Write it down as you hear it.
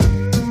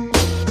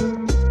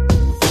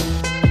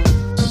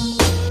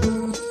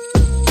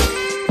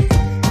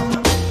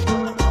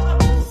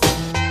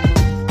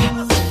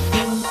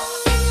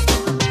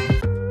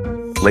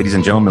Ladies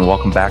and gentlemen,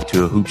 welcome back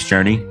to A Hoops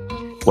Journey.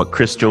 What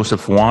Chris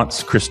Joseph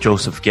wants, Chris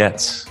Joseph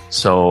gets.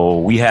 So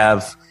we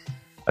have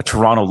a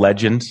Toronto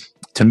legend,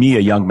 to me a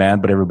young man,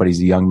 but everybody's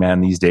a young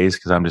man these days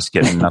because I'm just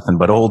getting nothing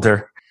but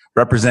older.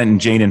 Representing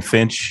Jane and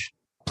Finch,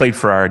 played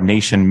for our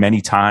nation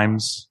many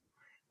times,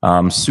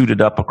 suited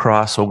up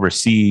across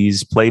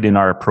overseas, played in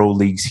our pro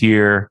leagues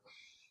here,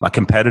 a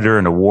competitor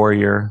and a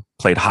warrior,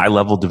 played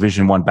high-level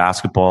Division I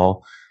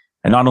basketball.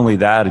 And not only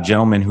that, a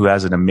gentleman who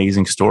has an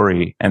amazing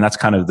story. And that's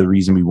kind of the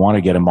reason we want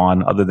to get him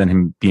on, other than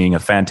him being a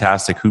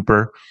fantastic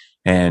hooper.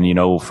 And, you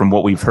know, from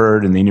what we've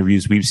heard in the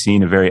interviews we've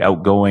seen, a very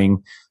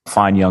outgoing,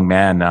 fine young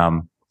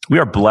man. We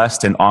are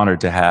blessed and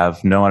honored to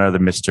have no other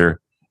than Mr.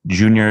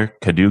 Junior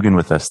Cadougan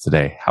with us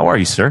today. How are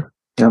you, sir?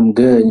 I'm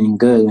good.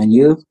 And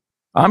you?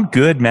 I'm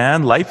good,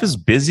 man. Life is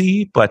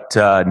busy, but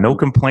no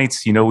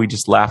complaints. You know, we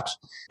just laughed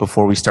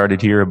before we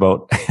started here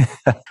about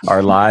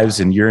our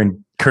lives, and you're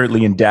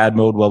currently in dad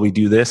mode while we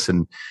do this,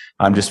 and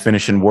I'm just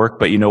finishing work.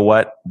 But you know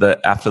what?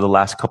 After the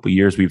last couple of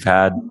years we've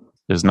had,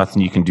 there's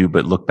nothing you can do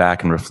but look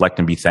back and reflect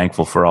and be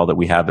thankful for all that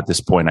we have at this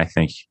point, I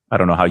think. I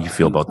don't know how you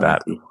feel about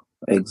that.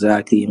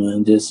 Exactly,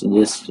 man. Just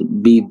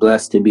be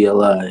blessed to be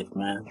alive,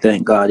 man.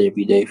 Thank God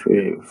every day for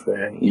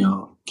you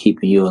know,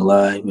 keeping you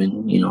alive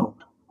and, you know,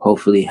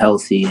 hopefully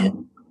healthy,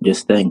 and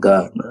just thank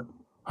God, man.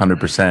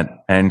 100%.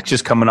 And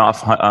just coming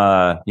off,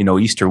 you know,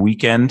 Easter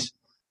weekend,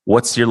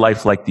 what's your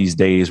life like these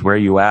days? Where are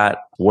you at?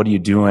 What are you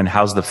doing?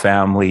 How's the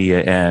family?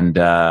 And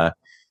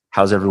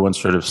how's everyone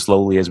sort of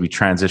slowly as we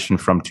transition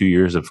from 2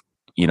 years of,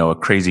 you know, a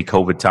crazy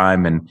COVID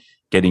time and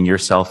getting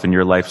yourself and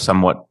your life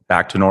somewhat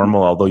back to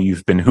normal, although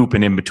you've been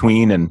hooping in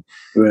between and,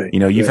 you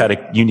know, you've had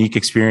a unique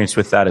experience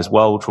with that as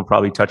well, which we'll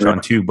probably touch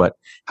on too. But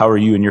how are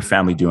you and your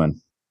family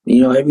doing?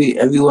 You know,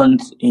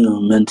 everyone's, you know,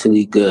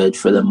 mentally good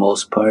for the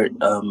most part.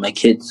 My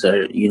kids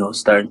are, you know,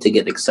 starting to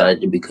get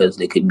excited because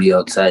they could be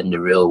outside in the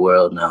real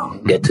world now,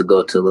 get to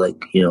go to,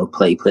 like, you know,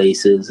 play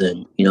places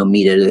and, you know,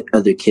 meet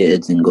other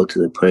kids and go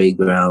to the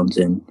playgrounds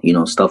and, you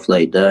know, stuff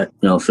like that.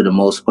 You know, for the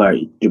most part,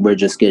 we're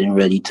just getting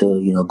ready to,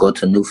 you know, go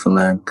to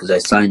Newfoundland because I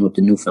signed with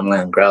the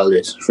Newfoundland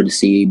Growlers for the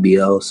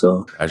CEBL.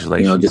 So,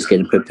 congratulations. You know, just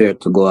getting prepared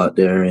to go out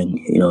there and,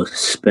 you know,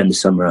 spend the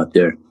summer out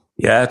there.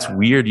 Yeah, it's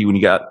weird when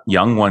you got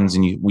young ones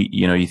and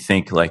you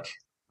think like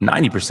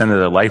 90% of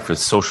their life is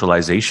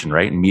socialization,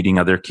 right? And meeting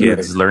other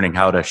kids, learning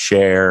how to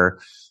share,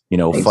 you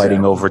know,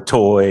 fighting over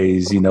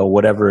toys, you know,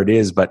 whatever it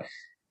is. But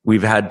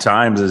we've had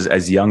times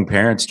as young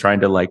parents trying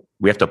to, like,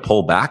 we have to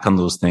pull back on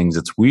those things.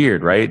 It's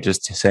weird, right?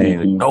 Just to say,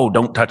 like, no,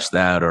 don't touch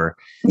that, or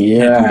can't do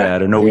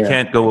that, or no, we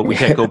can't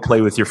go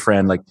play with your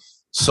friend. Like,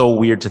 so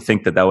weird to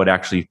think that would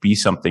actually be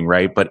something,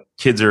 right? But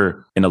kids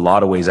are, in a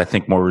lot of ways, I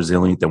think, more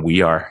resilient than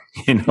we are.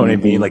 You know what I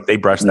mean? Like, they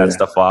brush that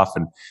stuff off,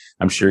 and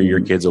I'm sure your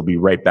kids will be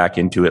right back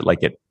into it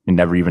like it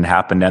never even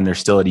happened. And they're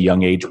still at a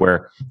young age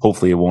where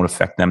hopefully it won't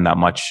affect them that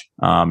much.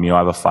 You know, I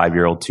have a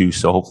 5-year-old too,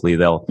 so hopefully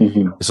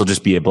this will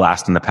just be a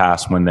blast in the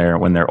past when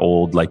they're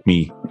old like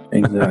me.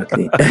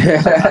 Exactly.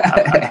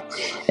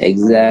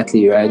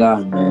 Exactly. Right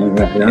on, man.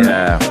 Right on.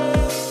 Yeah.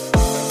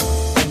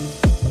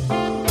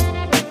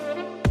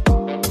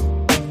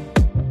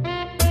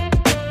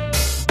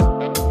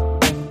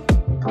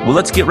 Well,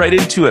 let's get right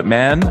into it,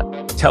 man.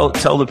 Tell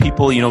the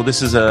people, you know,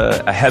 this is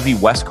a heavy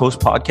West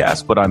Coast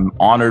podcast, but I'm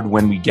honored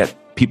when we get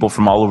people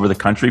from all over the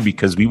country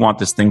because we want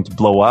this thing to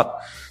blow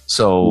up.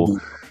 So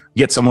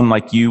get someone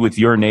like you with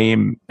your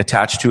name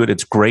attached to it.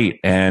 It's great.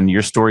 And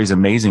your story is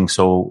amazing.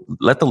 So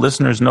let the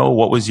listeners know,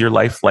 what was your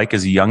life like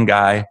as a young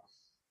guy?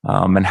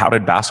 And how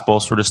did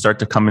basketball sort of start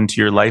to come into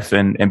your life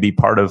and be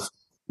part of,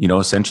 you know,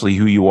 essentially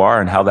who you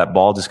are, and how that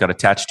ball just got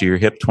attached to your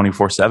hip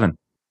 24/7?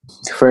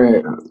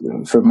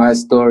 For my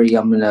story,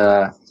 I'm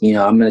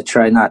gonna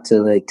try not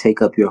to, like,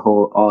 take up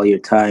all your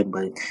time,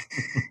 but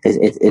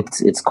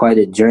it's quite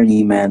a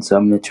journey, man. So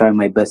I'm gonna try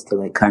my best to,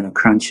 like, kind of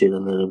crunch it a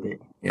little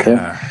bit. Okay?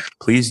 Yeah,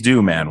 please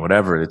do, man.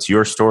 Whatever, it's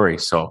your story.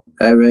 So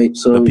all right,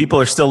 so the people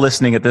are still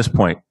listening at this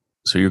point,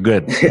 so you're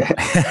good.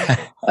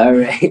 All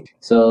right,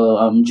 so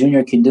I'm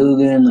Junior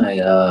Cadougan.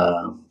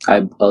 I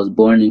was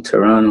born in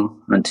Toronto,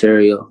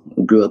 Ontario.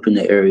 I grew up in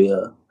the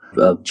area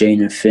of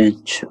Jane and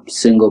Finch,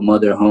 single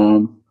mother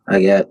home.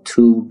 I got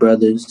 2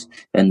 brothers,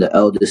 and the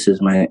eldest is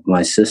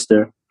my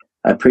sister.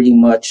 I pretty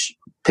much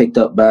picked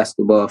up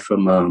basketball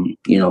from,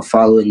 you know,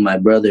 following my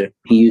brother.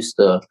 He used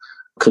to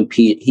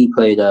compete. He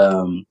played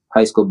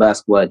high school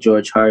basketball at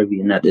George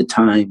Harvey, and at the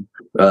time,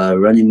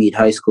 Runnymede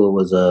High School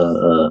was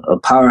a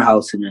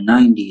powerhouse in the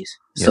 90s.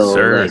 Yes, so,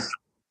 sir. Like,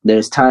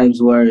 there's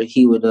times where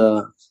he would,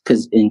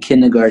 because in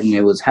kindergarten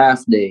it was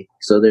half day,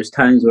 so there's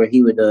times where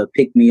he would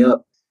pick me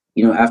up,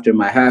 you know, after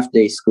my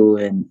half-day school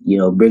and, you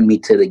know, bring me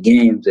to the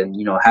games and,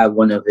 you know, have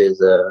one of his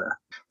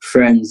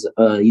friends,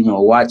 you know,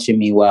 watching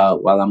me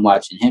while I'm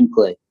watching him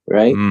play,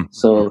 right?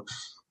 So,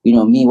 you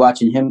know, me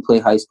watching him play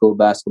high school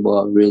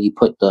basketball really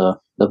put the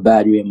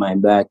battery in my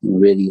back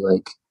and really,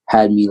 like,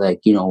 had me,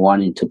 like, you know,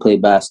 wanting to play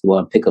basketball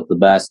and pick up the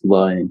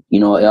basketball. And, you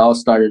know, it all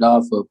started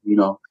off of, you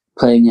know,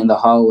 playing in the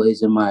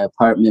hallways in my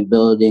apartment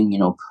building, you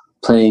know,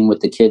 playing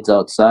with the kids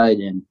outside.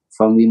 And,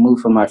 we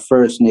moved from our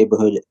first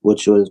neighborhood,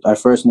 our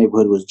first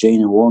neighborhood was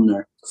Jane and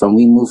Walner.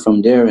 We moved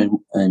from there and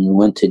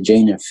went to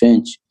Jane and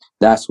Finch.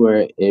 That's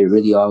where it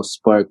really all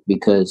sparked,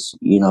 because,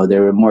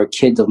 there were more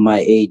kids of my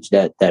age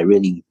that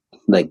really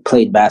like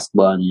played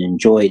basketball and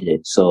enjoyed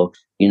it. So,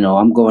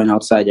 I'm going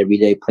outside every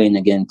day playing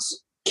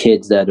against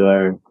kids that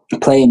are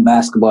playing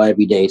basketball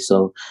every day.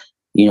 So,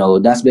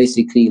 that's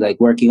basically like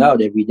working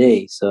out every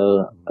day.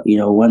 So,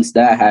 once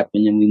that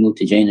happened and we moved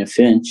to Jane and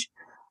Finch,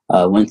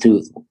 went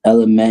through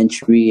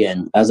elementary,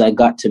 and as I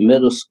got to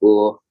middle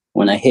school,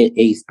 when I hit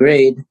 8th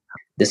grade,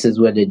 this is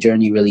where the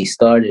journey really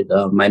started.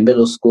 My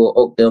middle school,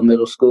 Oakdale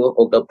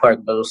Park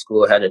Middle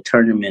School, had a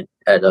tournament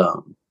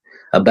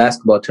a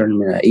basketball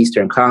tournament at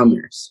Eastern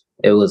Commerce.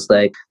 It was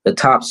like the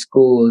top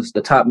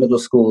middle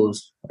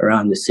schools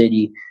around the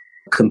city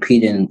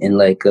competing in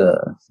like a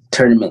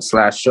tournament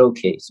 /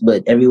 showcase.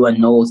 But everyone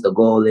knows the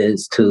goal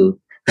is to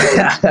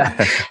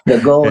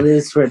the goal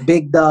is for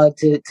Big Dog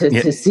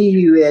to see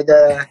you and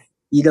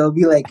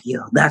be like,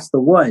 that's the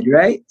one,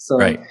 right? So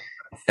right.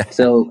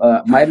 So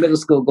my middle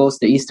school goes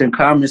to Eastern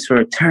Commerce for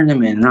a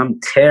tournament, and I'm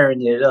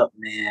tearing it up,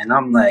 man.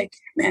 I'm like,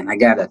 man, I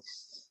gotta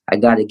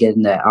get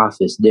in that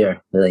office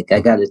there. Like, I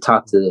gotta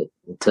talk to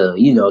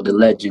the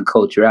legend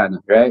Coach Rana,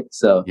 right?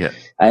 So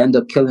I end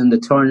up killing the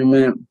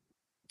tournament.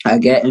 I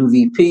get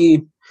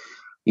MVP.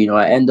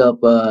 I end up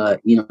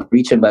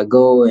reaching my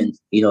goal and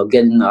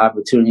getting the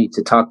opportunity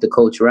to talk to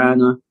Coach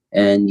Rana,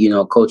 and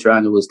Coach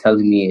Rana was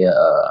telling me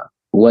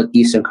what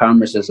Eastern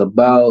Commerce is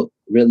about,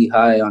 really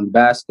high on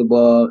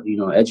basketball,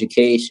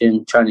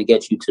 education, trying to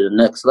get you to the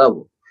next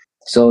level.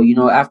 So,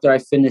 after I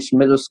finished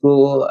middle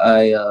school,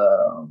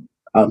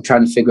 I'm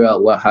trying to figure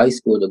out what high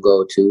school to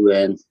go to.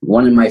 And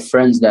one of my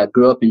friends that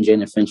grew up in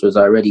Jane and Finch was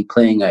already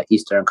playing at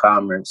Eastern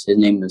Commerce. His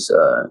name was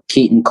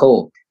Keaton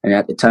Cole. And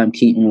at the time,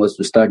 Keaton was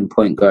the starting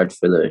point guard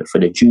for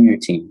the junior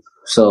team.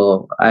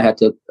 So I had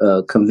to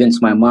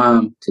convince my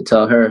mom to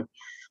tell her,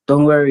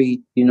 don't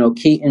worry, me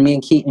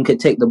and Keaton could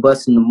take the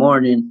bus in the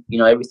morning.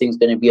 Everything's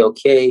going to be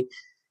okay,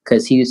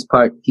 because he was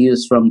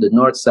from the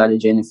north side of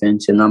Jane and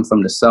Finch, and I'm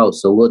from the south.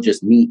 So we'll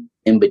just meet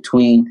in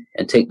between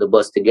and take the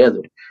bus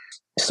together.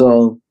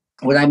 So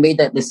when I made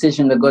that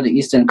decision to go to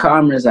Eastern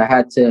Commerce,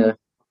 the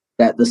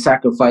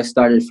sacrifice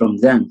started from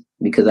then,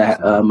 because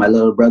my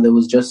little brother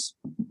was just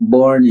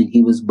born, and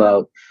he was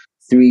about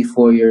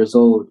 3-4 years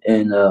old,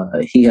 and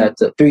he had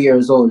to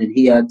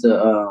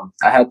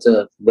I had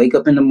to wake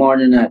up in the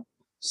morning at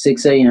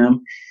 6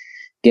 a.m.,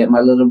 get my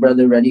little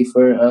brother ready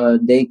for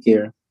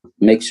daycare,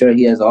 make sure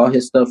he has all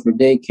his stuff for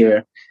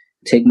daycare,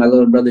 take my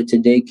little brother to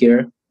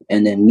daycare,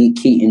 and then meet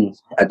Keaton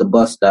at the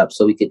bus stop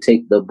so we could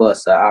take the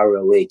bus an hour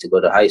away to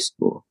go to high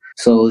school.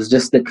 So it was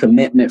just the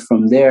commitment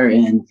from there.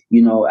 And,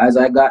 as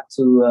I got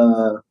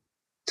to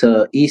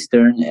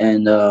Eastern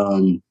and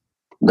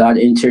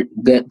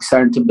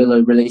started to build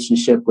a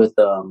relationship with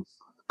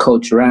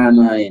Coach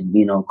Rana and,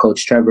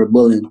 Coach Trevor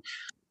Bullen,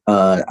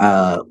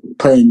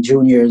 playing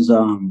juniors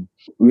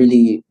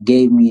really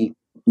gave me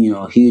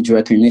huge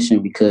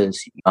recognition,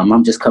 because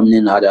I'm just coming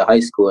in out of high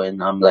school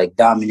and I'm like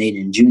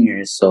dominating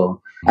juniors.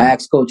 So I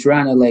asked Coach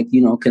Rana, like,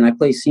 can I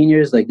play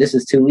seniors? Like, this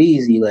is too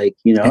easy. Like,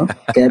 can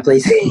I play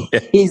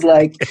seniors? He's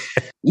like,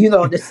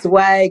 the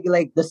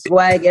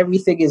swag,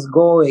 everything is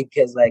going,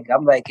 because like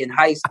I'm like in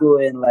high school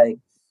and like,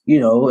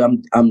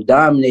 I'm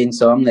dominating.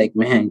 So I'm like,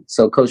 man,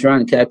 so Coach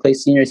Rana, can I play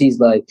seniors? He's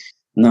like,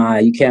 nah,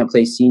 you can't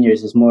play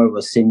seniors. It's more of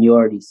a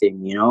seniority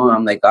thing,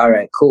 I'm like, all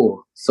right,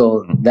 cool.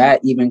 So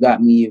that even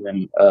got me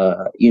even,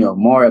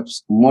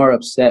 more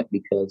upset,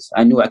 because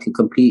I knew I could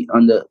compete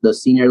on the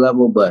senior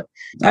level, but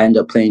I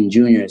ended up playing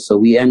juniors. So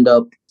we end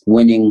up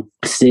winning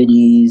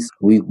cities,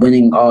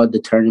 winning all the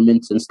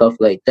tournaments and stuff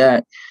like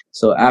that.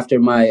 So after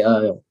my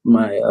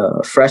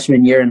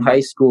freshman year in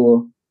high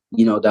school,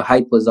 the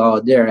hype was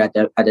all there. At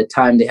the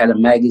time, they had a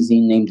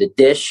magazine named The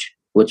Dish,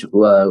 which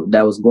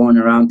that was going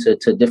around to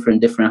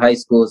different high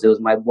schools. It was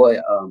my boy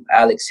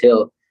Alex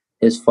Hill.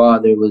 His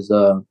father was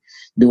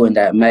doing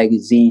that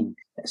magazine.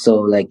 So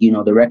like,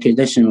 the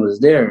recognition was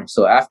there.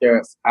 So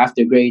after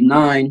grade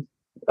 9,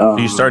 so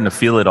you're starting to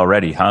feel it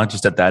already, huh?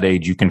 Just at that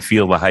age, you can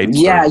feel the hype.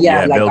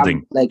 Like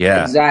building.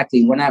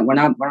 Exactly. When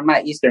I'm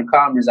at Eastern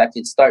Commerce, I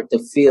could start to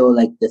feel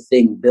like the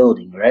thing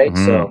building, right?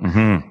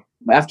 Mm-hmm.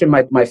 After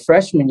my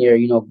freshman year,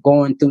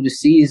 going through the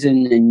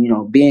season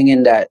and, being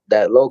in that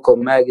local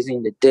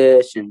magazine, The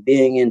Dish, and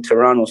being in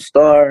Toronto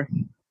Star,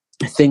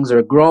 things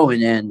are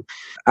growing. And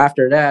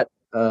after that,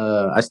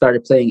 I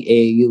started playing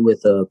AAU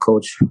with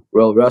Coach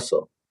Ro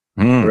Russell.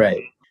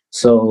 Right.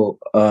 So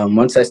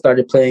once I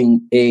started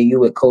playing AAU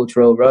with Coach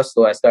Ro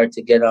Russell, I started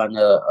to get on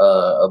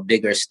a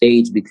bigger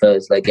stage,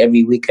 because like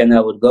every weekend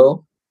I would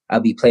go,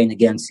 I'd be playing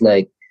against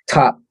like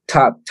top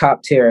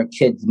tier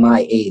kids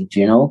my age,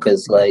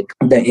 because like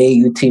the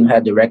AAU team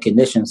had the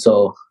recognition.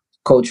 So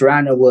Coach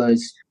Rana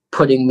was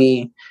putting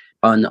me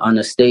on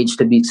a stage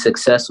to be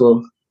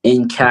successful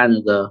in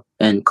Canada,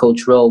 and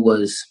Coach Rowe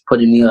was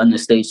putting me on the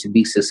stage to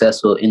be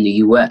successful in the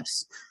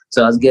US.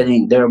 So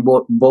they're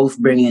both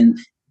bringing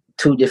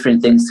two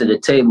different things to the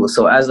table.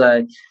 So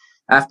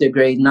after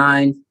grade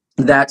 9,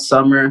 that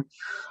summer,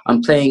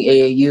 I'm playing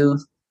AAU,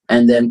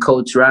 and then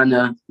Coach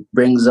Rana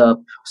brings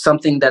up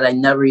something that I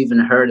never even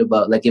heard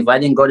about. Like, if I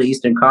didn't go to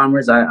Eastern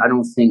Commerce, I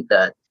don't think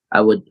that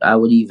I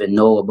would even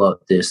know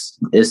about this.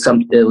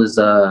 It was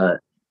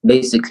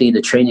basically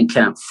the training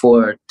camp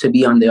to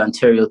be on the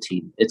Ontario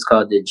team. It's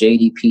called the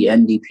JDP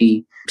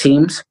NDP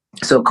teams.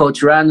 So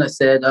Coach Rana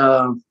said,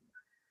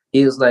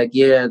 he was like,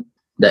 yeah,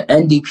 the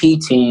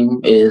NDP team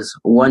is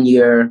 1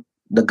 year.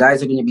 The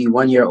guys are going to be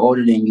 1 year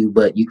older than you,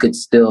 but you could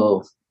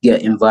still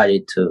get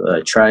invited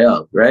to try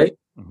out, right?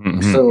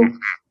 Mm-hmm. So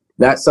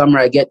that summer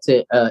I get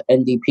to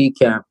NDP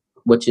camp,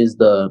 which is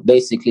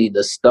basically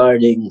the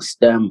starting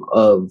stem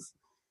of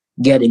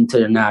getting to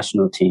the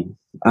national team.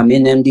 I'm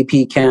in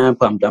NDP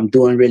camp. I'm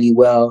doing really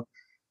well.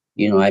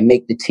 I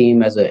make the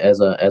team as a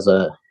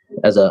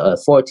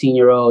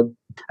 14-year-old.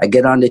 I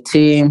get on the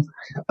team.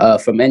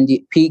 From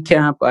NDP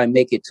camp, I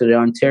make it to the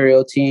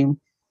Ontario team.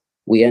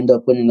 We end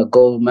up winning the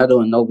gold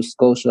medal in Nova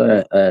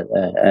Scotia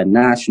at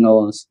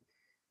nationals.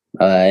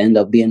 I end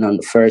up being on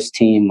the first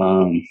team,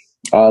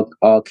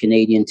 all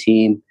Canadian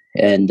team,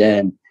 and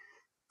then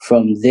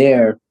from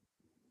there,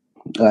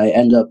 I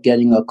end up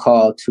getting a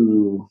call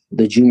to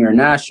the junior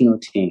national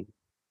team.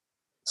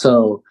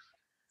 So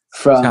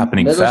from it's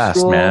happening middle fast,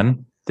 school,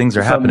 man. Things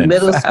are happening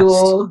middle fast.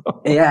 School,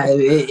 yeah,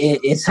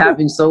 it's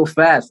happening so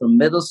fast. From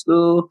middle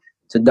school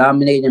to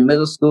dominating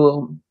middle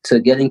school to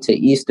getting to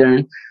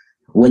Eastern,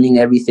 winning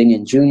everything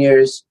in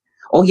juniors.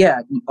 Oh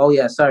yeah.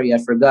 Sorry, I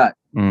forgot.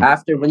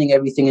 After winning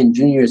everything in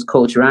juniors,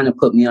 Coach Rana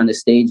put me on the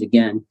stage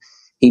again.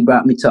 He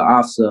brought me to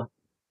OFSA.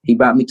 He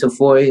brought me to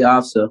 4A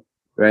OFSA,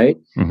 right?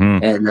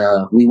 Mm-hmm. And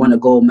we won a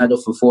gold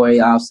medal for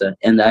 4A OFSA.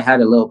 And I had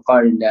a little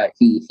part in that.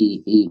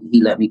 He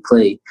let me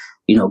play,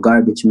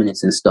 garbage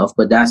minutes and stuff.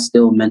 But that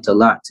still meant a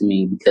lot to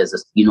me because,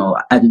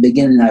 at the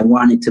beginning I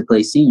wanted to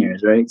play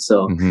seniors, right?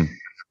 So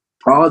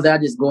all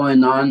that is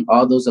going on.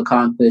 All those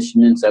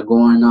accomplishments are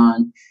going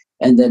on.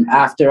 And then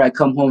after I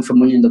come home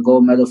from winning the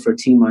gold medal for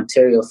Team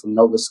Ontario from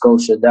Nova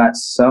Scotia that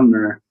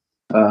summer,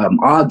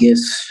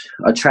 August,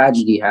 a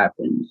tragedy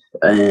happened.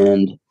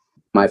 And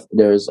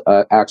there's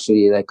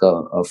actually like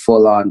a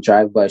full-on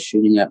drive-by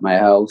shooting at my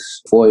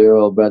house.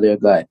 4-year-old brother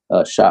got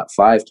shot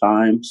 5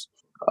 times.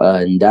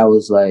 And that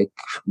was like,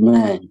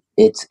 man,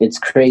 it's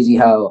crazy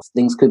how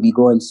things could be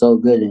going so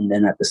good. And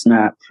then at the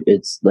snap,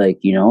 it's like,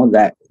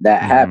 that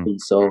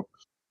happened. So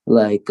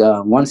like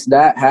once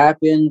that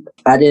happened,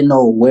 I didn't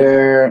know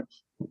where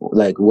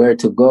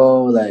to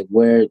go,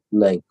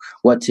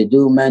 what to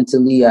do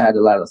mentally. I had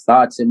a lot of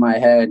thoughts in my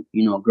head.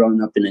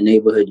 Growing up in the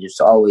neighborhood,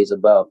 it's always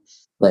about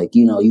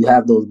you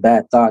have those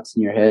bad thoughts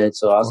in your head.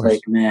 So I was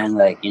like, man,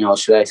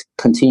 should I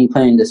continue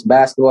playing this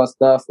basketball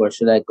stuff or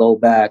should I go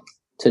back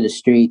to the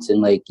streets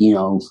and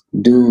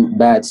do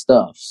bad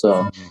stuff?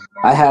 So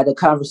I had a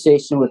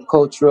conversation with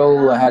Coach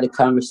Rowe. I had a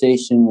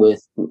conversation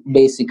with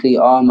basically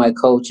all my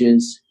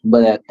coaches,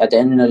 but at the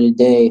end of the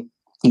day,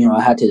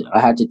 I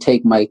had to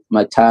take my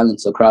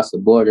talents across the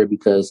border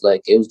because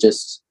it was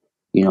just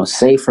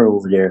safer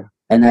over there.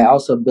 And I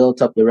also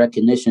built up the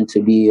recognition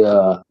to be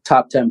a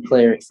top 10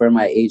 player for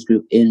my age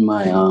group in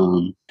my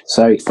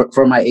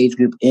for my age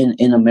group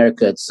in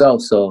America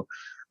itself. So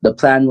the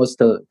plan was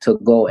to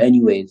go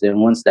anyways. And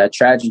once that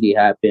tragedy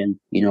happened,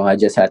 I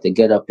just had to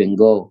get up and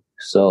go.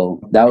 So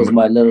that was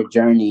my little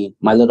journey,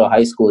 my little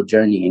high school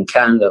journey in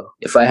Canada.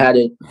 If I had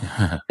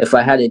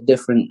it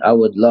different, I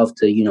would love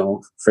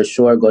to, for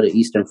sure go to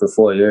Eastern for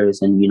 4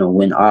 years and,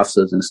 win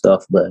OFSAs and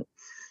stuff. But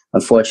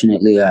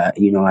unfortunately, I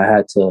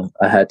had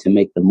to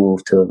make the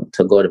move to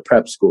go to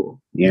prep school,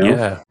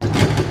 Yeah.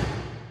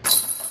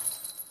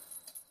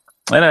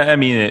 And I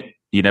mean,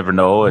 you never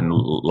know in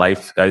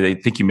life. I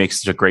think you make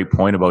such a great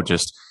point about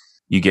just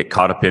you get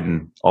caught up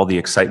in all the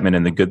excitement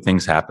and the good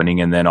things happening.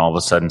 And then all of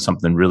a sudden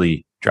something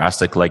really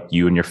drastic like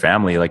you and your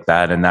family like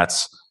that. And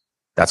that's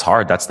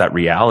hard. That's that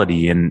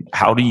reality. And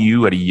how do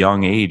you at a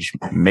young age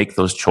make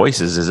those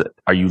choices?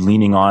 Are you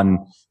leaning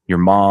on your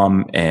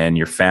mom and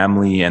your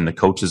family and the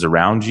coaches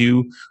around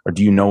you? Or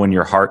do you know in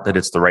your heart that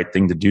it's the right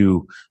thing to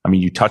do? I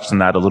mean, you touched on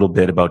that a little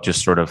bit about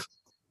just sort of,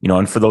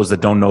 and for those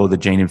that don't know the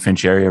Jane and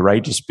Finch area,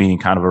 right, just being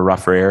kind of a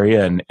rougher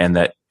area and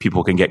that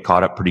people can get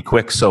caught up pretty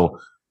quick. So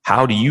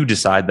how do you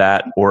decide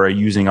that, or are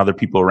you using other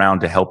people around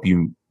to help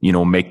you,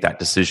 make that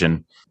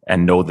decision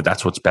and know that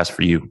that's what's best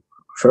for you?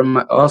 For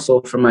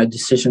my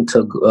decision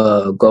to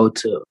go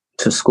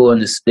to school in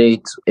the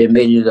States, it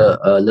made it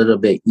a little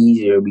bit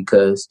easier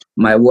because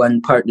my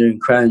one partner in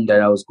crime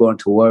that I was going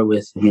to war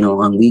with,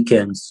 on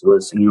weekends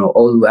was,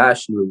 Olu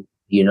Ashlu,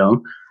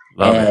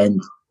 Love and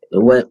it.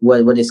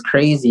 What is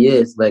crazy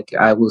is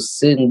I was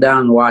sitting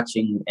down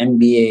watching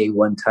NBA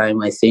one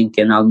time, I think,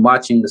 and I'm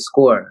watching the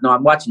score. No,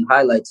 I'm watching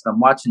highlights. I'm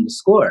watching the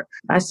score.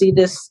 I see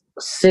this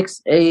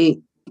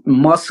 6'8"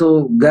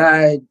 muscle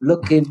guy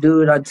looking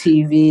dude on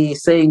TV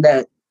saying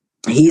that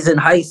he's in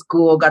high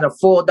school, got a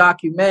full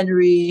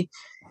documentary.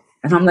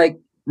 And I'm like,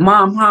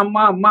 Mom,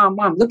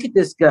 look at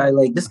this guy.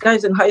 This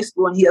guy's in high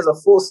school and he has a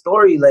full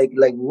story.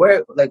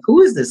 Where,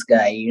 who is this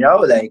guy?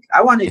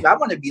 I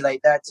want to be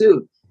like that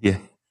too. Yeah.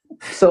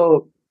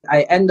 So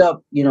I end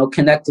up,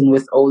 connecting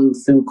with Olu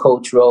through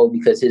Coach Rowe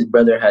because his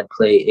brother had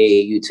played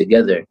AAU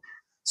together.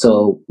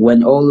 So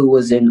when Olu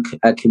was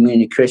at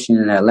Community Christian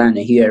in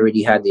Atlanta, he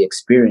already had the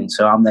experience.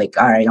 So I'm like,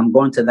 all right, I'm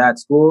going to that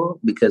school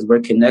because we're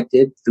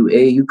connected through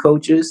AAU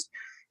coaches.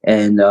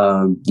 And,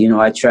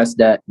 I trust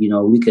that,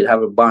 we could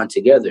have a bond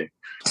together.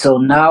 So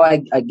now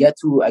I get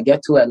to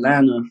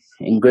Atlanta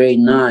in grade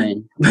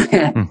 9.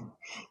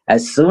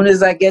 As soon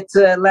as I get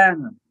to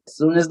Atlanta, as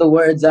soon as the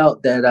word's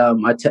out that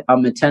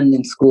I'm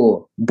attending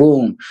school,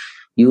 boom,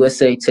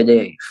 USA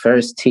Today,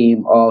 first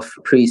team off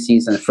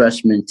preseason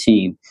freshman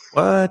team.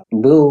 What?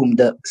 Boom,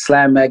 the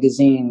Slam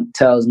magazine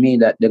tells me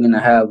that they're going to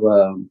have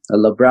a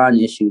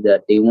LeBron issue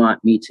that they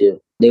want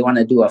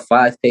to do a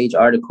 5-page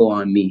article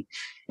on me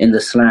in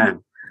the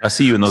Slam. I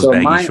see you in those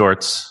baggy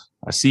shorts.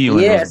 I see you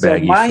in those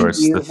baggy shorts,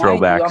 the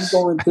throwbacks.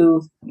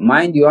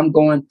 I'm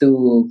going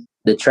through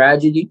the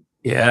tragedy.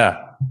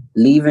 Yeah.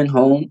 Leaving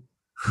home.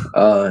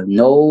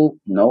 No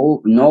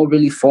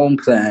really phone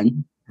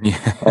plan.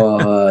 Yeah.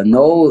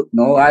 No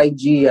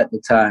IG at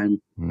the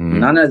time.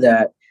 None of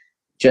that.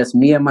 Just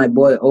me and my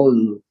boy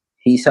Olu.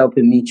 He's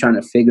helping me trying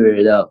to figure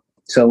it out.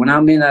 So when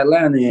I'm in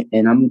Atlanta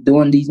and I'm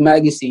doing these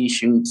magazine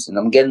shoots and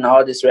I'm getting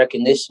all this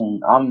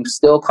recognition, I'm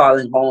still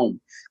calling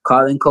home,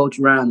 calling Coach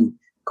Round,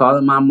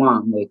 calling my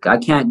mom. Like, I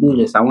can't do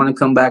this. I want to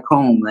come back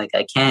home. Like,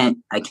 I can't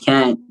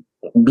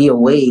be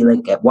away.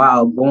 Like,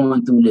 while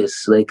going through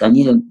this. Like, I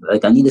need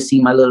to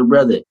see my little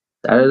brother.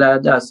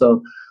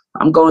 So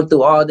I'm going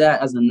through all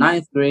that as a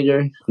 9th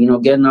grader,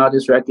 getting all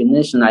this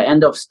recognition. I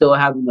end up still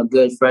having a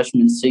good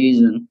freshman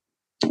season,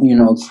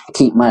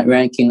 keep my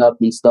ranking up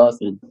and stuff.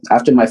 And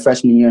after my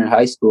freshman year in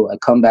high school, I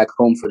come back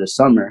home for the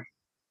summer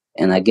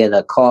and I get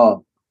a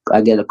call.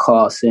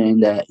 Saying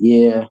that,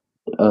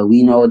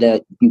 we know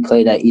that you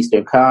played at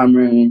Eastern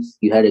Commerce.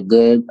 You had a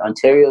good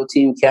Ontario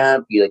team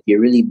camp. You're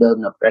really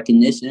building up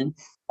recognition.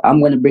 I'm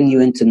going to bring you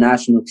into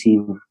national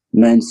team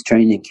men's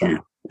training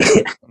camp.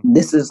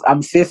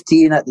 I'm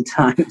 15 at the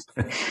time.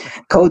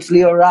 Coach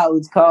Leo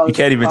Rollins calls. You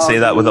can't even say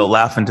that without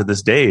laughing to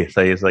this day.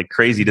 It's like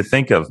crazy to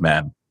think of,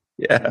 man.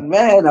 Yeah,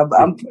 man.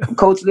 I'm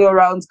Coach Leo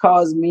Rollins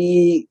calls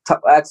me,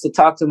 asks to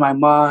talk to my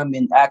mom,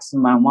 and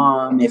asking my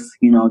mom if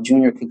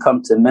Junior could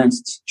come to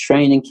men's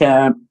training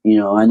camp.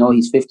 I know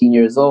he's 15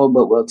 years old,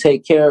 but we'll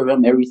take care of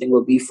him. Everything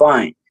will be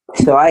fine.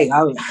 So I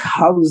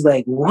was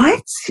like,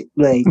 what?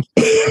 Like.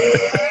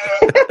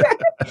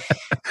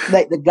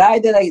 Like the guy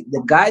that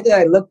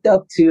I look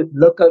up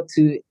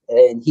to,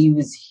 and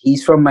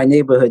he's from my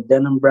neighborhood,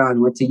 Denham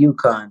Brown, went to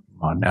UConn,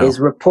 is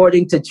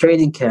reporting to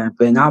training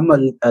camp, and I'm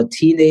a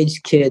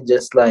teenage kid,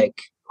 just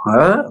like,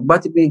 huh?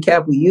 About to be in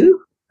camp with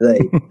you?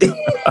 Like,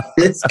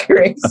 it's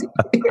crazy.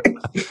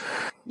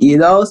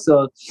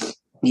 So,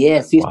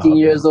 15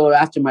 years old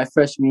after my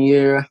freshman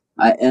year,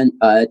 I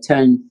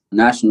attend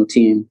national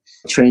team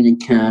training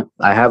camp.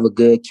 I have a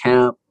good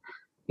camp.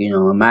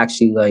 I'm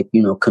actually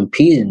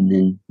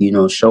competing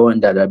and, showing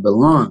that I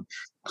belong.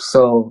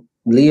 So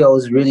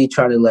Leo's really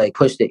trying to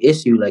push the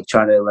issue,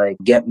 trying to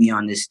get me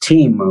on this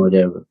team or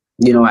whatever.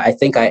 I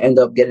think I end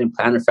up getting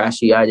plantar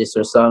fasciitis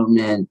or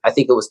something, and I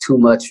think it was too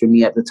much for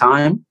me at the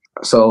time.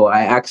 So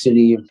I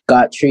actually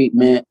got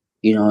treatment,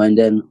 and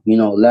then,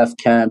 left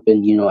camp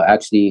and,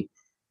 actually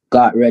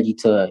got ready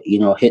to,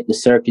 hit the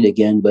circuit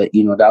again. But,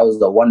 that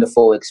was a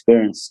wonderful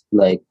experience.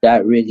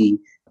 That really,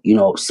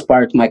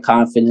 sparked my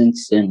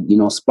confidence and,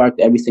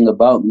 sparked everything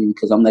about me,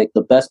 because I'm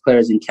the best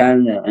players in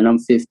Canada and I'm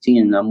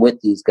 15 and I'm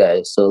with these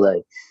guys.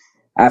 So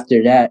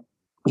after that,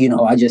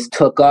 I just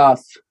took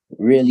off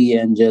really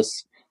and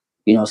just,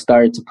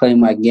 started to play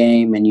my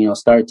game and,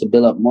 started to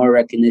build up more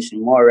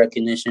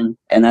recognition.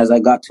 And as I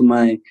got to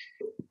my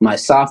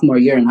sophomore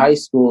year in high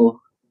school,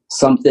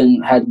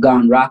 something had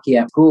gone rocky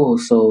at school.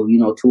 So,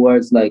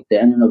 towards the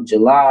end of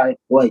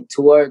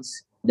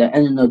towards the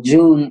end of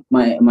June,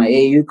 my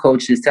AAU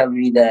coach is telling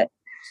me that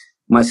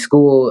my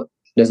school,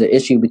 there's an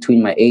issue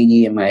between my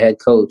AD and my head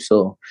coach,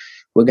 so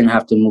we're going to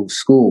have to move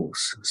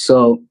schools.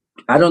 So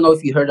I don't know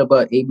if you heard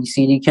about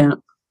ABCD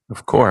camp.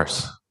 Of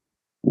course.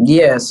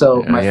 Yeah,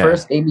 so my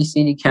first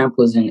ABCD camp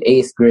was in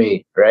 8th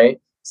grade, right?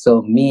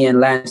 So me and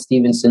Lance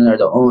Stevenson are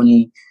the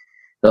only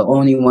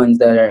ones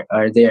that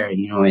are there, in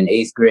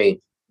 8th grade.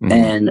 Mm-hmm.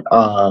 And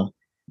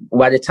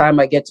by the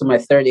time I get to my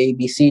third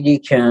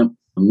ABCD camp,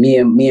 me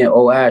and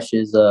Oash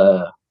is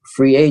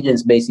free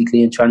agents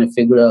basically, and trying to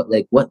figure out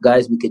what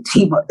guys we could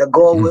team up. The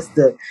goal was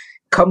to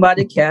come out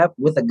of camp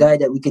with a guy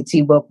that we could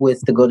team up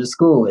with to go to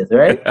school with,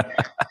 right?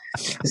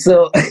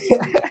 So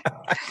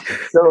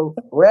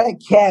we're at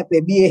camp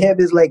and me and him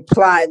is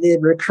plotting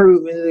and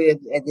recruiting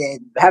and then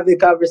having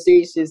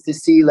conversations to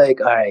see all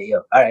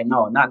right,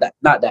 no, not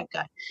that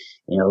guy.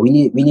 We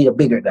need a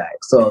bigger guy.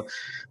 So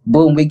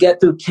boom, we get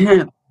through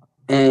camp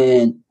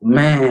and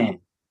man,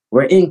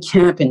 we're in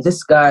camp and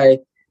this guy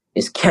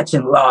is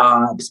catching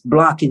lobs,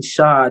 blocking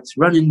shots,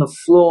 running the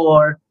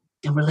floor.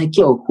 And we're like,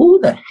 yo, who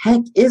the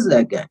heck is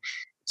that guy?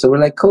 So we're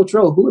like, Coach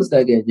Rowe, who is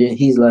that guy?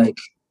 He's like,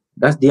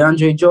 that's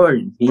DeAndre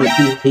Jordan.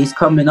 He's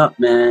coming up,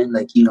 man.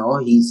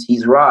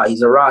 He's raw.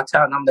 He's a raw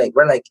talent. I'm like,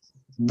 we're like,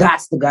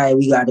 that's the guy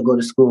we got to go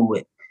to school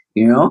with.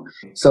 you know?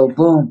 So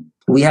boom,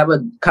 we have a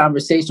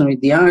conversation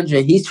with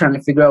DeAndre. He's trying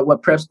to figure out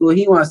what prep school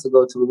he wants to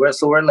go to.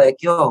 So we're like,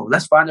 yo,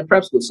 let's find a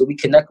prep school. So we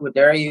connect with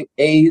their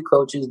AAU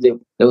coaches. There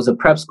was a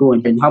prep school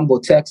in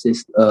Humboldt,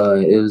 Texas.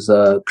 It was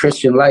a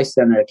Christian Life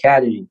Center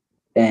Academy.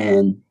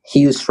 And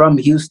he was from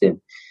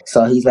Houston.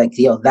 So he's like,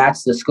 yo,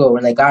 that's the school.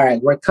 We're like, all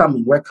right, we're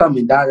coming,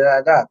 da, da,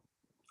 da, da.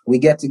 We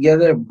get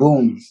together,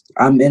 boom.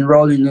 I'm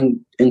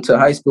enrolling into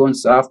high school in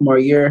sophomore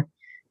year.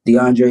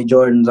 DeAndre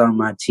Jordan's on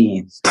my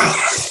team.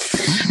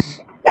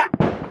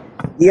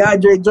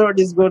 DeAndre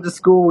Jordan's going to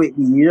school with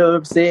me, you know what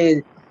I'm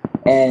saying?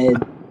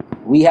 And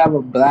we have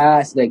a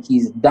blast. Like,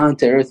 he's a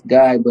down-to-earth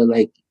guy, but,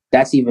 like,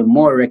 that's even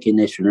more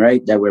recognition,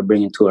 right, that we're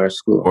bringing to our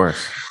school. Of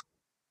course.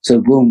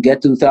 So, boom,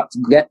 get through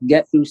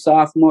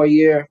sophomore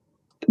year.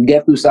 And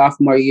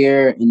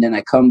then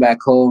I come back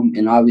home,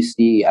 and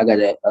obviously I got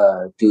to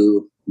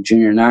do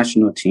junior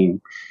national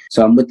team.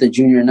 So I'm with the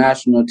junior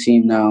national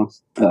team now,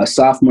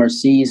 sophomore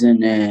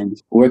season, and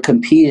we're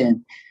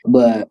competing.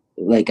 But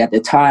like at the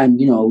time,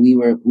 you know, we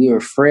were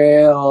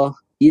frail.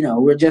 You know,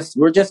 we're just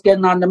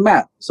getting on the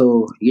map.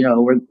 So, you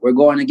know, we're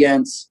going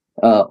against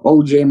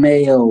OJ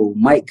Mayo,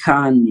 Mike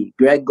Conley,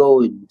 Greg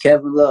Golden,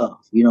 Kevin Love.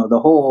 You know, the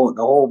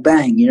whole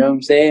bang. You know what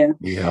I'm saying?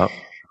 Yeah.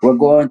 We're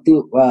going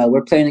through.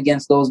 We're playing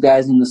against those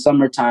guys in the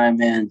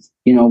summertime, and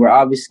you know, we're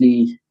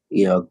obviously,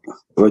 you know,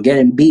 we're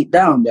getting beat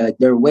down. Like,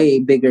 they're way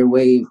bigger,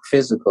 way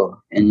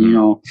physical. And, you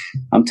know,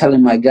 I'm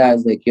telling my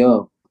guys, like,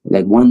 yo,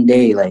 like, one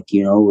day, like,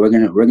 you know, we're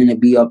gonna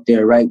be up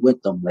there right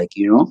with them. Like,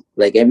 you know,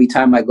 like, every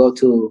time I go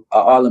to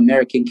an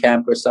All-American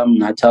camp or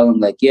something, I tell them,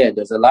 like, yeah,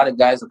 there's a lot of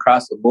guys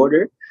across the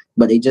border,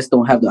 but they just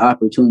don't have the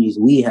opportunities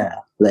we have.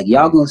 Like,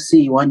 y'all gonna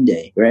see one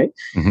day, right?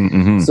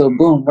 So,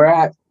 boom,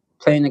 we're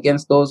playing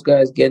against those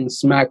guys, getting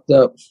smacked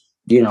up,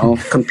 you know,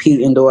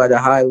 competing though at a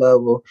high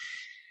level.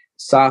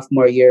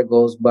 Sophomore year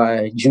goes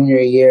by. Junior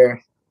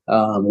year,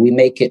 we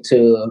make it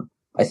to,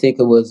 I think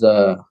it was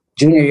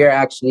junior year,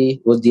 actually,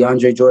 was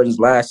DeAndre Jordan's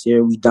last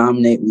year. We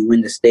dominate. We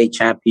win the state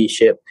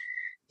championship.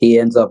 He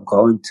ends up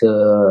going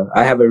to,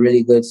 I have a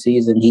really good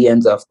season. He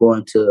ends up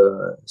going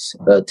to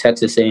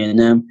Texas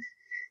A&M.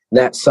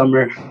 That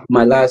summer,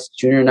 my last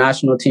junior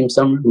national team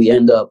summer, we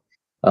end up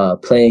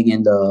playing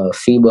in the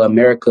FIBA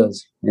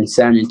Americas in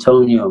San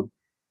Antonio.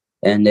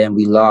 And then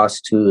we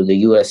lost to the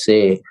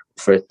USA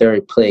for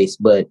third place.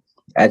 But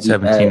at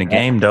 17 a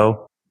game,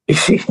 though.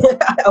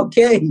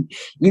 Okay,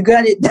 you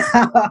got it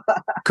down.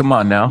 Come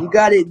on now. You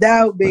got it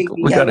down, baby.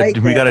 We got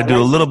to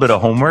do a little bit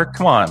of homework.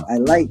 Come on. I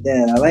like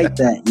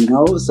that, you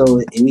know.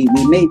 So we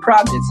made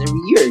progress every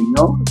year, you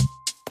know.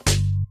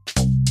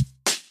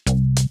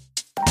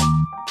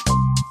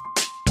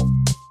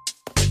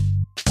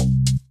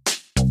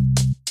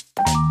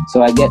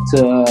 So I get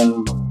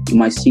to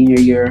my senior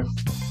year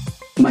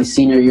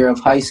of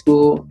high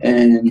school,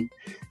 and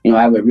you know,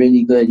 I have a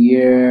really good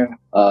year.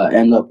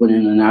 End up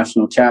winning a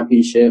national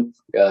championship,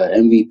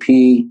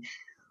 MVP.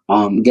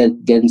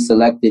 Getting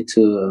selected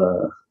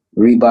to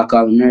Reebok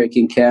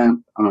All-American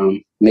camp,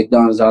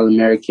 McDonald's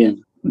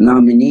All-American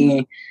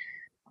nominee,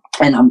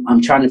 and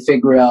I'm trying to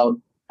figure out.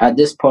 At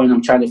this point,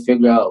 I'm trying to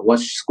figure out what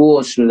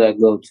school should I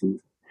go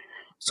to.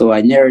 So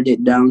I narrowed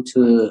it down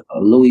to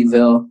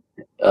Louisville,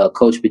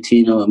 Coach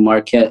Pitino, and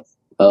Marquette,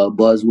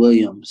 Buzz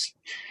Williams.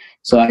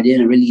 So I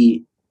didn't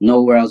really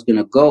know where I was going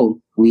to go.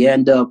 We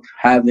end up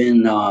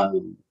having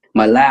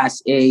my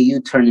last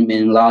AAU tournament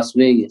in Las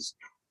Vegas,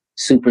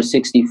 Super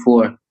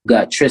 64.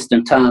 Got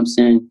Tristan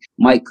Thompson,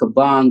 Mike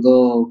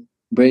Kabongo,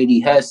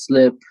 Brady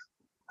Heslip,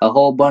 a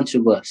whole bunch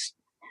of us.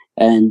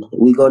 And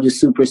we go to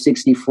Super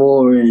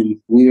 64, and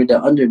we were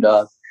the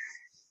underdog.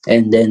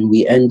 And then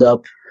we end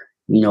up,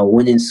 you know,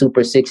 winning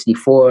Super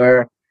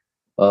 64.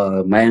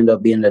 I end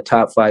up being the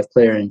top 5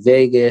 player in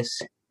Vegas.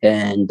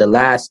 And the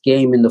last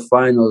game in the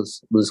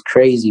finals was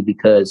crazy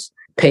because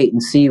Peyton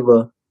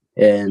Siva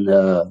and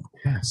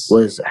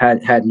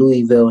had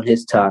Louisville in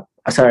his top.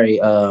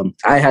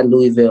 I had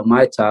Louisville in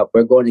my top.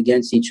 We're going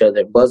against each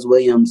other. Buzz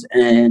Williams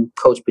and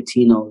Coach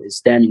Pitino is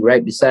standing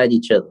right beside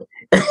each other.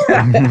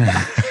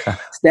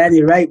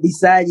 Standing right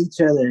beside each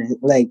other,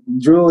 like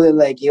drooling,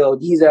 like, yo,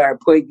 these are our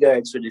point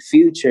guards for the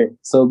future.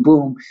 So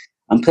boom,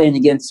 I'm playing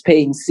against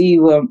Peyton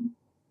Siva.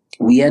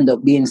 We end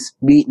up beating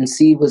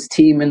Siva's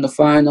team in the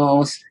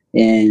finals.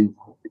 And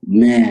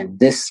man,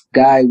 this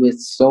guy with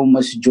so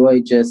much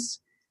joy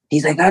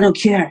he's like, I don't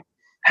care.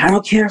 I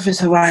don't care if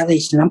it's a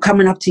violation. I'm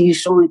coming up to you,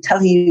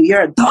 telling you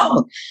you're a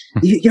dog.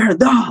 You're a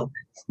dog.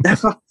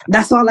 That's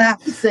all I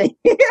have to say.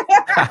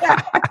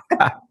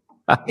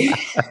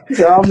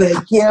 So I'm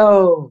like,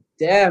 yo,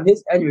 damn,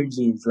 his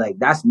energy is like,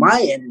 that's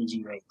my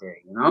energy right there,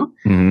 you know?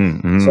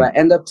 Mm-hmm. So I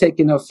end up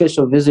taking an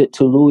official visit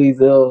to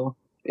Louisville.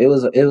 It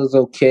was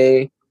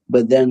okay.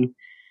 But then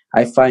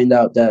I find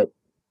out that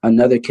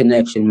another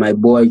connection, my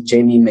boy,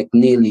 Jamie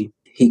McNeely,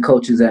 he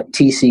coaches at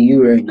TCU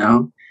right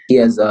now. He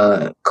has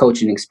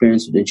coaching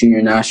experience with the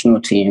junior national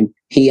team.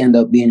 He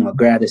ended up being a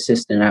grad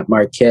assistant at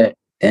Marquette.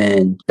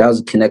 And that was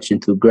a connection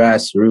through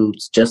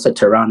grassroots, just a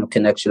Toronto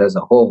connection as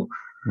a whole.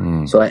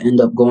 So I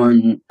ended up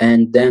going,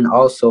 and then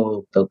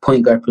also the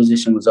point guard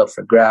position was up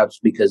for grabs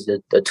because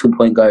the 2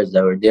 point guards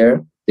that were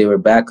there, they were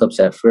backups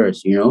at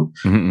first, you know?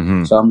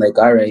 So I'm like,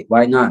 all right,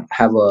 why not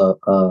have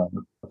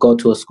go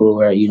to a school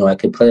where, you know, I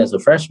could play as a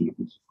freshman?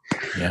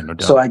 Yeah, no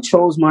doubt. So I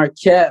chose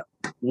Marquette,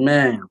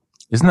 man.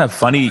 Isn't that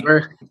funny?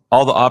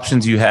 All the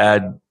options you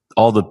had,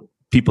 all the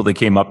people that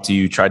came up to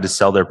you tried to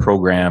sell their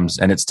programs,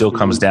 and it still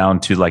comes down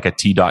to like a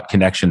T-dot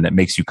connection that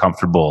makes you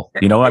comfortable.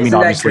 You know, I mean,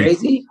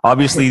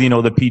 obviously, you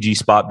know, the PG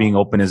spot being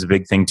open is a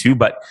big thing too,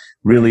 but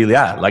really,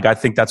 yeah, like I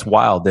think that's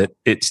wild that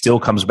it still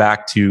comes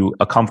back to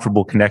a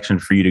comfortable connection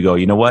for you to go,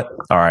 you know what?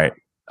 All right,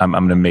 I'm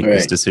going to make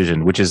this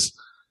decision, which is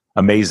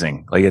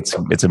amazing. Like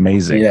it's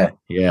amazing.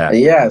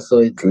 Yeah. So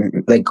it's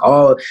like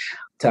all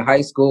to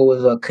high school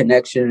was a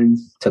connection,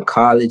 to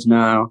college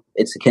now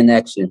it's a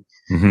connection.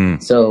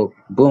 So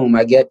boom,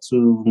 I get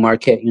to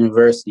Marquette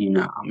University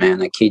now,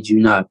 man. I kid you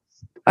not.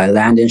 I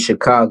land in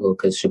Chicago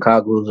because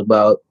Chicago is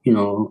about, you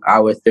know,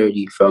 hour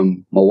 30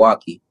 from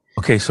Milwaukee.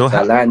 Okay, so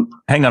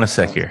hang on a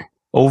sec here.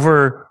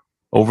 Over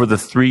the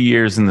 3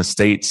 years in the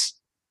States,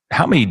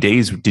 how many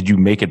days did you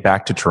make it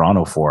back to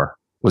Toronto for?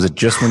 Was it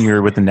just when you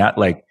were with the Nat,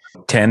 like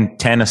 10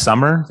 a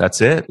summer?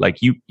 That's it. Like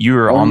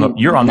you're on the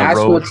road.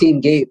 National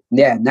team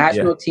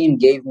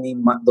gave me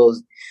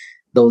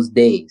those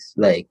days.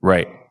 Like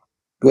right.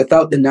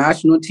 Without the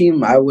national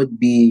team, I would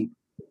be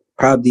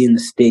probably in the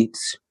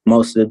States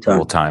most of the time.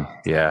 Full time,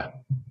 yeah.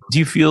 Do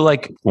you feel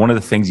like one of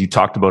the things you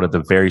talked about at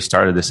the very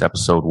start of this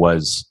episode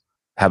was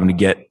having to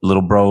get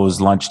little bros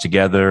lunch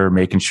together,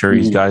 making sure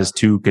these guys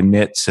toque and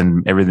mitts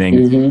and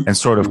everything, and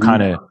sort of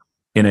kind of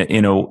in a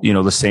you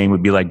know, the saying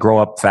would be like grow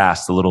up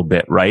fast a little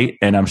bit, right?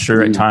 And I'm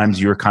sure at times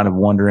you were kind of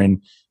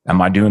wondering,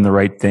 am I doing the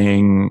right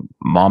thing?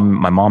 My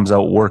mom's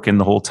out working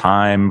the whole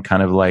time,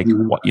 kind of like,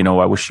 you know,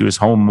 I wish she was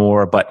home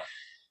more, but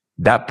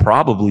that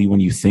probably, when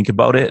you think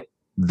about it,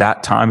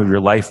 that time of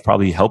your life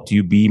probably helped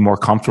you be more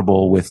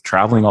comfortable with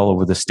traveling all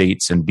over the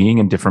States and being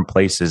in different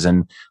places.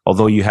 And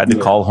although you had to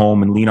call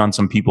home and lean on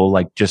some people,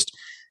 like just,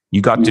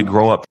 you got to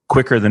grow up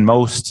quicker than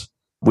most,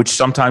 which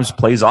sometimes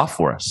plays off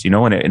for us, you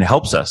know, and it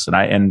helps us.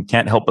 And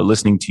can't help but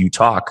listening to you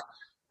talk.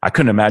 I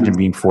couldn't imagine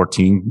being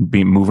 14,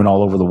 moving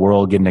all over the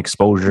world, getting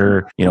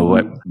exposure, you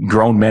know,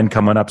 grown men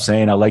coming up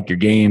saying, I like your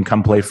game,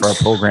 come play for our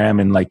program.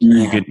 And like,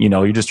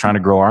 you're just trying to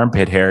grow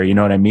armpit hair. You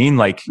know what I mean?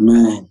 Like,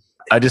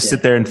 I just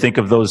sit there and think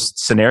of those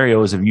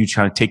scenarios of you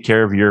trying to take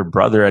care of your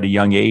brother at a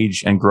young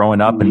age and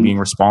growing up and being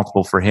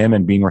responsible for him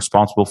and being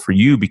responsible for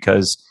you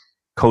because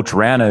Coach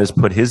Rana has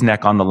put his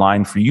neck on the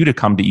line for you to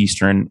come to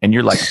Eastern. And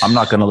you're like, I'm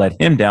not going to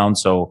let him down.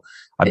 So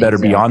I better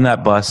be on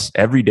that bus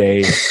every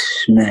day,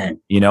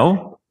 you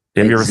know?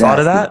 Have you ever thought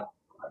of that?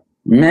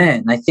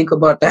 Man, I think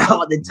about that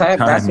all the time.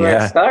 That's where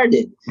I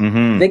started.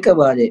 Think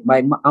about it.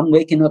 I'm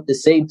waking up the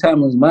same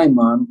time as my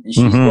mom, and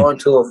she's going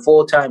to a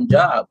full-time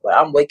job. But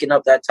I'm waking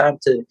up that time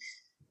to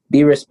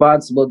be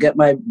responsible, get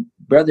my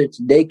brother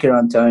to daycare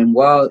on time,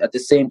 while at the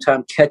same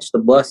time catch the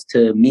bus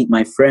to meet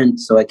my friend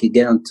so I could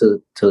get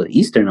onto to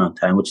Eastern on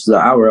time, which is an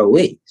hour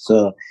away.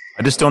 So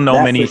I just don't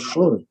know many.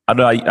 Sure.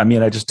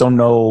 I just don't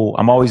know.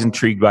 I'm always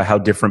intrigued by how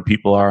different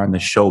people are on the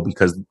show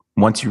because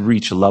once you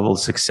reach a level of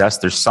success,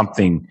 there's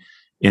something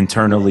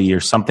internally or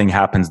something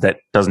happens that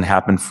doesn't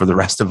happen for the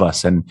rest of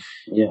us. And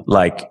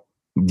like,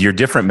 you're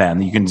different,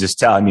 man. You can just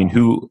tell. I mean,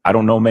 I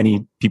don't know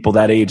many people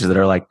that age that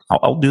are like,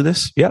 I'll do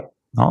this. Yeah.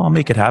 I'll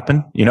make it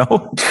happen, you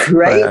know?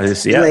 Right?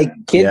 Like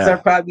kids are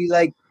probably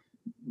like,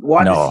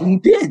 want to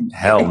sleep in.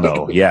 Hell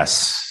no.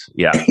 Yes.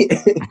 Yeah.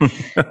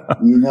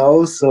 You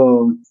know,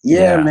 so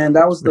man,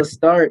 that was the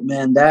start,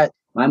 man. That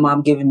my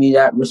mom giving me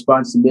that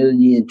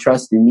responsibility and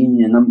trusting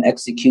me, and I'm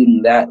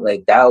executing that.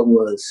 Like that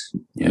was,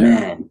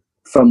 man.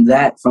 From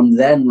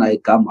then,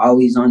 like I'm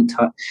always on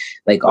time,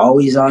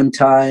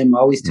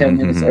 always 10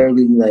 minutes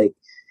early.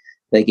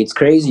 Like it's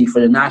crazy for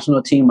the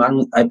national team.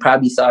 I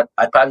probably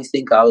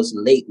think I was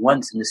late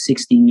once in the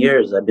 16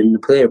 years I've been in the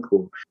player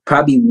pool.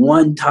 Probably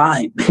one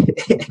time,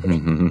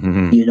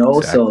 you know.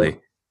 Exactly.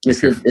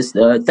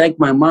 So thank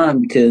my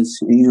mom because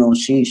you know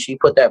she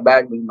put that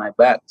bag in my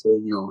back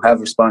to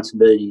have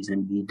responsibilities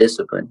and be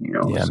disciplined. You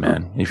know. Yeah, so.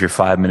 Man. If you're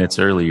 5 minutes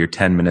early, you're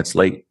 10 minutes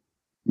late.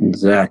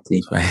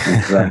 Exactly.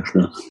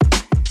 Exactly.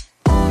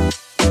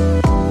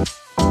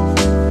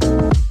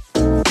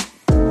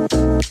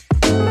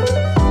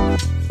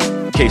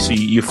 Okay, so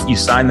you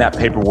sign that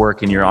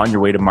paperwork and you're on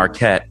your way to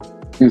Marquette.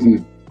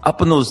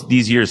 Up in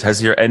these years, have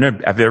you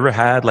ever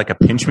had like a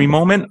pinch me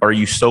moment, or are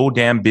you so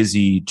damn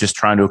busy just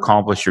trying to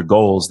accomplish your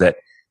goals that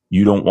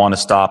you don't want to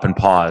stop and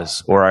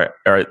pause? Or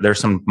are there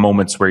some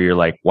moments where you're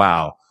like,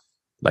 wow,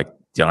 like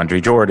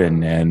DeAndre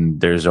Jordan and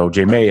there's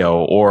OJ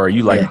Mayo, or are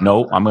you like,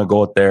 no, I'm going to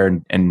go out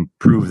there and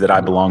prove that I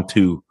belong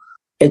too?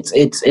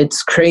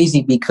 It's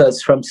crazy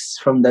because from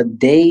the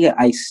day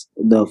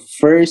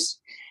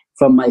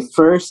from my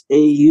first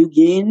AU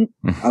game,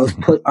 I was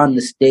put on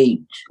the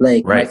stage.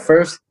 Like my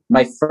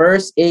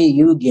first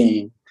AU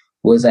game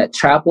was at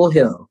Chapel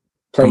Hill,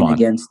 playing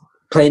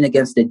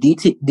against the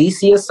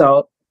DC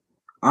Assault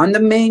on the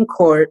main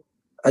court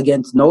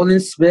against Nolan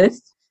Smith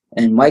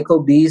and Michael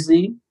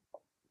Beasley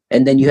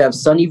And then you have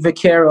Sonny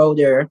Vaccaro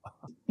there.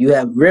 You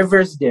have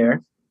Rivers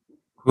there.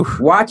 Oof.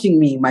 Watching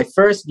me, my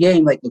first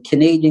game, like the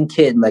Canadian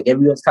kid, like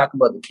everyone's talking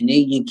about the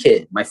Canadian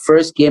kid. My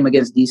first game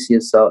against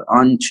DCSL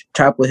on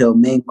Chapel Hill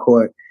main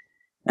court,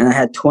 and I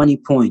had 20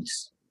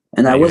 points.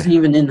 And I wasn't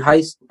even in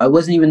high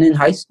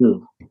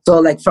school. So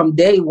like from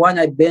day one,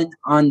 I've been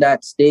on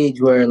that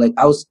stage where like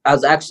I was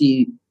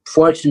actually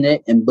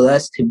fortunate and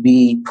blessed to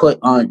be put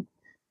on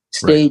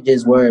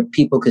stages where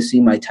people could see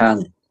my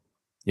talent.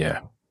 Yeah.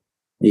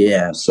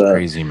 Yeah. So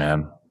crazy,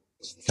 man.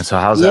 And so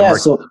how's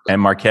that?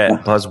 And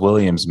Marquette plus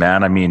Williams,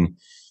 man. I mean,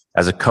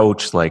 as a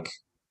coach, like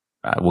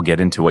we'll get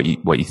into what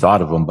you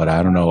thought of him, but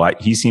I don't know.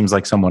 He seems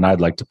like someone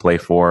I'd like to play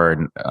for,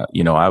 and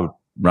I would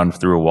run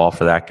through a wall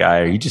for that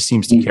guy. He just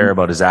seems to care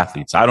about his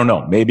athletes. I don't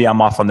know. Maybe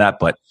I'm off on that,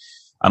 but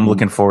I'm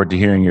looking forward to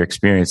hearing your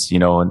experience,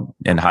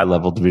 in high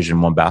level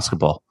Division I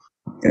basketball.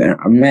 Yeah,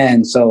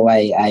 man. So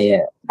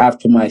I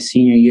after my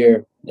senior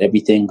year,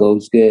 everything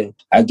goes good.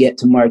 I get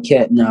to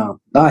Marquette now.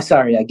 Oh,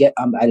 sorry.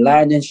 I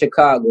land in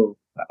Chicago.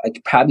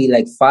 Probably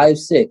like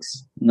 5-6.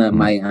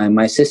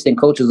 My assistant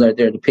coaches are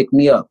there to pick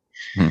me up.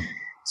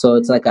 So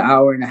it's like an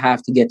hour and a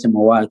half to get to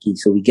Milwaukee.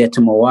 So we get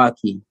to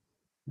Milwaukee.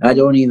 I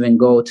don't even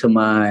go to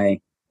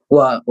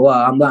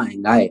I'm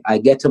lying. I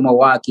get to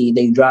Milwaukee.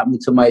 They drop me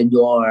to my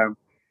dorm.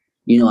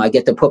 I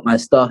get to put my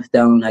stuff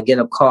down. I get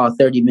a call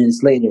 30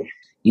 minutes later.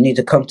 You need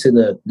to come to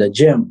the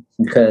gym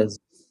because,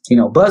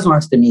 Buzz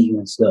wants to meet you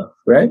and stuff,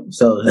 right?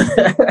 So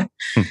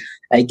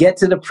I get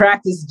to the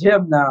practice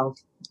gym now.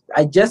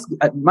 I just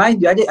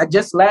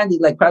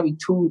landed like probably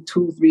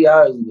 2-3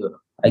 hours ago.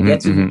 I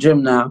get to the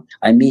gym now.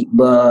 I meet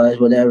Buzz,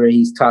 whatever.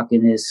 He's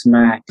talking his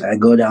smack. I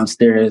go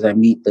downstairs. I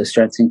meet the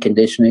strength and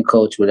conditioning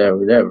coach,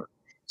 whatever.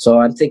 So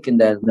I'm thinking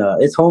that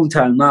it's home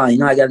time now. I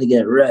got to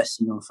get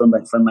rest,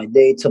 from my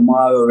day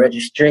tomorrow,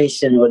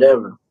 registration,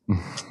 whatever.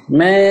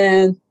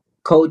 Man,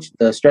 coach,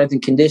 the strength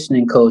and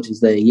conditioning coach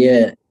is like,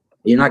 yeah,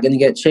 you're not going to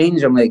get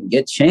changed. I'm like,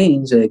 get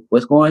changed? Like,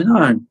 what's going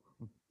on?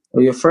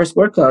 Well, your first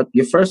workout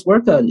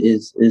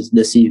is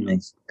this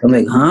evening. I'm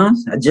like, huh?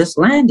 I just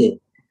landed.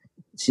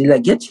 She's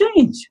like, get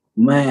changed.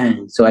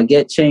 Man, so I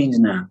get changed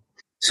now.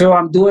 So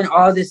I'm doing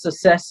all this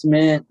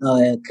assessment.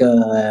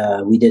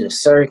 We did a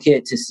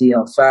circuit to see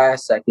how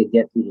fast I could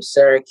get through the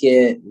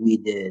circuit. We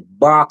did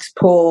box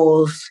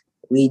pulls.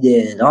 We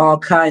did all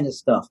kind of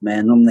stuff,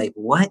 man. I'm like,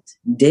 what?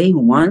 Day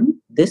one?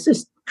 This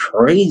is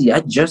crazy.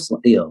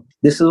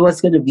 This is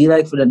what's going to be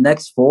like for the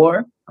next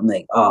 4? I'm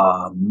like,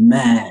 oh,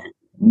 man.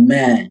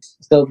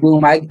 So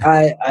boom, I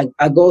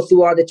go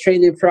through all the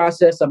training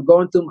process. I'm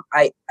going through.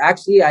 I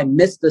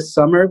missed the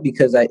summer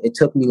because it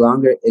took me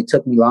longer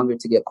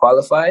to get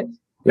qualified,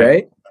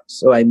 right?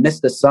 So I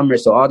missed the summer.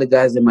 So all the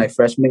guys in my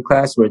freshman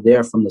class were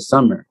there from the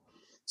summer.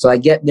 So I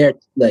get there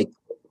like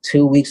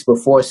 2 weeks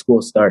before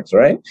school starts,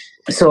 right?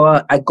 So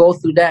I go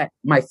through that.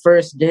 My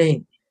first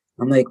day,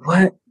 I'm like,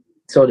 what?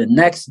 So the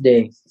next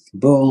day,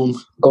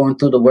 boom, going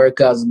through the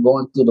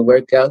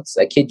workouts.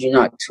 I kid you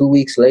not, 2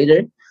 weeks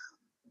later,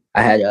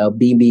 I had a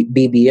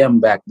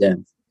BBM back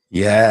then.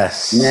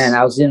 Yes. Man,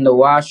 I was in the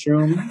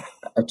washroom.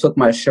 I took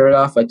my shirt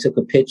off. I took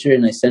a picture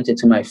and I sent it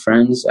to my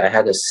friends. I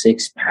had a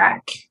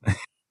 6-pack.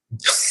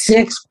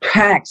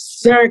 6-pack,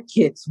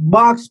 circuits,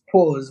 box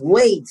pulls,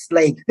 weights,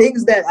 like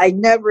things that I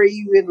never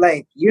even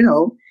like,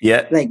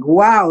 like,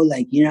 wow,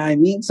 like, you know what I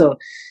mean? So,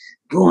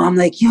 boom, I'm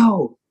like,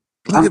 yo,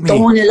 I'm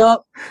throwing it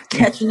up,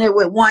 catching it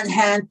with one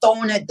hand,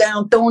 throwing it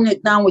down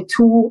with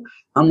two.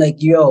 I'm like,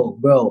 yo,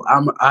 bro,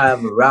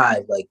 I've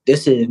arrived. Like,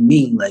 this is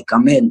me. Like,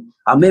 I'm in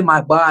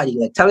my body.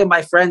 Like, telling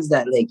my friends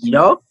that, like,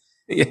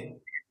 Yeah.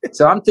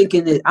 So I'm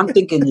thinking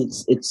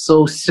it's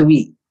so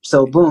sweet.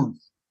 So boom,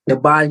 the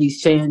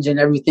body's changing,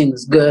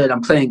 everything's good.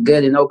 I'm playing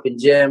good in open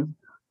gym.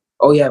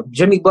 Oh yeah,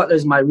 Jimmy Butler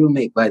is my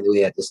roommate, by the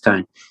way, at this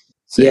time.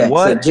 Say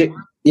what? So,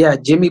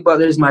 Jimmy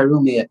Butler is my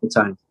roommate at the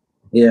time.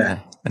 Yeah.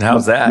 And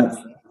how's that?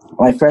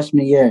 My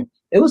freshman year.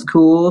 It was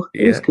cool.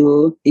 It was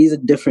cool. He's a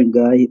different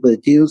guy, but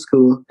he was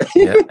cool.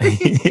 Yeah.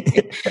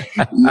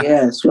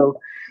 Yeah. So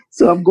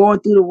I'm going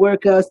through the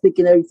workouts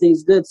thinking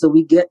everything's good. So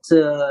we get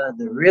to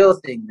the real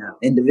thing now,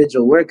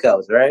 individual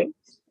workouts, right?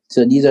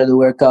 So these are the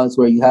workouts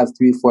where you have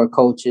 3-4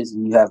 coaches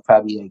and you have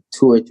probably like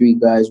 2 or 3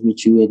 guys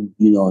with you,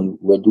 and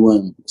we're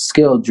doing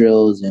skill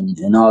drills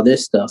and all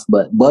this stuff.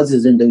 But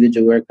Buzz's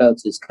individual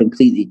workouts is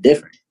completely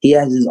different. He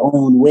has his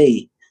own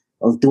way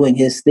of doing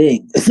his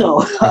thing.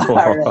 So all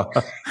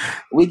right.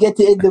 We get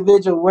to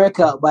individual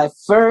workout. My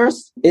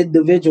first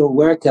individual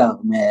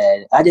workout,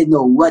 man, I didn't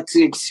know what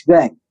to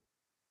expect.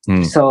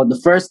 So the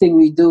first thing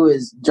we do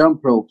is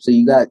jump rope. So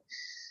you got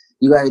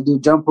to do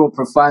jump rope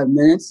for 5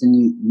 minutes, and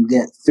you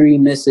get 3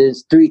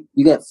 misses.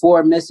 You get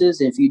 4 misses.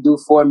 If you do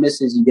 4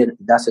 misses,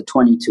 that's a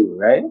 22,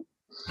 right?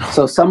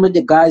 So some of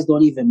the guys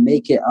don't even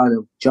make it out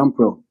of jump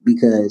rope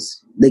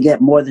because they get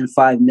more than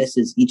 5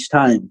 misses each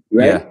time,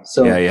 right?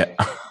 Yeah.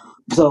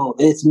 So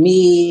it's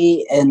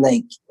me, and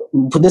like,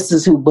 this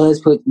is who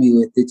Buzz put me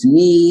with. It's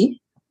me,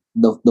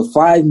 the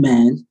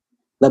 5-man,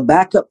 the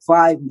backup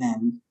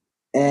 5-man,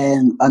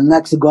 and a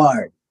next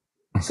guard.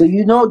 So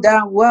you know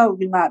damn well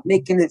you're not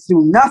making it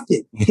through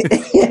nothing.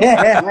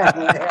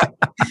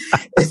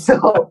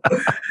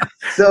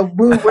 so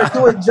boom, we're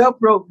doing jump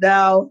rope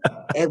now,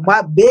 and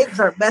my bigs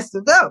are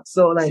messing up.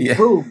 So like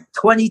boom,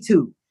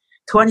 22.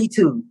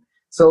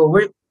 So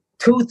we're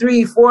 2,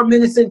 3, 4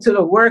 minutes into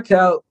the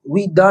workout.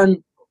 We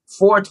done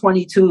 4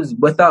 22s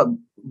without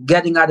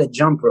getting out of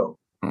jump rope.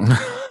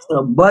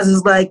 So Buzz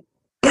is like,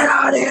 "Get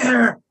out of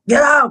here!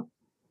 Get out!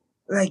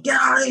 Like, get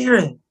out of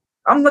here!"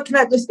 I'm looking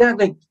at this guy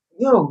like,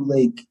 "Yo,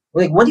 like,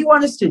 what do you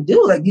want us to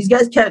do? Like, these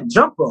guys can't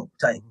jump rope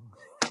type."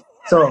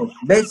 So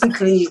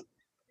basically,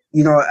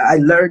 you know, I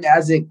learned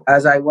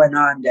as I went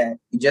on that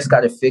you just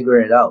got to figure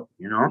it out.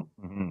 You know,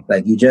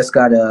 like you just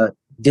gotta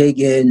dig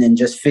in and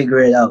just figure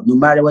it out. No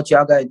matter what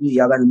y'all gotta do,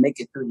 y'all gotta make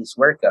it through this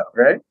workout,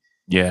 right?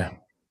 Yeah.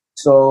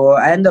 So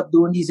I end up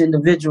doing these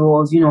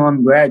individuals. You know,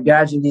 I'm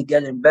gradually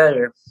getting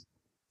better.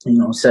 You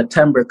know,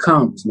 September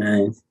comes,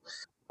 man.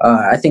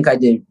 I think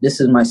this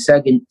is my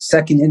second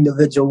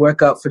individual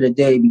workout for the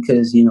day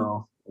because, you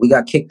know, we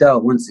got kicked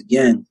out once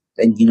again.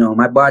 And, you know,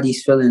 my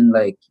body's feeling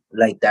like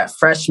that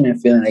freshman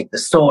feeling, like the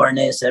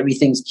soreness,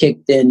 everything's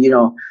kicked in, you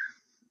know.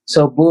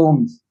 So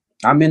boom,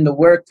 I'm in the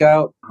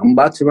workout. I'm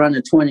about to run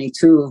a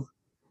 22.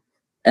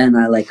 And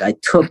I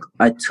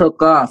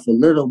took off a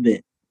little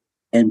bit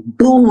and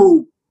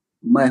boom,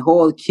 my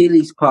whole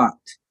Achilles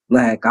popped.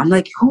 Like, I'm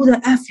like, who the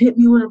F hit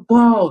me with a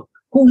ball?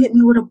 Who hit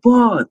me with a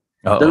ball?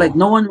 They're like,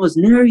 no one was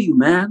near you,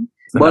 man.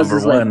 Buzz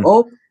is like,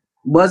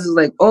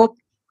 oh,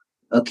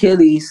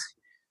 Achilles.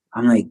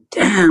 I'm like,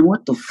 damn,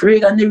 what the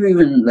frig? I never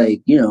even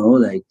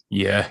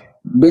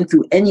been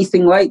through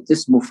anything like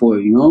this before,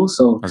 you know?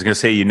 So I was gonna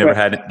say, did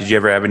you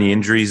ever have any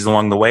injuries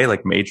along the way,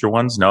 like major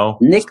ones? No?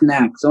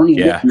 Knickknacks, only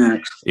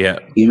knickknacks. Yeah.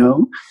 You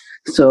know?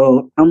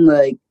 So I'm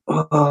like,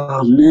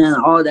 oh man,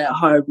 all that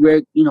hard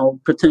work, you know,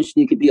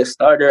 potentially could be a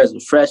starter as a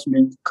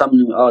freshman,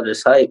 coming with all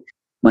this hype.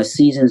 My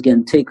season's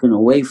getting taken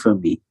away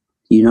from me,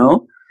 you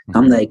know?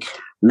 I'm like,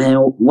 man,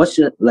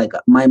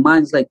 my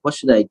mind's like, what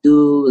should I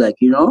do? Like,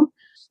 you know?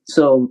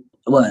 So,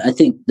 I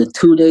think the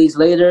 2 days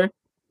later,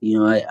 you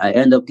know, I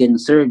end up getting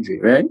surgery,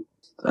 right?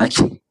 Like,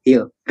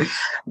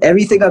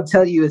 everything I'm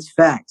telling you is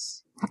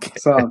facts.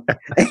 So,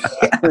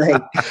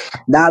 like,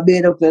 not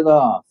being up at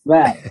all,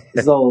 fact.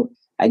 So,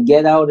 I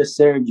get out of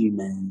surgery,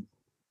 man,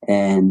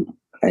 and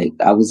like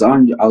I was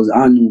on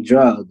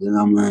drugs, and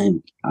I'm like,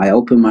 I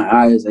open my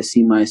eyes, I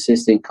see my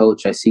assistant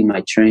coach, I see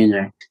my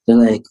trainer. They're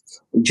like,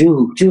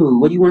 Ju,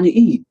 what do you want to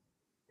eat?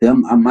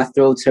 My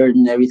throat's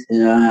hurting and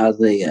everything. I was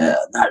like,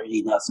 not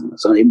really nothing.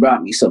 So they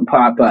brought me some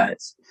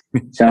Popeyes.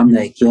 So I'm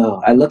like,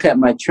 yo, I look at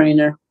my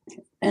trainer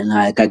and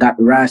like I got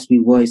the raspy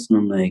voice and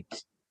I'm like,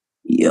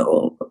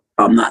 yo,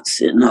 I'm not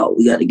sitting out.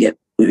 We gotta get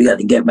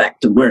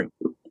back to work.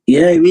 You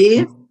know what I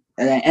mean?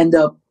 And I end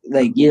up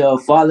like, you know,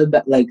 falling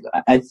back. Like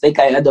I think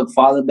I end up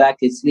falling back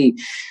asleep.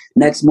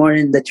 Next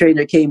morning, the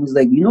trainer came. He's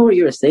like, you know what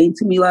you were saying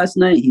to me last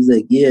night? He's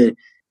like, yeah.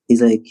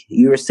 He's like,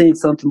 you were saying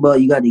something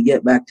about you got to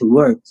get back to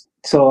work.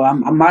 So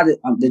I'm out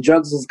of the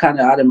drugs is kind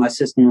of out of my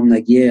system. I'm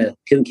like, yeah,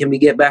 can we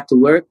get back to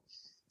work?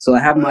 So I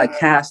have my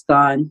cast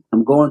on.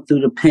 I'm going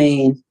through the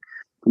pain.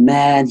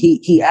 Man,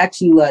 he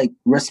actually like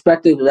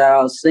respected what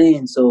I was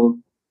saying. So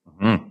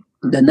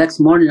the next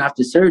morning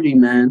after surgery,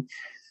 man,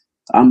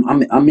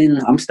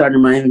 I'm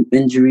starting my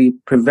injury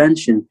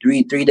prevention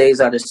 3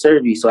 days out of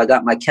surgery. So I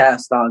got my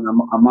cast on.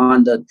 I'm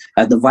on the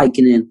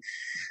Vicodin.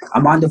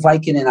 I'm on the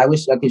Vicodin. I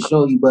wish I could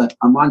show you, but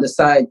I'm on the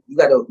side. You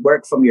got to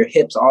work from your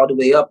hips all the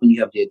way up when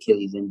you have the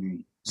Achilles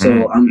injury.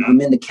 So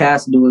I'm in the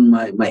cast doing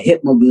my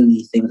hip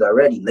mobility things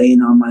already,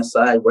 laying on my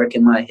side,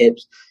 working my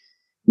hips.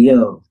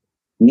 Yo,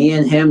 me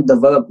and him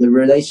developed the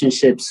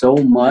relationship so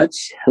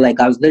much.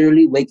 Like I was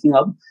literally waking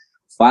up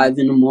 5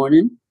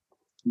 a.m,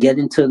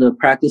 getting to the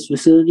practice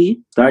facility,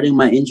 starting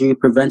my injury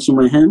prevention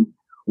with him,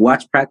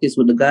 watch practice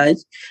with the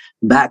guys,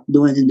 back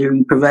doing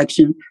injury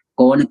prevention,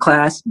 going to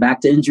class,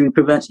 back to injury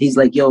prevention. He's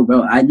like, yo,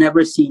 bro, I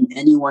never seen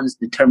anyone's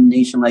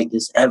determination like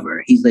this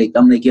ever. He's like,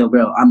 I'm like, yo,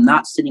 bro, I'm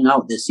not sitting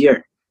out this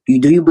year.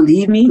 Do you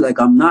believe me?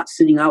 Like, I'm not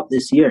sitting out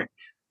this year.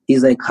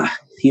 He's like,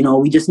 you know,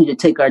 we just need to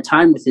take our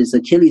time with this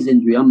Achilles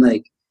injury. I'm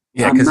like,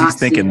 yeah, because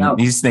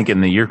he's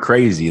thinking that you're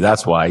crazy.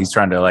 That's why he's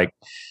trying to like,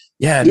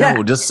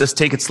 no, just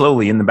take it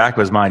slowly. In the back of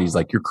his mind, he's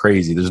like, you're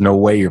crazy. There's no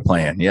way you're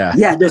playing.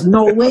 Yeah, there's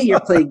no way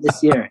you're playing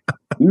this year,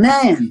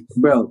 man,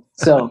 bro.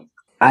 So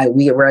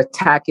we're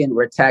attacking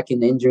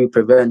injury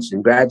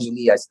prevention.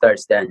 Gradually, I start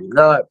standing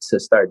up, to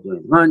start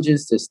doing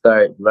lunges, to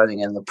start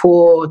running in the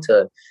pool,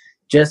 to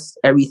just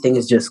everything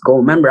is just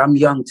going. Remember, I'm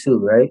young too,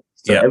 right?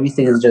 So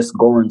everything is just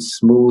going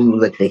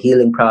smooth. Like the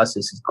healing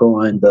process is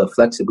going, the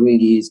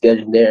flexibility is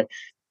getting there.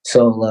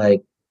 So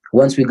like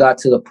once we got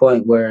to the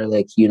point where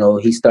like, you know,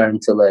 he's starting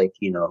to like,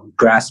 you know,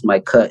 grasp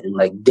my cut and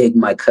like dig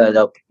my cut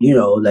up, you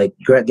know, like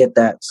get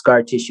that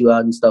scar tissue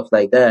out and stuff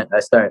like that. I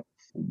start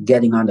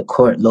getting on the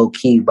court low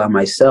key by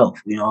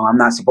myself. You know, I'm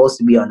not supposed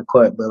to be on the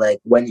court, but like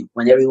when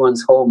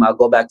everyone's home, I'll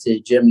go back to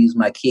the gym, use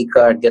my key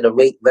card, get a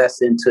weight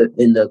vest in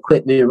the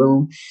equipment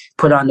room,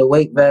 put on the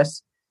weight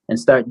vest, and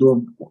start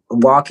doing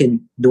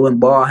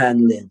ball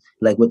handling,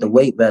 like with the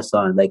weight vest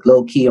on. Like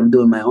low key, I'm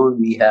doing my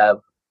own rehab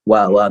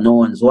while no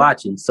one's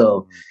watching.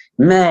 So,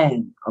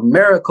 man, a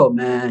miracle,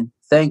 man.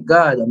 Thank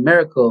God, a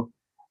miracle.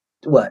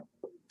 What?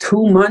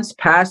 2 months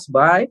passed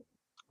by.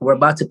 We're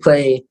about to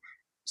play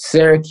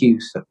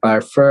Syracuse,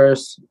 our third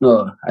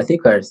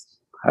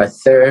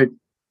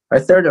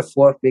or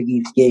fourth Big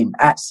East game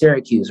at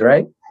Syracuse,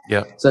 right?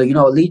 Yeah. So,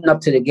 leading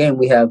up to the game,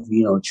 we have,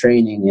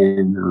 training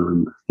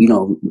and,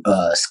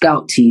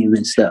 scout team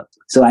and stuff.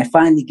 So I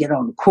finally get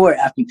on the court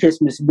after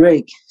Christmas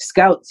break,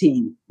 scout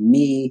team,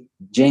 me,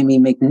 Jamie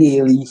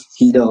McNeely,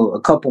 a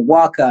couple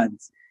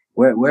walk-ons.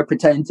 We're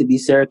pretending to be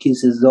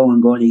Syracuse's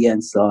zone going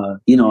against,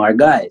 our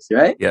guys,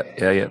 right?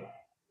 Yeah.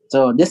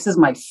 So this is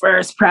my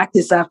first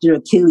practice after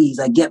Achilles.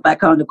 I get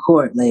back on the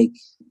court. Like,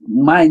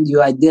 mind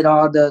you, I did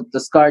all the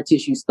scar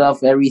tissue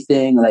stuff,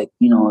 everything, like,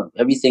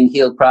 everything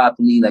healed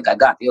properly. Like, I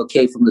got the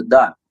okay from the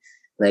doc.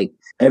 Like,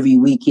 every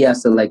week he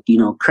has to, like,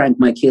 crank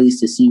my Achilles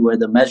to see where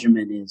the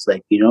measurement is,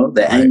 like,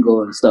 the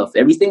angle and stuff.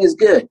 Everything is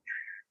good.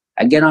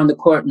 I get on the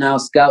court now,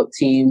 scout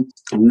team.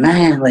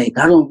 Man, like,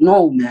 I don't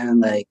know, man.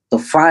 Like, the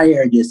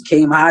fire just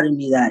came out of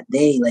me that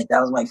day. Like,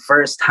 that was my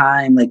first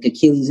time, like,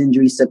 Achilles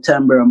injury,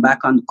 September. I'm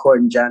back on the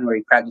court in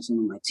January practicing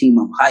with my team.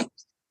 I'm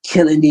hyped.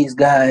 Killing these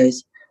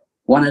guys.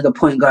 One of the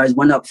point guards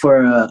went up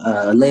for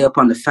a layup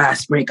on the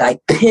fast break. I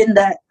pinned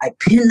that. I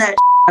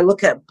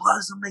look at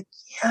Buzz. I'm like,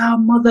 yeah,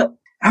 mother,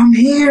 I'm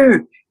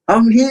here.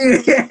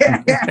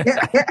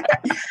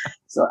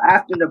 So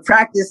after the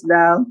practice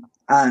now,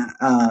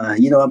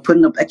 I'm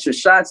putting up extra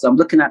shots. So I'm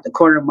looking at the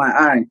corner of my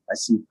eye. I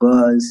see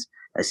Buzz.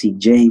 I see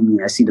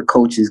Jamie. I see the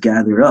coaches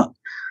gathered up.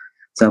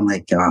 So I'm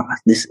like,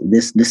 this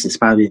is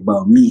probably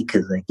about me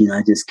because, like,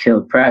 I just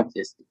killed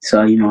practice.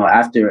 So,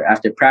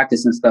 after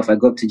practice and stuff, I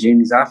go up to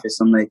Jamie's office.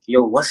 I'm like,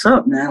 yo, what's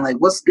up, man? Like,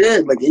 what's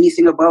good? Like,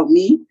 anything about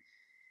me?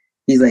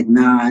 He's like,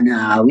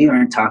 nah, we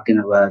weren't talking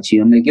about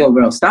you. I'm like, yo,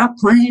 bro, stop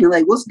playing.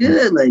 Like, what's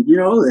good? Like,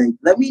 like,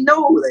 let me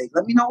know. Like,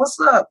 let me know what's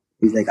up.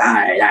 He's like, all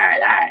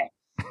right.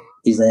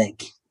 He's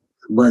like,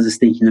 Buzz is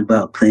thinking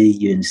about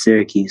playing you in the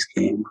Syracuse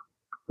game.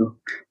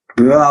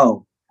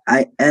 Bro,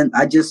 I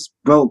just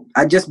broke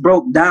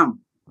down.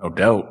 No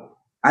doubt.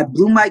 I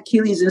blew my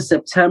Achilles in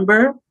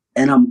September,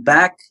 and I'm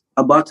back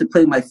about to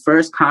play my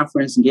first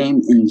conference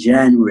game in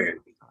January.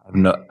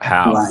 No,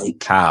 how?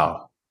 Like,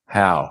 how?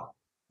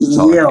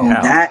 Yo,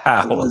 that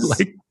how? was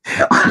Like,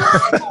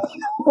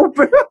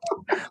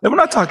 we're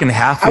not talking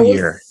half a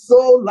year. I was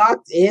so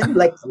locked in.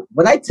 Like,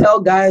 when I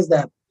tell guys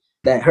that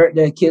hurt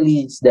their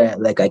Achilles,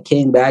 that, like, I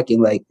came back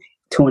in, like,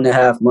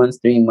 2.5 months,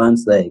 3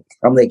 months, like,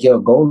 I'm like, yo,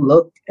 go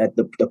look at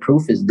the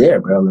proof is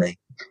there, bro. Like,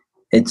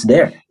 it's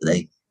there.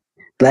 Like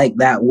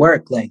that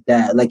work, like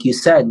that, like you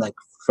said, like,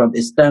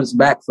 it stems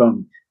back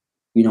from,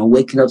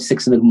 waking up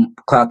 6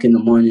 o'clock in the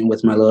morning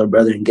with my little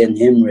brother and getting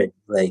him ready.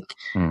 Like,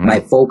 my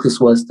focus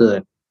was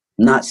to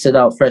not sit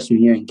out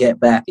freshman year and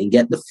get back and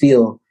get the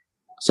feel.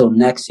 So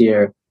next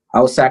year, I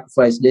will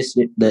sacrifice this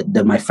year,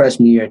 my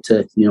freshman year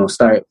to,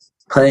 start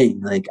playing,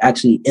 like,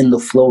 actually in the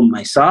flow in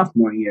my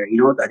sophomore year.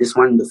 I just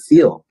wanted to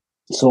feel.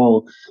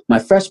 So my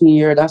freshman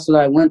year, that's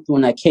what I went through.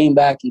 When I came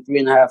back in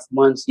 3.5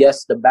 months,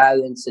 yes, the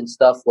balance and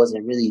stuff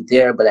wasn't really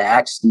there, but I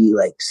actually,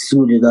 like,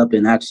 suited up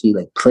and actually,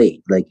 like,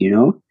 played, like,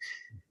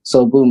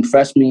 So boom,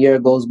 freshman year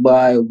goes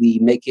by. We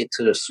make it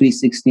to the Sweet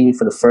 16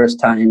 for the first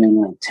time in,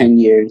 like, 10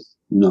 years.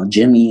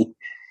 Jimmy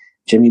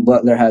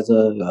Butler has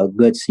a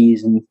good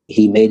season.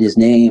 He made his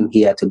name.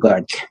 He had to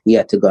guard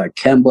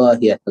Kemba.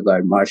 He had to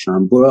guard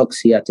Marshawn Brooks.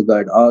 He had to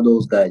guard all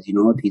those guys.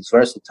 He's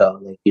versatile.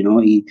 Like,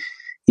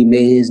 he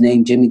made his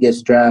name. Jimmy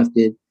gets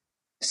drafted.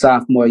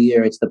 Sophomore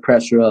year, it's the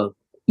pressure of,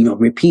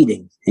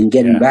 repeating and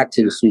getting back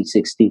to the Sweet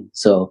 16.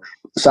 So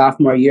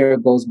sophomore year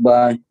goes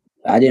by.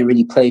 I didn't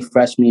really play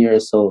freshman year,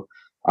 so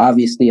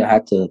obviously I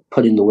had to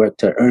put in the work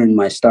to earn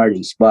my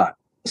starting spot.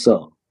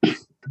 So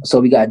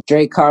we got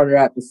Dre Carter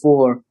at the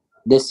 4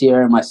 this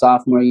year. My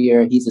sophomore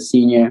year, he's a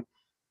senior.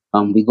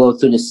 We go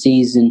through the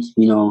season,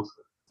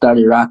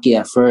 started rocky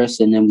at first,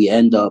 and then we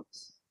end up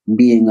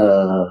being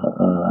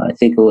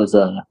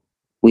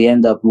we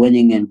end up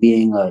winning and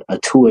being a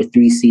 2 or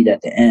 3 seed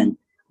at the end.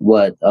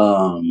 But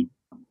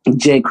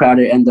Jay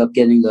Crowder ended up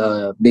getting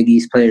a Big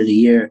East Player of the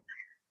Year.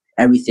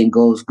 Everything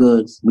goes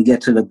good. We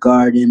get to the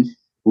Garden.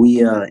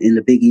 We in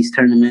the Big East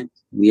tournament,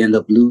 we end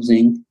up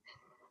losing.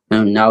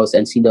 And now it's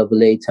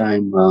NCAA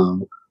time.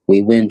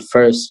 We win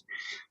first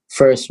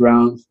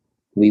round.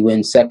 We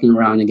win second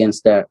round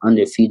against that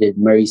undefeated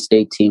Murray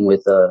State team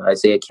with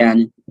Isaiah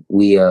Cannon.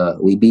 We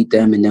beat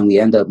them, and then we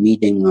end up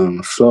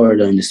meeting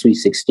Florida in the Sweet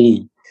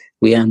 16.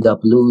 We end up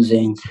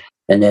losing,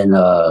 and then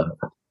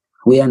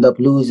after, it's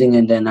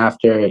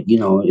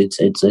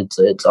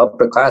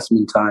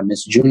upperclassmen time.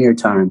 It's junior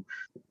time.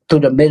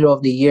 Through the middle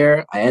of the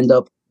year, I end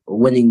up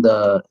winning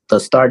the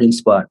starting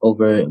spot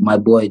over my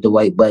boy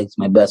Dwight Bikes,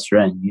 my best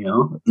friend.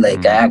 I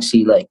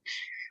actually, like,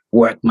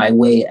 worked my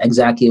way.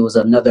 Exactly, it was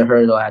another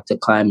hurdle I had to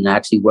climb, and I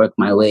actually worked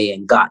my way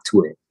and got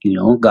to it.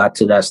 Got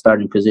to that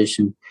starting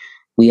position.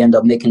 We end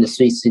up making the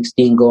Sweet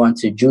 16, go on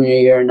to junior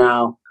year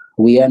now.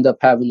 we end up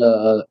having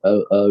a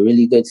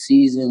really good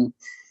season.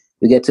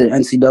 We get to the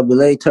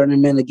NCAA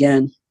tournament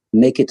again,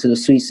 make it to the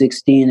Sweet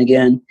 16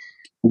 again.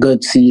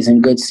 Good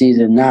season.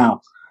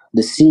 Now,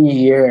 the senior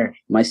year,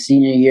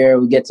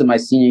 we get to my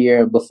senior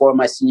year. Before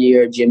my senior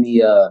year,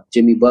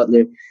 Jimmy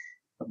Butler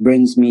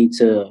brings me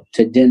to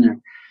dinner,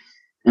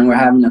 and we're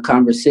having a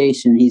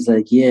conversation. He's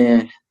like,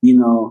 yeah,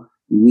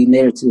 we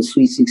made it to the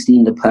Sweet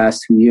 16 the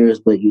past 2 years,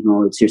 but,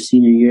 it's your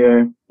senior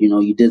year.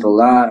 You did a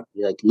lot.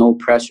 Like, no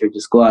pressure.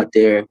 Just go out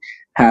there,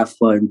 have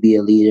fun, be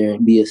a leader,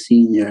 be a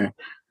senior,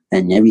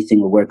 and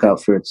everything will work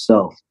out for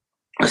itself.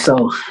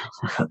 So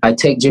I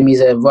take Jimmy's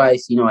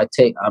advice.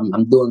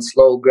 I'm doing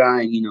slow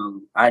grind.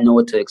 I know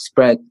what to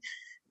expect,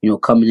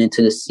 coming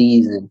into the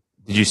season.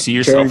 Did you see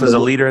yourself as a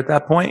leader at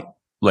that point?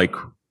 Like,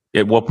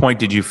 at what point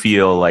did you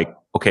feel like,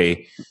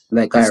 okay,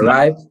 like I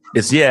arrived?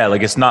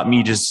 It's not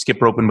me just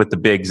skip roping with the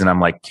bigs and I'm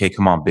like, okay,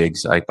 come on,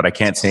 bigs. But I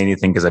can't say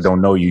anything because I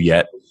don't know you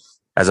yet.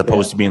 As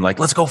opposed to being like,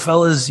 let's go,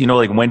 fellas.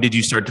 When did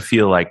you start to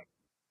feel like,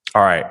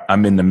 all right,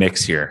 I'm in the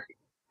mix here?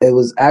 It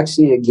was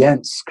actually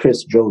against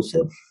Chris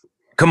Joseph.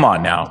 Come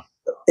on now.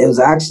 It was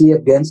actually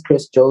against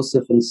Chris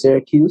Joseph in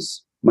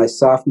Syracuse, my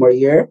sophomore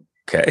year.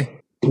 Okay.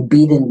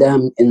 Beating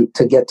them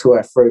to get to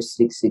our first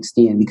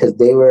 6-16 because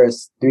they were a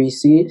 3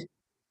 seed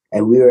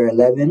and we were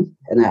 11.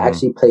 And I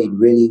actually played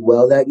really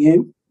well that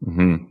game.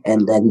 Mm-hmm.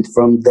 And then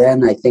from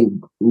then, I think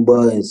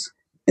Buzz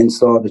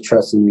installed the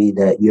trust in me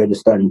that you're the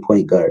starting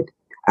point guard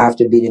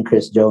after beating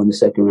Chris Joe in the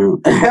second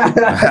round.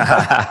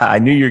 I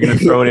knew you were going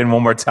to throw it in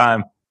one more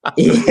time.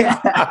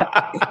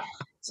 Yeah.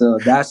 So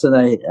that's when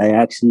I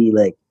actually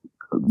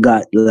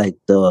got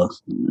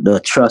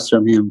the trust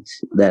from him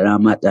that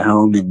I'm at the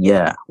helm and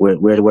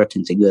we're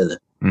working together.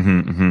 Mm-hmm,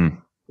 mm-hmm.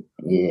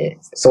 Yeah.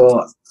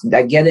 So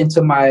I get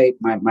into my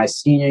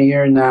senior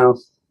year now,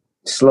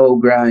 slow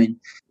grind.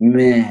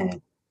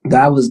 Man,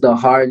 that was the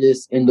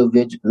hardest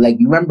individual. Like,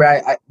 remember,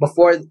 I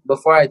before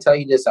I tell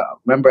you this,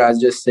 remember I was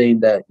just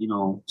saying that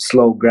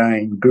slow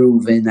grind,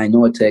 grooving. I know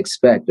what to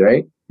expect,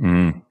 right?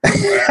 Mm.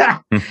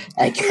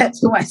 I get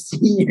to my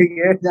senior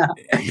year now.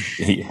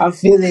 I'm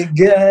feeling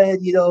good,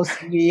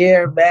 senior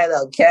year, man,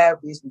 on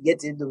campus. We get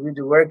to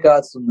individual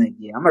workouts. I'm like,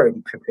 yeah, I'm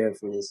already prepared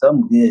for this.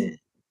 I'm good.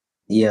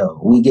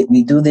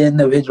 We do the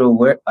individual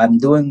work. I'm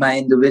doing my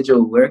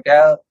individual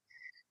workout.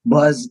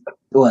 Buzz,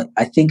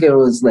 I think it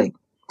was like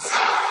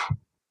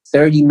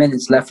 30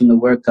 minutes left in the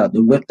workout. The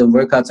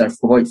workouts are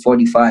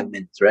 45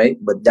 minutes, right?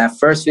 But that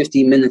first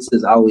 15 minutes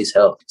is always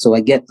hell. So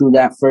I get through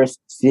that first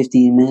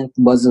 15 minutes.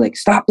 Buzz is like,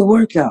 stop the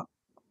workout.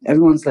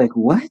 Everyone's like,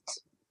 what?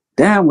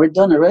 Damn, we're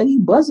done already?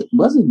 Buzz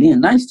is being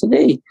nice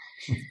today.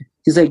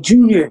 He's like,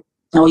 Junior.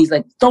 No, he's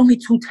like, throw me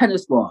 2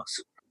 tennis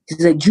balls.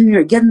 He's like,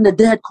 Junior, get in the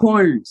dead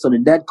corner. So the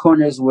dead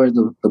corner is where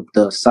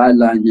the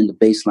sideline and the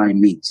baseline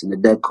meets, in the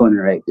dead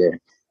corner right there.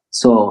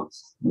 So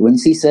when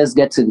he says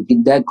get to the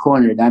dead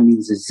corner, that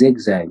means a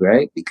zigzag,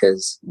 right?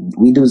 Because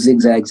we do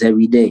zigzags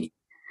every day.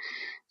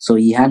 So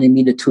he handed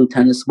me the 2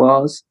 tennis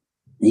balls.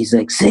 And he's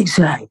like,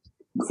 zigzag.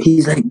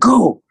 He's like,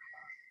 go.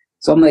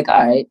 So I'm like,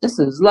 all right, this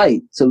is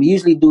light. So we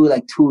usually do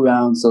 2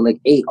 rounds, so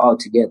 8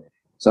 altogether.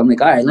 So I'm like,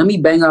 all right, let me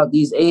bang out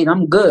these 8.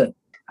 I'm good.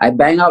 I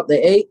bang out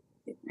the 8.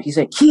 He's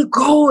like, keep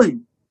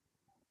going.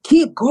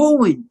 Keep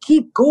going.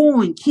 Keep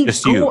going. Keep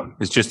just going. You.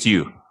 It's just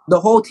you. The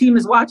whole team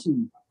is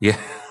watching me. Yeah.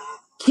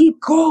 Keep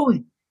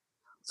going.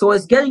 So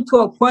it's getting to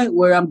a point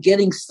where I'm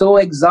getting so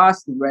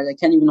exhausted, right? I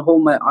can't even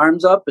hold my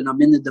arms up, and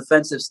I'm in the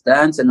defensive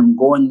stance, and I'm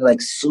going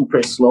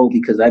super slow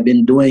because I've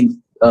been doing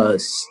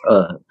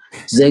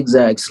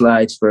zigzag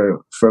slides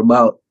for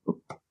about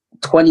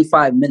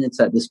 25 minutes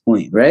at this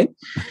point, right?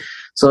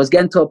 So it's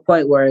getting to a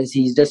point where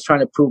he's just trying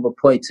to prove a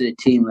point to the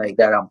team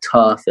that I'm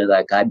tough and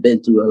I've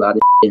been through a lot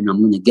of shit and I'm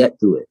going to get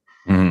through it.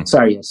 Mm-hmm.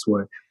 Sorry, I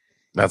swore.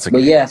 That's okay.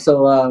 But yeah,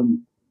 so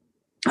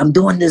I'm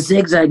doing the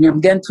zigzag and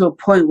I'm getting to a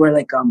point where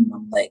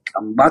I'm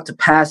about to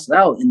pass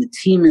out and the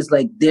team is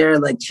there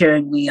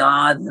cheering me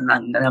on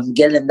and I'm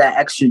getting that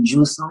extra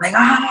juice. I'm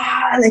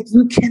like,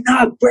 you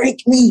cannot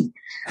break me.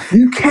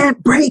 You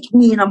can't break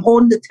me. And I'm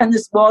holding the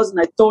tennis balls and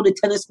I throw the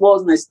tennis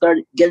balls and I start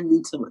getting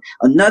into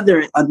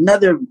another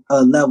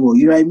level.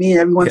 You know what I mean?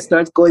 Everyone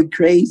starts going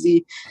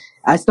crazy.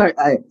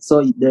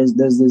 So there's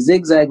the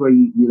zigzag where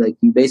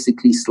you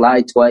basically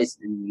slide twice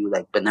and you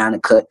banana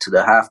cut to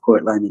the half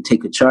court line and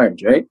take a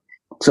charge, right?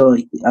 So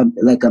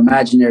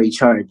imaginary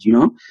charge,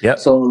 Yeah.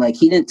 So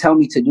he didn't tell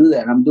me to do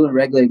that. I'm doing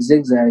regular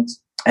zigzags.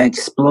 I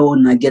explode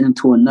and I get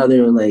into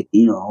another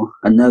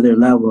another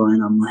level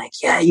and I'm like,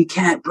 yeah, you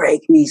can't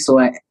break me. So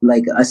I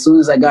as soon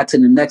as I got to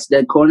the next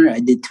dead corner,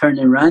 I did turn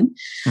and run.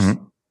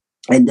 Mm-hmm.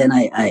 And then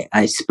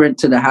I sprint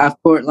to the half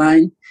court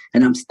line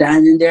and I'm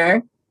standing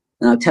there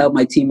and I'll tell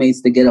my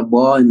teammates to get a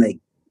ball and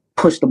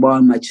push the ball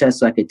in my chest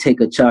so I could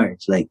take a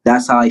charge.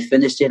 That's how I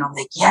finished it. I'm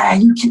like, yeah,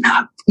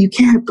 you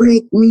can't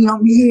break me.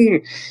 I'm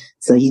here.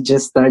 So he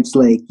just starts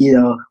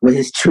with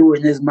his chew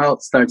in his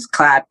mouth, starts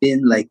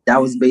clapping.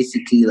 That was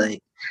basically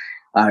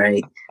all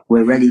right,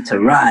 we're ready to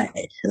ride.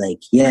 Like,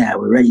 yeah,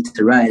 we're ready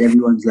to ride.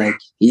 Everyone's like,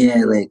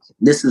 yeah, like,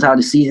 this is how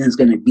the season's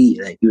going to be.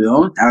 Like, you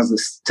know, that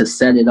was to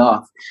set it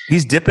off.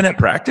 He's dipping at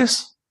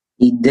practice?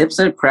 He dips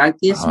at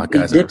practice. Oh,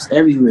 he dips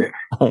everywhere.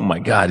 Oh, my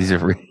God.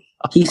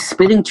 He's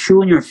spitting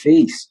true in your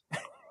face.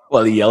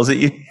 While he yells at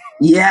you?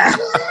 Yeah.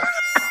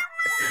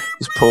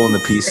 He's pulling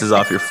the pieces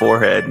off your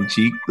forehead and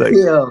cheek. Like.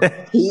 Yo,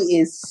 he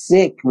is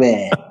sick,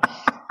 man.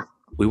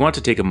 We want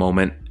to take a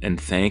moment and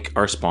thank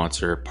our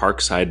sponsor,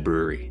 Parkside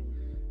Brewery.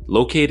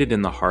 Located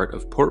in the heart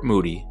of Port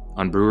Moody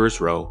on Brewers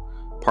Row,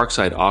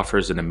 Parkside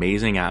offers an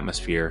amazing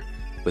atmosphere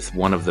with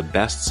one of the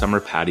best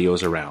summer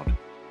patios around.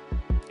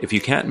 If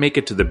you can't make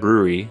it to the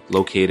brewery,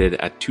 located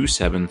at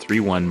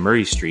 2731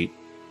 Murray Street,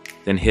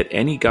 then hit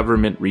any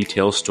government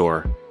retail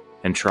store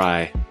and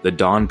try the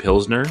Dawn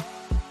Pilsner,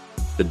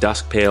 the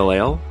Dusk Pale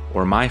Ale,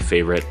 or my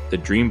favorite, the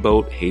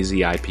Dreamboat Hazy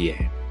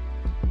IPA.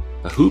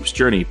 A Hoops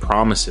Journey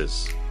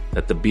promises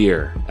that the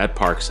beer at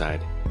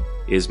Parkside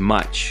is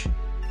much,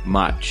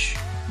 much,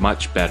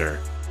 much better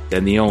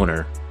than the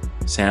owner,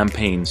 Sam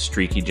Payne's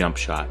streaky jump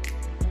shot.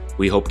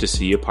 We hope to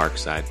see you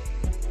Parkside.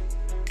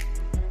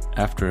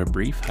 After a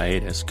brief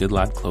hiatus, Good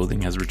Lad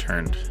Clothing has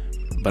returned,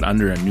 but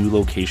under a new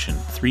location.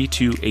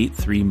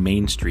 3283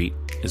 Main Street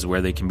is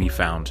where they can be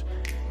found.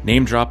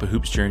 Name drop a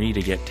Hoops Journey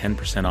to get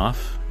 10%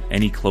 off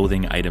any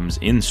clothing items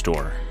in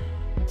store.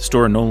 The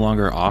store no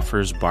longer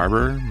offers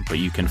barber, but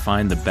you can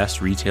find the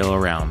best retail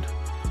around.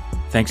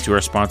 Thanks to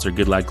our sponsor,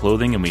 Good Lad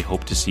Clothing, and we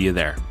hope to see you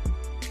there.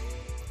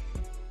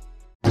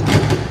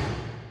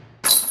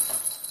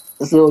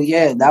 So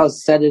yeah, that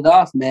was set it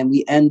off, man.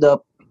 We end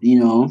up, you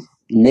know,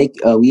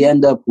 we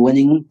end up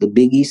winning the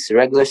Big East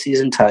regular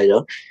season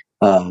title.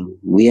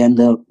 We end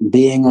up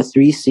being a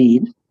 3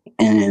 seed,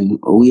 and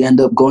we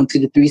end up going to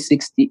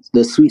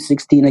the Sweet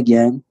 16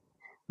 again.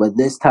 But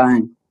this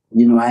time,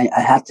 you know, I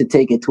had to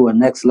take it to a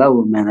next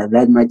level, man. I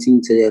led my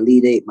team to the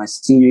Elite Eight my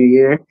senior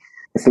year.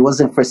 If it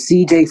wasn't for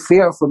CJ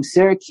Fair from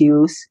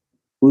Syracuse,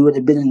 we would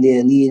have been in the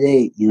Elite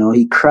Eight. You know,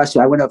 he crushed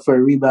me. I went up for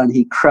a rebound.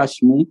 He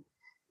crushed me.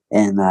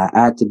 And I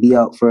had to be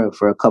out for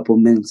a couple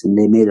minutes, and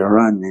they made a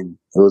run, and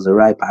it was a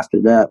wrap after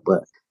that.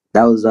 But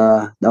that was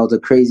a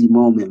crazy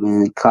moment,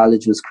 man.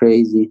 College was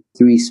crazy.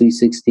 3 Sweet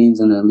 16s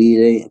and an Elite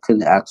Eight. I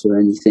couldn't ask for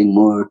anything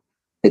more.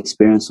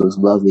 Experience was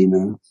lovely,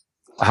 man.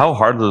 How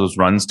hard are those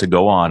runs to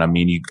go on? I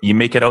mean, you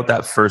make it out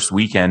that first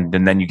weekend,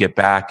 and then you get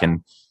back,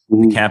 and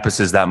the campus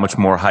is that much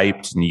more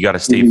hyped, and you got to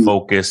stay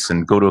focused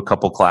and go to a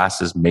couple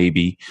classes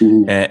maybe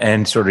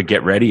and sort of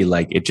get ready.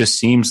 Like, it just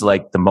seems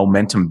like the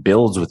momentum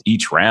builds with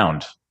each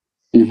round.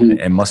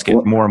 And must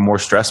get more and more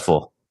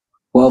stressful.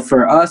 Well,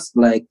 for us,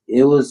 like,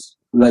 it was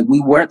like we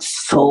worked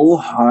so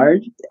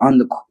hard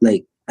on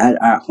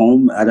at our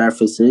home, at our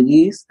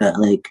facilities, that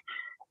like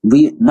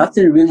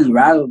nothing really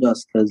rattled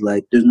us, because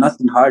like there's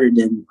nothing harder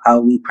than how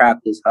we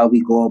practice, how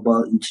we go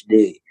about each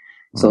day.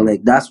 So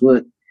like that's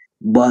what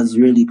Buzz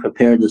really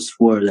prepared us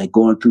for, like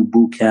going through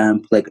boot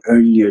camp, like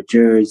earning your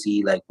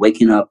jersey, like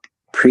waking up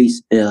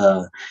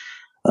preseason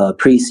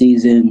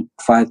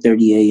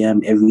 5:30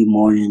 a.m. every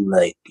morning.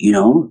 Like, you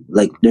know,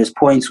 like there's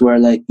points where,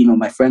 like, you know,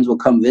 my friends will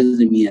come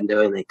visit me, and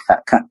they're like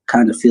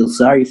kind of feel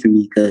sorry for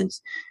me because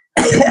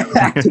I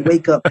have to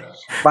wake up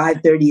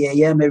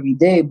 5:30 a.m. every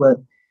day. But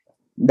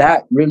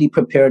that really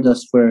prepared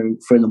us for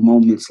the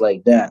moments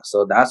like that.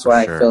 So that's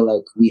why I feel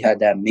like we had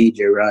that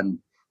major run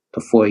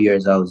the 4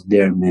 years I was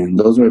there, man.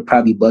 Those were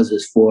probably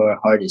Buzz's 4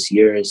 hardest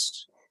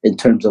years in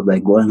terms of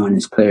like going on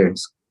his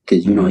players.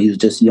 Because, you know, he was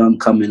just young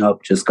coming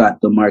up, just got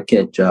the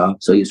Marquette job.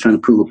 So he was trying to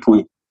prove a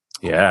point.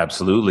 Yeah,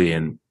 absolutely.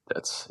 And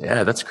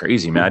that's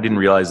crazy, man. I didn't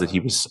realize that he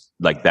was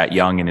like that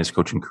young in his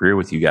coaching career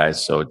with you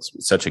guys. So it's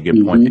such a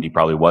good point that he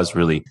probably was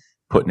really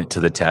putting it to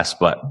the test.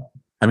 But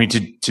I mean,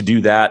 to do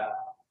that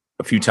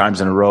a few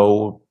times in a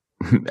row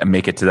and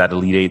make it to that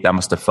Elite Eight, that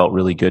must have felt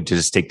really good to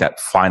just take that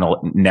final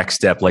next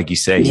step, like you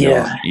say.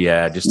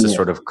 Just to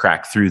sort of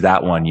crack through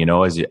that one, you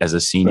know, as a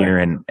senior.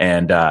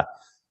 And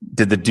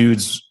did the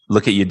dudes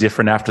look at you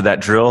different after that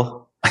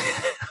drill?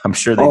 I'm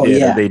sure they did.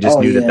 Yeah. They just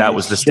knew that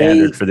was the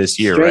standard for this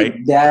year, right?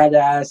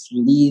 Badass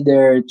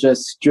leader,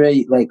 just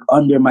straight, like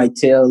under my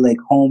tail, like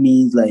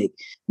homies, like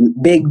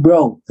big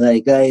bro,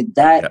 like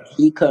that.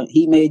 Yeah.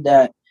 He made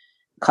that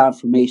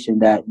confirmation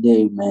that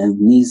day, man.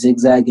 Me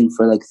zigzagging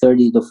for like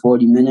 30 to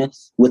 40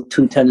 minutes with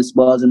 2 tennis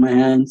balls in my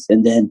hands,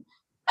 and then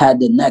had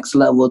the next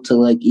level to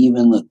like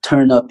even like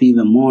turn up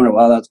even more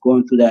while I was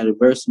going through that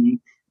adversity.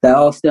 That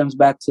all stems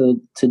back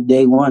to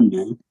day one,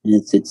 man.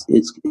 And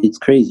it's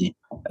crazy.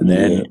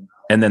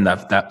 And then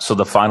that so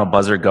the final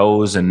buzzer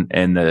goes, and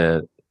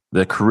the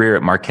career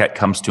at Marquette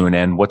comes to an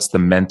end. What's the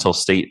mental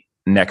state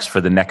next for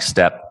the next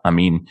step? I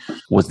mean,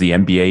 was the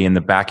NBA in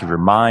the back of your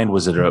mind?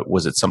 Was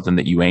it something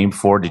that you aimed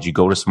for? Did you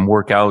go to some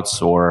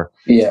workouts or?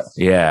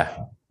 Yeah.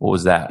 What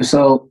was that?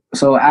 So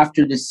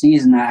after the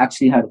season, I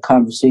actually had a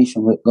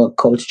conversation with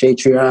Coach Jay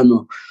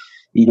Triano,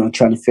 you know,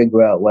 trying to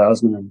figure out what I was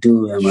going to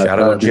do. And Shout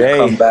out Jay.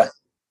 Come back.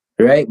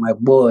 Right, my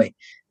boy.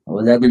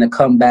 Was I gonna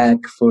come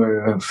back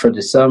for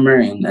the summer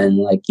and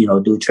like, you know,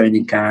 do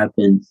training camp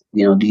and,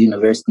 you know, do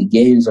university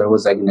games, or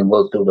was I gonna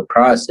go through the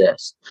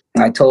process?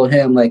 I told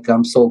him, like,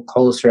 I'm so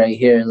close right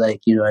here,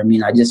 like, you know what I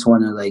mean, I just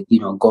wanna, like, you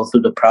know, go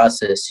through the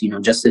process, you know,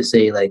 just to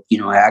say, like, you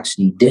know, I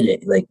actually did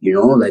it. Like, you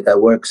know, like I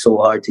worked so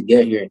hard to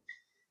get here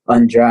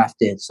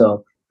undrafted.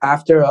 So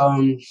after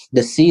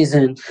the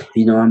season,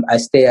 you know, I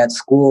stay at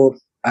school.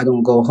 I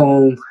don't go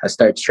home. I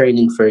start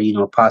training for, you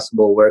know,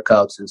 possible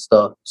workouts and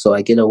stuff. So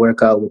I get a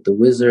workout with the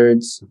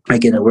Wizards. I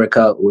get a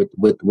workout with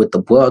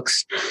the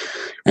Bucks.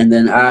 And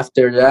then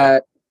after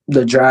that,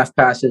 the draft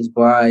passes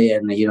by,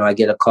 and, you know, I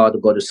get a call to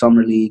go to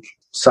Summer League.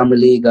 Summer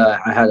League,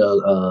 I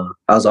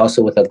was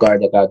also with a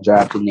guard that got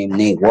drafted named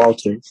Nate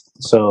Walters.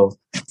 So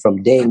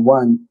from day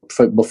one,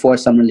 before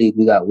Summer League,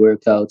 we got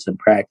workouts and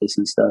practice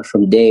and stuff.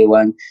 From day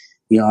one,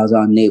 you know, I was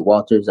on Nate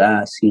Walters'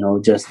 ass, you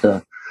know, just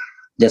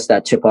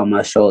that chip on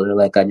my shoulder,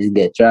 like I didn't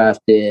get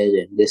drafted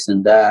and this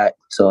and that.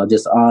 So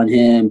just on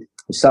him.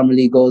 Summer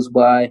League goes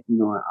by, you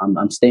know,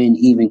 I'm staying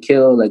even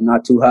kill, like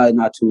not too high,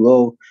 not too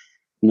low,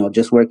 you know,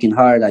 just working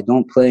hard. I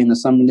don't play in the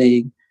Summer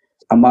League.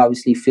 I'm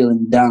obviously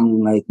feeling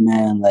down, like,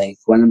 man, like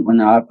when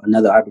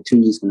another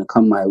opportunity is going to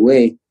come my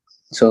way.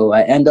 So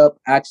I end up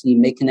actually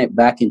making it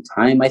back in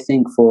time, I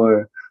think,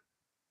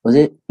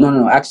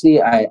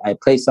 actually I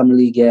played Summer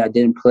League, I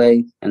didn't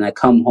play, and I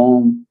come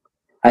home.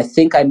 I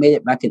think I made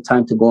it back in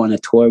time to go on a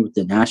tour with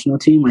the national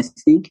team, I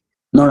think.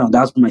 No,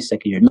 that was my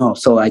second year. No,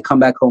 so I come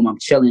back home, I'm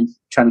chilling,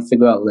 trying to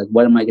figure out, like,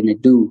 what am I going to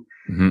do?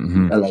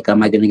 Mm-hmm. Like,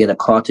 am I going to get a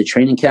call to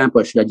training camp,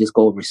 or should I just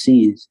go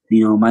overseas?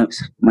 You know,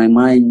 my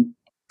mind,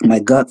 my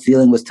gut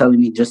feeling was telling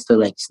me just to,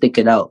 like, stick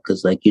it out,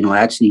 because, like, you know, I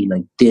actually,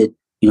 like, did,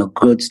 you know,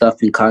 good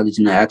stuff in college,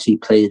 and I actually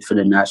played for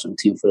the national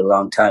team for a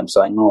long time.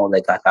 So I know,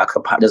 like,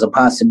 there's a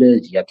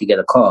possibility I could get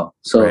a call.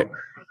 So right.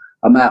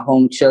 I'm at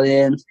home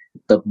chilling.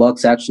 The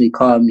Bucks actually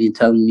called me and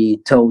told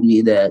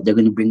me that they're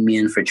going to bring me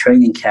in for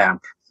training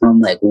camp. I'm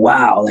like,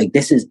 wow, like,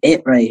 this is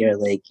it right here.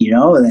 Like, you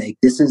know, like,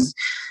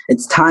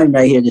 it's time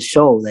right here to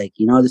show, like,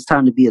 you know, it's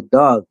time to be a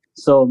dog.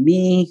 So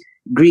me,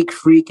 Greek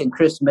Freak, and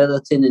Chris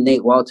Middleton and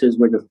Nate Walters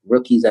were the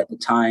rookies at the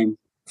time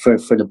for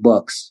the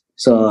Bucks.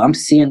 So I'm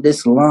seeing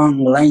this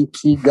long,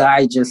 lanky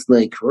guy just,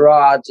 like,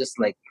 raw, just,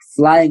 like,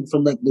 flying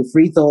from, like, the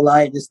free throw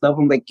line and stuff.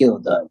 I'm like, yo,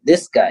 dog,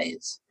 this guy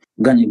is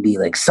gonna be,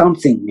 like,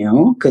 something, you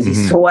know, because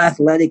he's so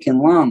athletic and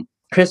long.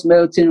 Chris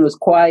Middleton was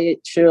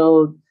quiet,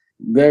 chilled,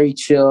 very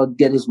chilled,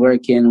 get his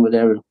work in,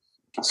 whatever.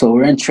 So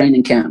we're in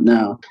training camp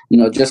now, you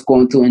know, just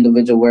going through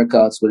individual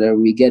workouts, whatever.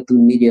 We get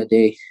through media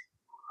day.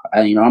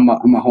 You know, I'm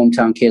a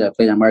hometown kid. I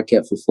played at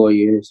Marquette for 4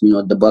 years. You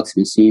know, the Bucks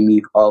been seeing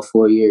me all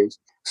 4 years.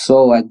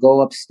 So I go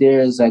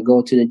upstairs. I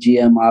go to the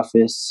GM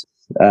office.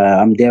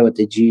 I'm there with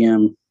the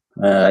GM.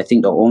 I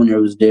think the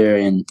owner was there,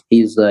 and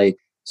he's like,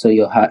 so,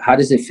 yo, how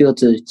does it feel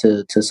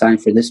to sign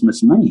for this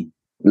much money,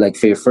 like,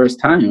 for your first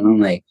time? And I'm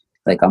like,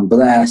 I'm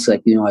blessed.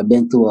 Like, you know, I've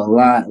been through a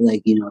lot.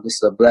 Like, you know, this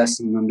is a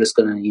blessing. I'm just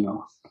going to, you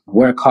know,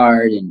 work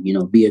hard and, you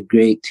know, be a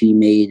great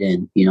teammate.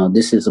 And, you know,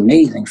 this is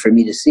amazing for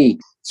me to see.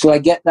 So I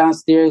get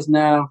downstairs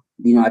now.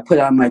 You know, I put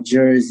on my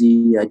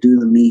jersey. I do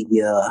the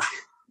media.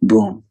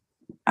 Boom.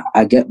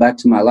 I get back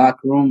to my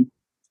locker room.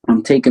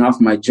 I'm taking off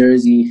my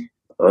jersey.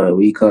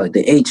 We call it,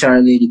 the HR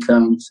lady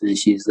comes, and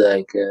she's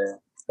like,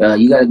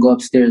 you got to go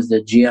upstairs.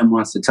 The GM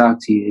wants to talk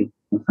to you.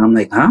 I'm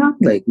like, huh?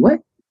 Like,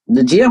 what?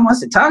 The GM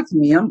wants to talk to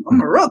me. I'm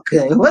a rook.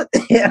 What?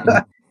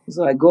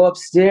 So I go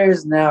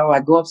upstairs now. I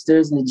go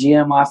upstairs in the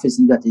GM office.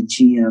 You got the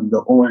GM,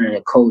 the owner,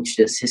 the coach,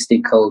 the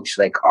assistant coach,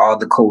 like all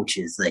the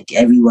coaches, like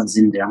everyone's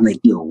in there. I'm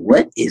like, yo,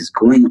 what is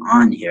going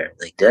on here?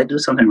 Like, did I do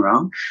something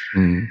wrong?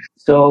 Mm.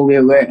 So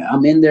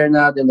I'm in there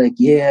now. They're like,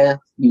 yeah,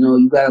 you know,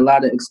 you got a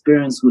lot of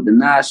experience with the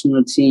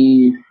national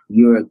team.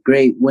 You're a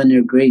great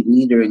winner, great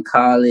leader in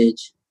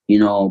college, you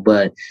know,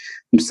 but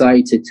I'm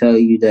sorry to tell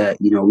you that,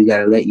 you know, we got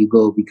to let you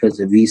go because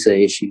of visa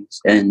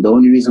issues. And the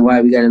only reason why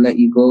we got to let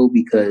you go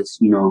because,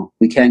 you know,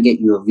 we can't get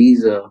you a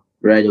visa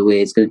right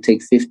away. It's going to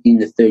take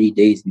 15 to 30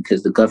 days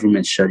because the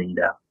government's shutting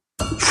down.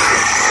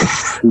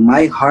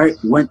 My heart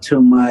went to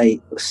my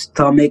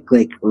stomach,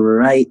 like,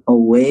 right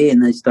away.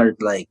 And I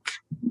started, like,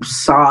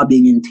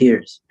 sobbing in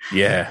tears.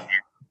 Yeah.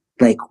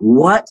 Like,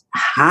 what?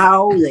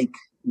 How? Like,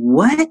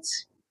 what?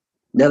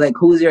 They're like,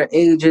 who's your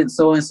agent?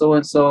 So and so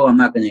and so. I'm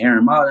not going to air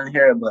them out in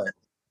here, but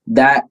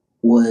that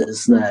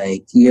was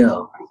like,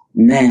 yo,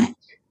 man,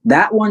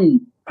 that one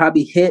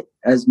probably hit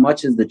as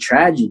much as the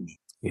tragedy.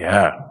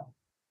 Yeah.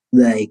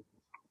 Like,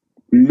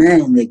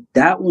 man, like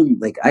that one,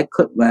 like I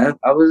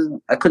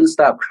couldn't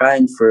stop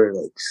crying for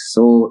like,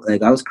 so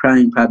like I was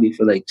crying probably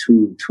for like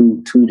two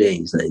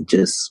days, like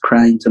just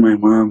crying to my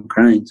mom,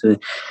 crying to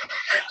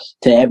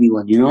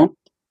everyone, you know?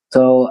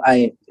 So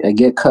I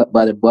get cut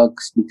by the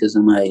Bucks because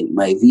of my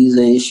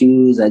visa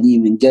issues. I didn't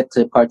even get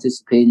to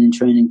participate in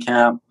training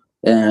camp.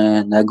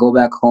 And I go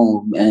back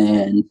home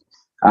and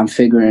I'm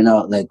figuring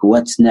out like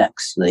what's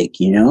next, like,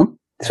 you know?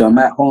 So I'm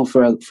at home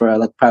for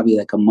like probably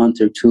like a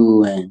month or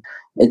two, and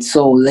it's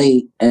so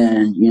late,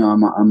 and you know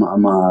I'm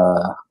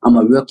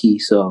a rookie,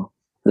 so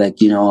Like,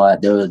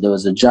 there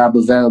was a job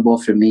available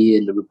for me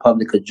in the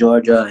Republic of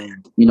Georgia,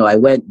 and I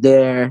went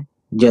there,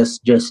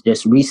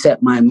 just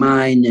reset my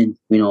mind, and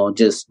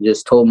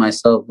just told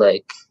myself,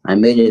 like, I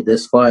made it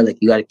this far, like,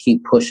 you got to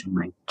keep pushing,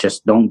 like,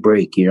 just don't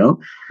break.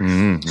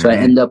 Mm-hmm. So I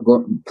end up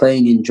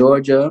playing in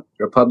Georgia,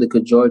 Republic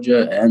of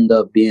Georgia. I end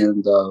up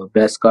being the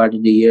best guard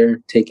of the year,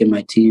 taking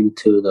my team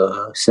to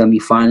the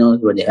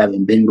semifinals where they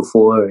haven't been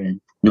before, and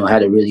I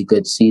had a really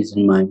good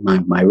season,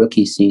 my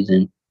rookie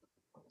season.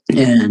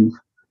 And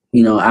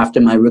after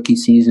my rookie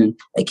season,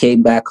 I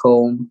came back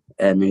home,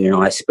 and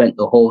I spent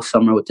the whole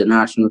summer with the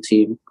national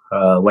team.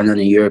 Went on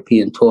a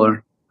European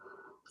tour.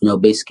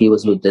 Basically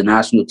was with the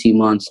national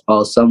team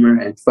all summer,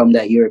 and from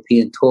that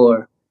European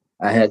tour,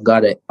 I had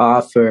got an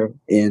offer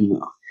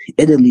in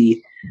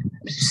Italy,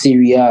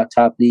 Serie A,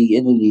 top league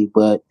Italy,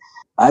 but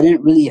I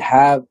didn't really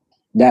have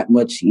that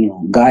much,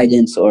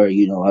 guidance or,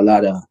 a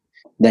lot of,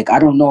 like, I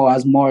don't know, I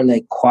was more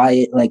like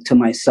quiet, like to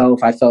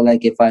myself. I felt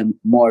like if I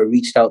more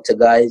reached out to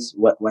guys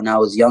when I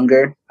was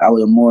younger, I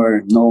would have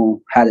more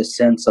had a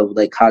sense of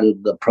like how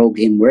the pro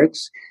game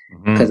works.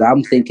 Because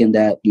I'm thinking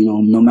that,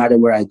 no matter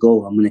where I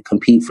go, I'm going to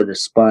compete for the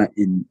spot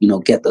and,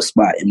 get the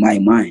spot in my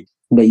mind.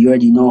 But you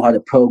already know how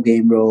the pro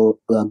game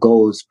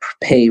goes,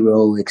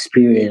 payroll,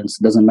 experience,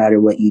 doesn't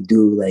matter what you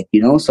do, like,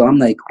 So I'm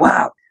like,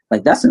 wow,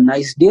 like that's a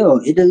nice deal.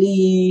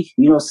 Italy,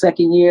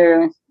 second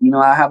year,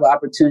 I have an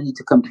opportunity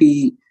to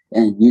compete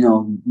and,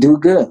 do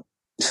good.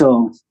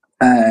 So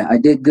I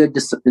did good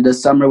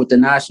this summer with the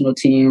national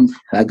team.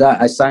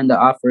 I signed the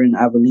offer in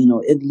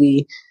Avellino,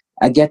 Italy.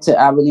 I get to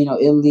Avellino,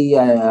 Italy.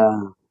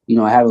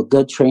 I have a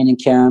good training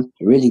camp,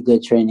 a really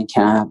good training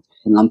camp.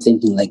 And I'm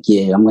thinking like,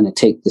 yeah, I'm going to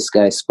take this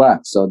guy's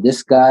spot. So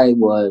this guy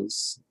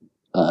was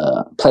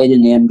played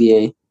in the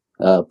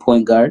NBA,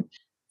 point guard.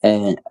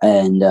 And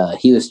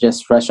he was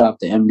just fresh off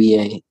the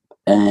NBA.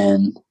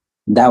 And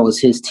that was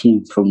his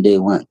team from day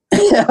one.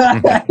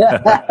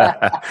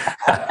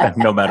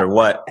 No matter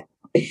what.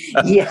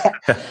 Yeah,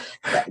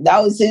 that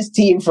was his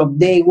team from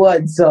day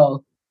one.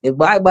 So in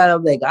my mind,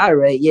 I'm like, all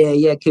right,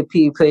 yeah,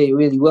 KP played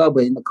really well.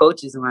 But in the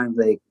coach's mind,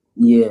 like,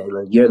 yeah,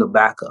 like you're the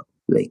backup,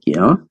 like,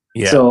 Yeah.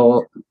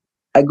 So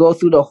I go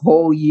through the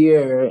whole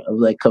year of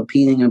like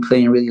competing and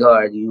playing really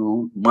hard.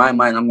 In my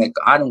mind, I'm like,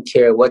 I don't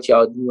care what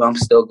y'all do, I'm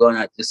still going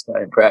at this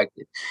guy in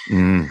practice.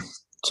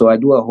 So I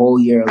do a whole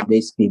year of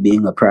basically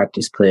being a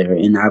practice player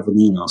in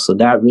Avellino. So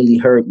that really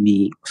hurt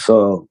me.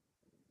 So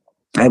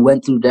I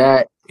went through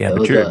that. Yeah,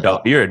 but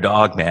you're a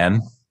dog,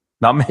 man.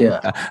 Not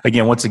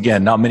many, once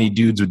again, not many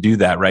dudes would do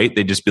that, right?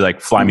 They'd just be like,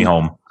 fly me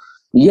home.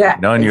 Yeah.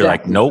 And exactly. You're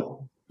like, nope.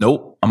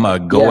 I'm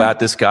going to go at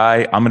this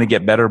guy. I'm going to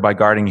get better by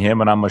guarding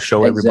him. And I'm going to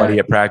show everybody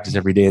at practice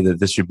every day that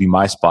this should be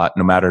my spot,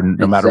 no matter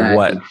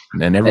what.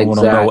 And everyone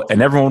will know it.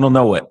 And everyone will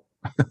know it.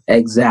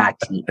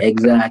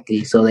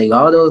 Exactly. So like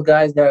all those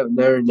guys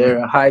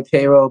they're high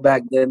payroll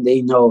back then,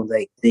 they know,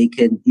 like they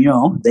can,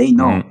 they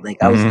know,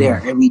 like I was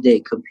there every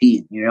day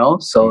competing,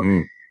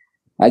 So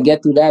I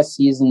get through that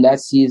season.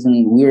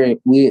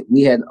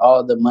 We had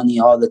all the money,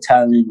 all the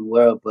talent in the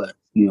world, but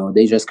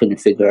they just couldn't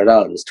figure it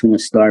out. There's too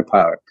much star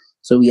power.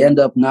 So we end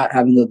up not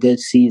having a good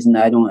season.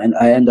 I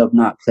end up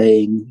not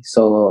playing.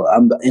 So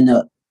I'm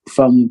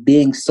from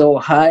being so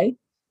high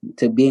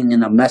to being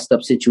in a messed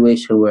up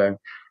situation where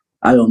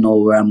I don't know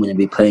where I'm going to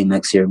be playing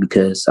next year,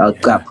 because I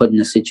got put in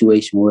a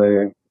situation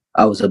where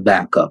I was a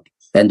backup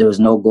and there was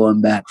no going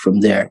back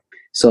from there.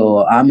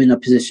 So I'm in a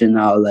position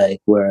now,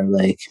 like, where,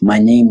 like, my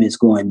name is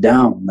going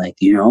down, like,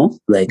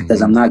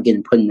 because I'm not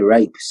getting put in the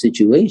right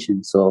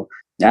situation. So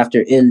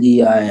after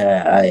Italy,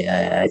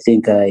 I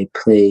think I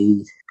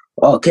played.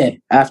 Okay,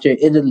 after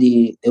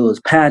Italy, it was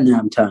Pan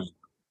Am time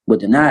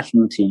with the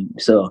national team.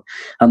 So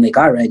I'm like,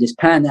 all right, it's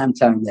Pan Am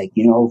time. Like,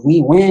 if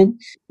we win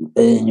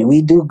and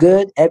we do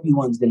good,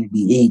 everyone's going to be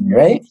eating,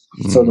 right?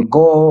 So the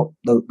goal,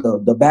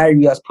 the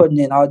battery I was putting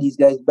in all these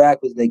guys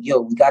back was like,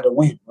 yo, we got to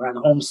win. We're on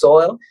home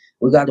soil.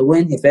 We got to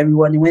win. If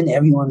everyone wins,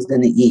 everyone's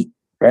going to eat,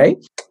 right?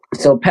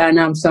 So Pan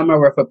Am summer,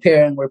 we're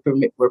preparing. We're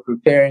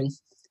preparing.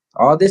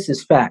 All this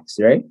is facts,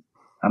 right?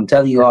 I'm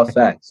telling you all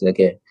facts,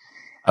 okay?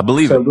 I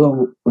believe it.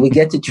 So we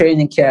get to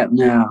training camp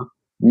now.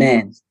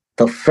 Man,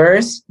 the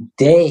first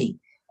day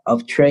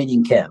of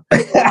training camp,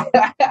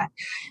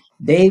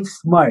 Dave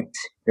Smart,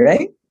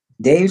 right?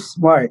 Dave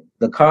Smart,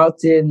 the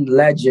Carlton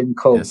legend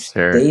coach.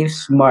 Yes, Dave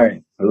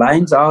Smart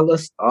lines all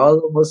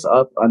of us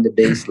up on the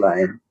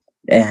baseline,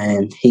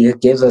 and he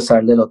gives us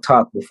our little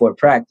talk before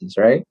practice,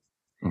 right?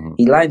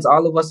 He lines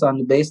all of us on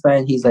the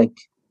baseline. He's like,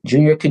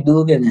 Junior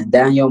Cadougan and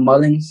Daniel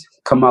Mullins,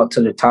 come out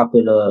to the top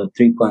of the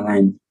three-point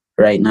line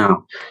right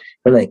now.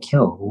 We're like,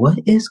 yo, what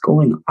is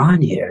going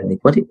on here? Like,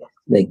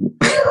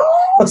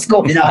 what's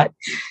going on?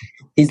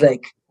 He's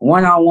like,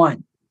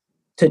 1-on-1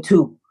 to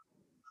 2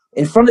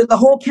 in front of the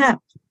whole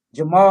camp.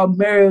 Jamal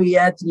Murray,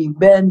 Anthony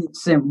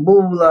Benson,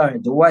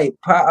 Bullard, Dwight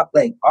Pop,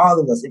 like all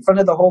of us in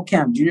front of the whole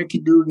camp. Junior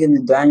Cadougan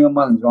and Daniel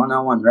Mullins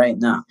 1-on-1 right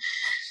now.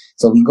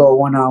 So we go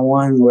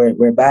 1-on-1.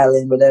 We're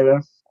battling,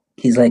 whatever.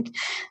 He's like,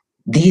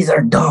 These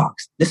are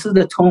dogs. This is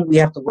the tone we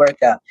have to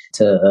work out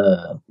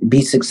to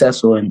be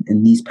successful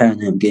in these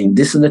Pan Am games.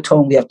 This is the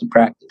tone we have to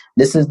practice.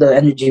 This is the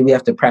energy we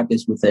have to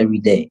practice with every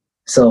day.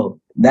 So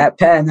that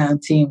Pan Am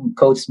team,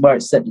 Coach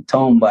Smart set the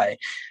tone by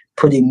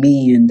putting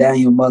me and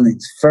Daniel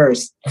Mullins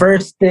first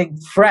thing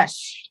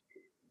fresh,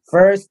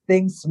 first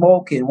thing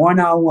smoking,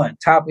 1-on-1,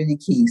 top of the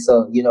key.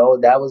 So, you know,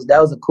 that was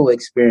a cool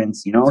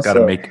experience, you know. It's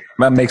gotta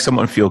make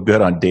someone feel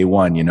good on day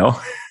one, you know?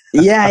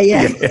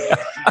 Yeah.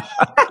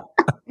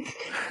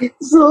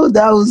 So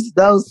that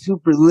was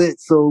super lit.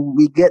 So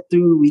we get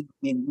through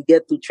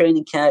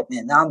training camp,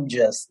 and I'm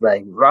just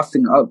like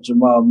roughing up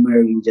Jamal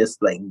Murray,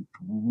 just like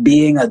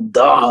being a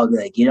dog,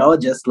 like, you know,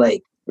 just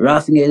like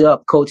roughing it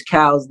up. Coach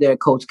Cal's there.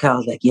 Coach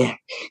Cal's like, yeah,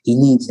 he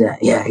needs that.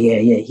 Yeah,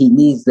 he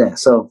needs that.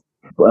 So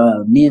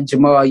me and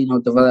Jamal, you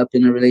know,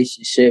 developing a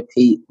relationship.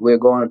 We're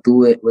going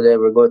through it,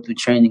 whatever. We're going through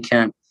training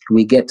camp.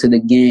 We get to the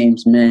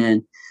games,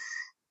 man.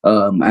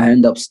 I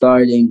end up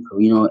starting,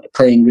 you know,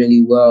 playing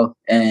really well,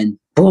 and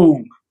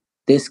boom,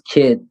 this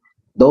kid,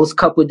 those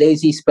couple of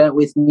days he spent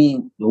with me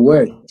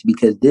worked,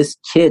 because this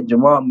kid,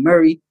 Jamal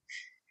Murray,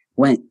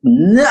 went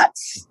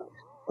nuts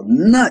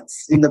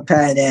in the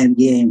Pan Am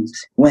games,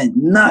 went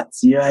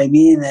nuts, you know what I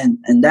mean?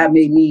 And that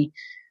made me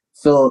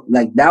feel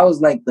like that was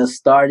like the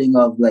starting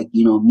of, like,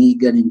 you know, me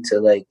getting to,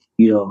 like,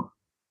 you know,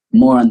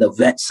 more on the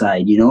vet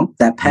side, you know,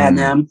 that Pan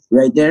Am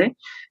right there.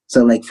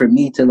 So like for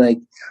me to, like,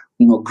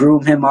 you know,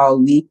 groom him all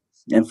week,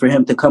 and for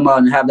him to come out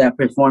and have that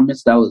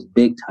performance, that was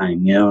big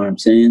time. You know what I'm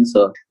saying?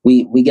 So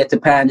we get to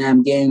Pan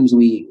Am games.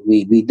 We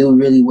do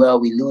really well.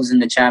 We lose in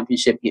the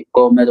championship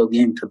gold medal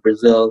game to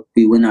Brazil.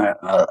 We win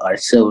our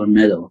silver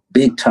medal.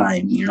 Big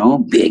time, you know,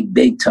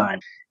 big time.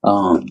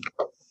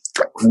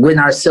 Win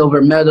our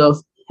silver medal.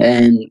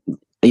 And,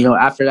 you know,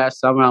 after that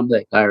summer, I'm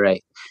like, all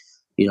right,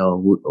 you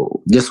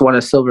know, just won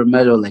a silver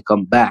medal. Like,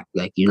 I'm back,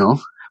 like, you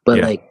know, but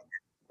like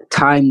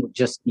time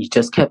just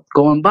kept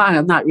going by.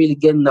 I'm not really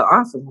getting the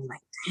offer. I'm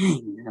like,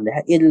 dang, man,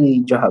 that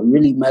Italy job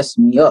really messed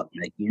me up.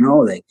 Like, you know,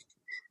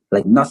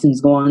 like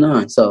nothing's going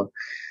on. So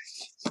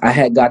I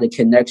had got a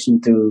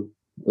connection through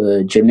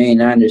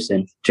Jermaine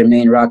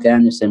Rock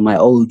Anderson, my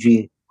OG.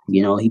 You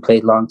know, he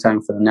played long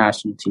time for the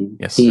national team.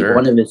 Yes, sir.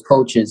 One of his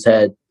coaches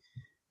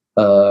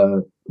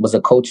was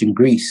a coach in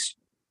Greece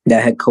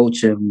that had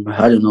coached him,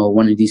 I don't know,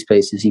 one of these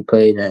places he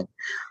played. And,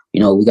 you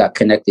know, we got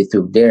connected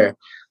through there.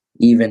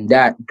 Even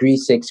that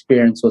Greece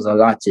experience was a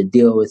lot to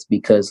deal with,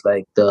 because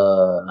like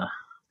the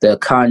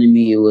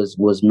economy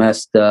was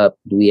messed up.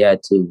 We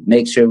had to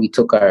make sure we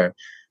took our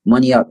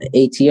money out the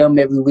ATM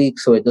every week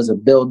so it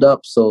doesn't build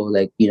up. So,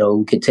 like, you know,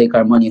 we could take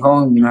our money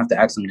home. We don't have to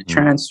ask them to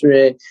transfer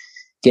it.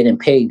 Getting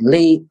paid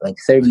late, like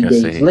 30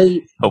 days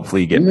late.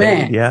 Hopefully you get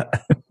paid, yeah.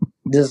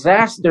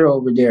 Disaster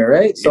over there,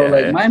 right? So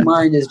like my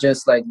mind is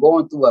just like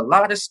going through a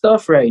lot of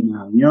stuff right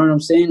now. You know what I'm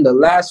saying? The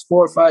last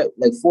 4 or 5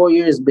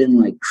 years been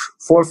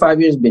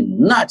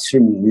nuts for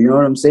me. You know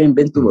what I'm saying?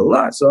 Been through a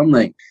lot. So I'm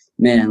like,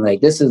 man, like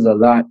this is a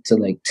lot to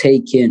like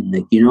take in,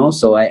 like, you know?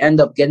 So I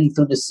end up getting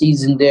through the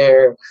season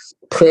there,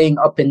 playing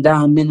up and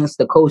down minutes.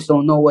 The coach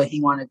don't know what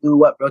he want to do,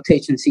 what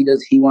rotations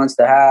he wants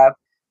to have.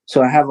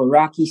 So I have a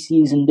rocky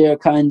season there,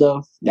 kind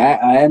of.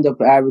 I end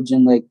up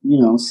averaging like, you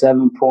know,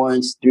 7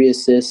 points, 3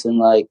 assists, and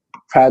like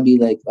probably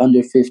like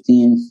under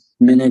 15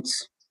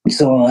 minutes.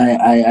 So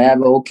I have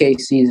an okay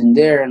season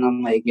there, and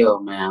I'm like, yo,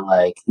 man,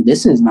 like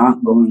this is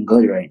not going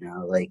good right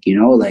now. Like, you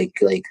know, like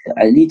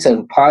I need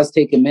to pause,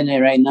 take a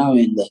minute right now,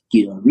 and like,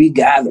 you know,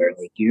 regather.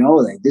 Like, you know,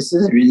 like this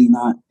is really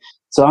not.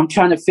 So I'm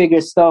trying to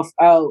figure stuff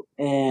out,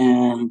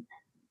 and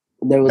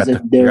there was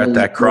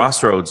that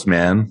crossroads,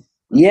 man.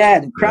 Yeah,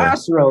 the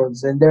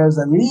crossroads, and there's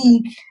a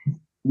league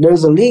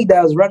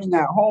that was running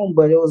at home,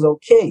 but it was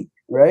okay,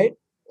 right?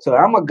 So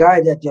I'm a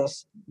guy that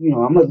just, you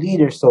know, I'm a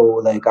leader, so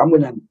like I'm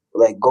gonna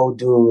like go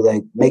do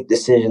like make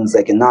decisions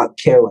like and not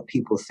care what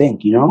people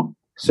think, you know.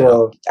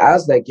 So I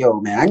was like,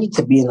 yo, man, I need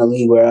to be in a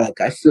league where like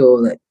I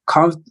feel like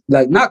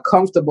not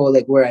comfortable,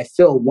 like where I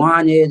feel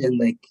wanted and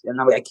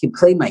I can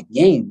play my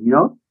game, you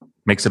know.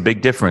 Makes a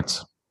big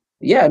difference.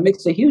 Yeah, it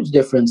makes a huge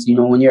difference, you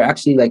know, when you're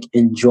actually like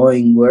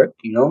enjoying work,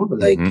 you know,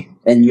 like,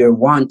 and you're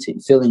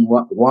feeling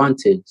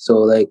wanted. So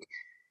like,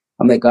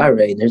 I'm like, all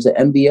right, there's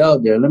an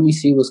NBL there. Let me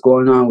see what's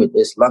going on with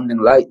this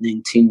London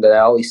Lightning team that I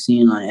always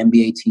see on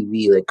NBA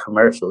TV, like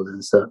commercials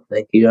and stuff.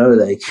 Like, you know,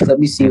 like, let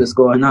me see what's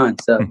going on.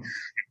 So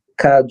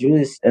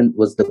Julius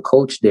was the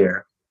coach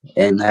there.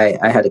 And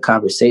I had a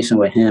conversation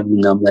with him,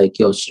 and I'm like,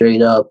 yo,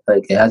 straight up,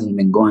 like, it hasn't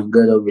been going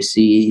good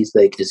overseas.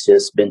 Like, it's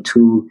just been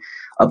too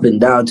up and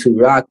down, too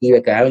rocky.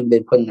 Like, I haven't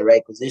been put in the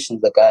right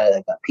positions. Like,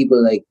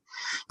 people like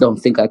don't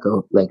think I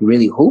could like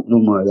really hoop no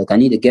more. Like, I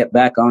need to get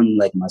back on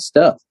like my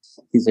stuff.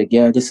 He's like,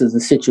 yeah, this is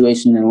the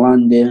situation in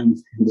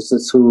London. This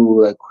is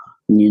who, like,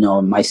 you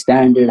know, my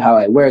standard, how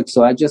I work.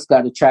 So I just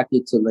got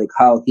attracted to like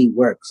how he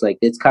works. Like,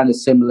 it's kind of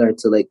similar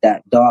to like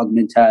that dog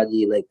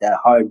mentality, like that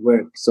hard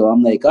work. So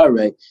I'm like, all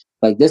right,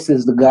 like this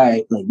is the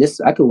guy, like this,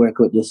 I could work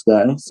with this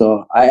guy.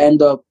 So I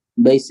end up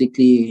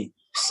basically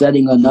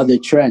setting another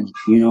trend,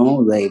 you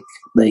know,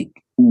 like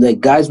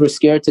guys were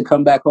scared to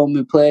come back home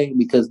and play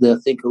because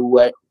they'll think of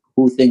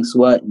who thinks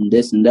what and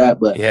this and that.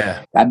 But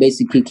yeah, I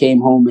basically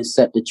came home and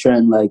set the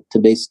trend, like to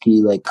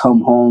basically like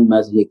come home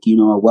as like, you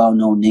know, a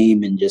well-known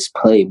name and just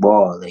play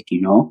ball, like,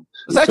 you know.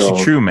 it's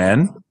actually true,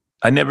 man.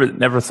 I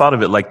never thought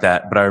of it like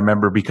that, but I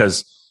remember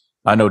because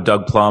I know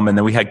Doug Plumb, and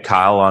then we had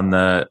Kyle on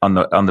the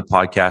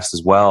podcast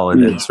as well,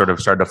 and then sort of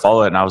started to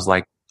follow it, and I was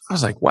like,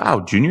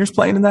 wow, Junior's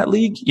playing in that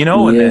league, you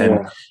know, and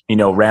then, you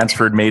know,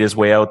 Ransford made his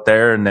way out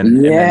there, and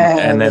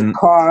then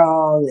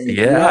Carl,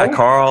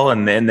 Carl,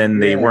 and then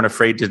they weren't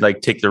afraid to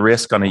like take the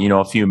risk on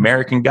a few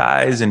American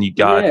guys, and you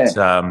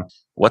got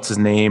what's his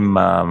name,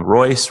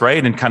 Royce,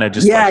 right? And kind of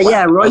just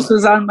Royce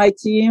was on my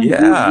team.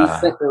 Yeah, he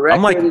set the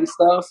record and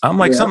stuff. I'm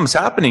like, something's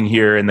happening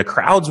here, and the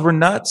crowds were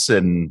nuts,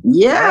 and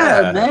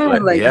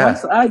man,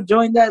 once I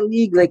joined that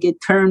league, like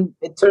it turned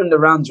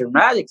around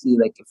dramatically.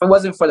 Like if it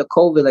wasn't for the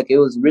COVID, like it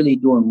was really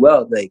doing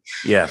well. Like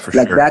for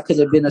sure, that could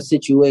have been a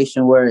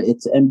situation where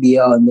it's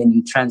NBL and then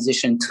you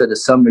transition to the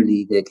summer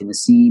league, like in the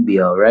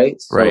CEBL, right?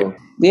 So,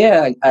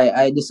 yeah,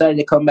 I decided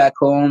to come back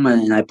home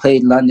and I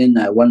played London.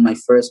 I won my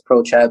first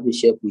pro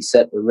championship. We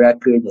set the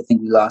record. I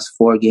think we lost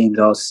 4 games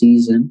all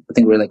season. I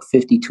think we were like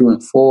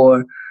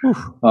 52-4.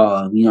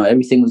 You know,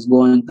 everything was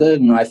going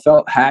good. You know, I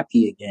felt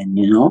happy again,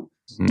 you know.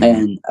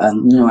 And,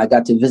 you know, I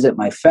got to visit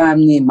my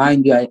family.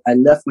 Mind you, I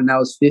left when I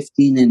was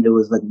 15 and there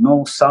was like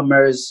no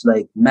summers,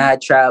 like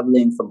mad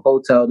traveling from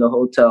hotel to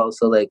hotel.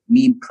 So like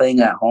me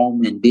playing at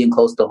home and being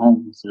close to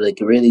home was like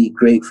really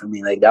great for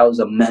me. Like that was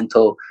a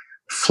mental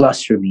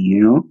flush for me, you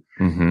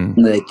know.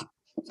 Like,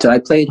 so I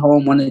played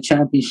home, won the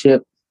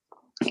championship.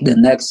 The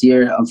next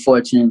year,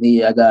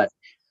 unfortunately, I got,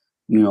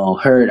 you know,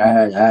 hurt. I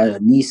had a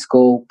knee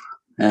scope,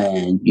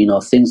 and you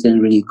know things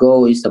didn't really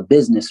go. It's a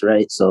business,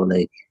 right? So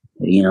like,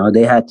 you know,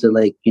 they had to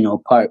like, you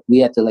know, we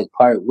had to like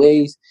part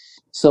ways.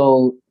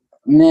 So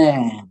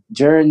man,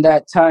 during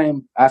that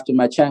time after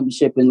my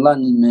championship in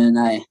London, man,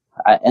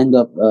 I end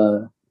up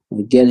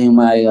getting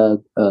my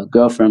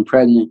girlfriend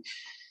pregnant,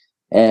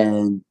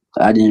 and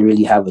I didn't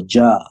really have a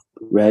job,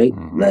 right?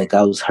 Like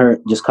I was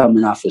hurt just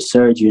coming off of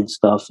surgery and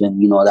stuff,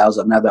 and you know that was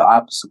another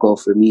obstacle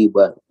for me.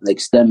 But like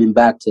stemming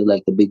back to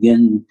like the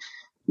beginning,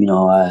 you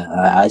know,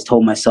 I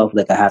told myself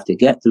like I have to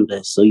get through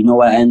this. So you know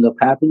what ended up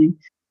happening?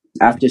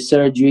 After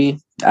surgery,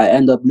 I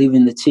end up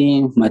leaving the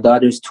team. My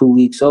daughter's 2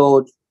 weeks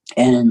old,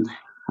 and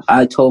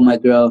I told my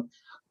girl,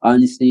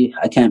 honestly,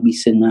 I can't be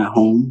sitting at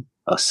home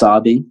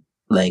sobbing.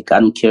 Like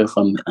I don't care if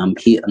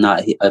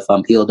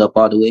I'm healed up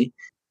all the way.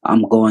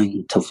 I'm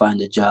going to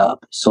find a job.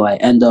 So I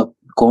end up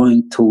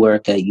going to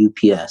work at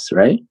UPS,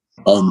 right?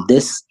 And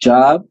this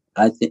job,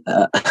 I think,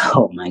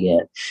 oh my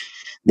God,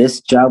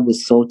 this job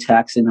was so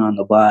taxing on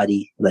the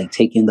body, like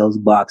taking those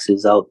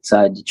boxes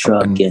outside the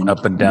truck and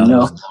up and down, you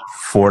know,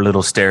 4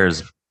 little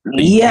stairs.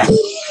 Yeah.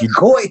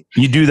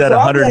 You do that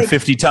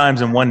 150 times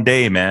in one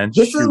day, man.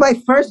 This is my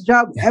first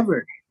job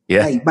ever.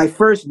 Yeah. Like my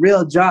first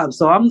real job.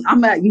 So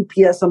I'm at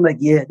UPS. I'm like,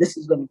 yeah, this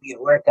is going to be a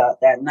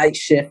workout. That night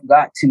shift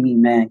got to me,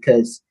 man,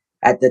 because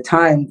at the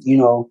time, you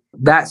know,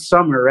 that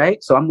summer,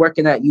 right? So I'm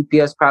working at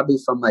UPS probably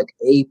from like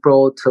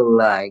April to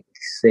like,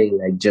 say,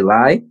 like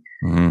July.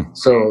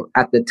 So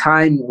at the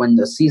time when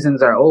the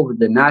seasons are over,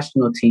 the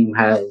national team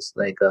has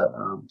like a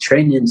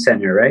training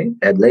center, right?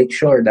 At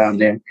Lakeshore down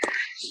there.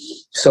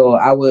 So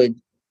I would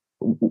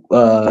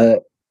go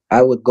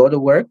to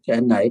work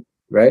at night,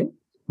 right?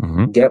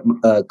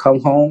 Come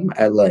home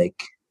at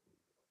like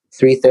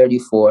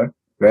 3:34,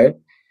 right?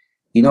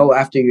 You know,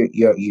 after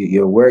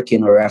you're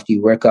working or after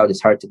you work out,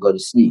 it's hard to go to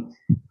sleep.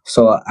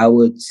 So I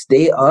would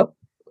stay up,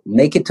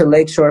 make it to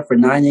Lakeshore for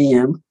 9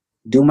 a.m.,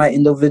 do my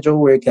individual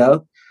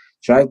workout,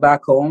 drive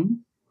back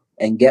home,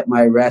 and get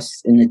my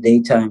rest in the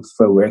daytime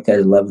for work at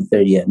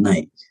 11:30 at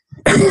night.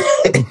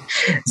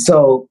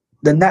 So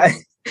the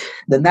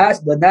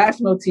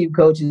national team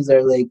coaches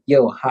are like,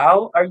 yo,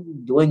 how are you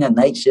doing a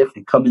night shift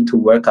and coming to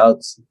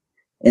workouts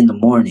in the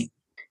morning?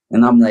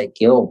 And I'm like,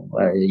 yo,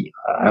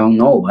 I don't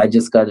know. I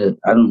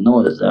don't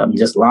know. I'm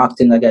just locked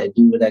in. I got to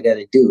do what I got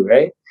to do,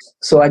 right?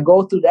 So I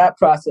go through that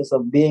process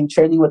of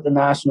training with the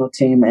national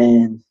team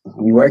and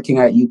working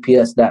at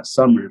UPS that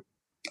summer.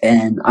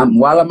 And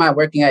while I'm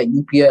working at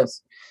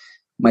UPS,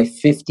 my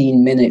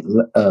 15-minute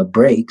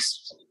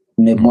breaks,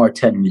 maybe more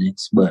 10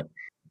 minutes, but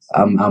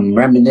I'm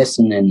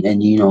reminiscing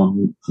and you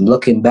know,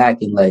 looking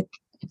back and like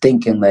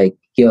thinking like,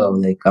 yo,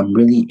 like I'm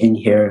really in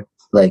here,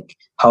 like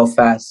how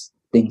fast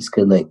things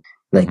could like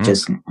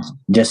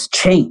just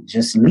change,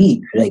 just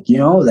leave, like, you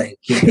know, like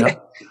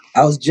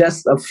I was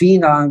just a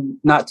phenom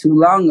not too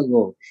long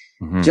ago,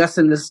 just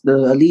in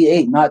the Elite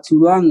 8 not too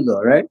long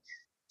ago, right?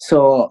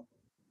 So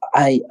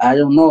I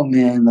don't know,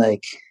 man,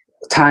 like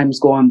time's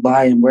going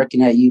by and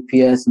working at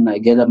UPS and I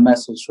get a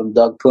message from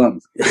Doug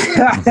Plumb.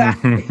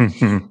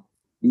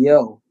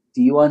 Yo,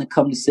 do you want to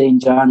come to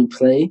St. John and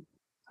play?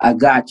 I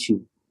got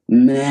you.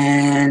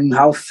 Man,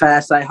 how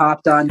fast I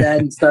hopped on that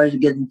and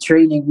started getting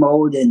training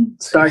mode and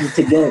started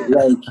to get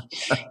like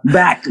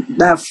back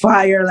that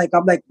fire. Like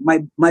I'm like,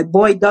 my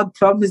boy Doug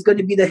Plumb is going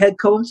to be the head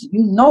coach.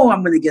 You know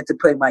I'm going to get to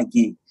play my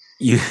game.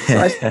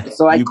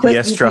 So I quit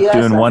UPS truck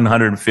doing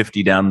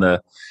 150 down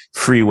the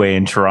freeway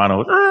in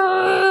Toronto.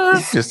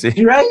 Just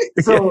right.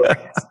 So,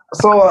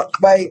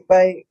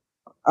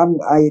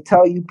 I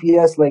tell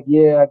UPS like,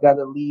 yeah, I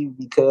gotta leave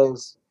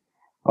because,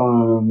 I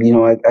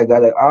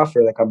got an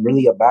offer. Like, I'm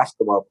really a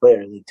basketball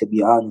player. Like, to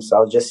be honest, I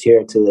was just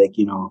here to like,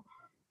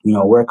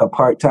 work a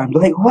part-time.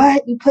 They're like,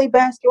 what? You play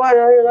basketball?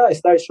 I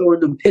start showing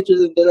them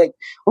pictures and they're like,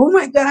 oh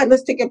my God,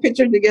 let's take a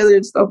picture together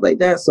and stuff like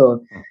that.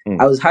 So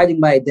I was hiding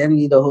my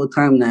identity the whole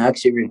time and I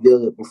actually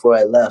revealed it before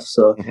I left.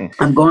 So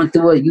I'm going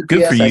through a UPS.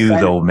 Good for you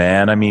though,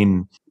 man. I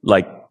mean,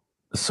 like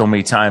so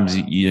many times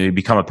you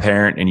become a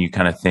parent and you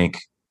kind of think,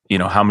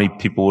 how many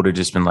people would have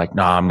just been like,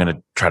 no, I'm going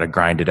to try to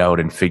grind it out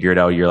and figure it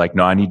out. You're like,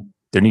 no,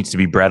 there needs to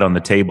be bread on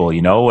the table,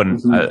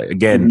 And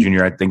again,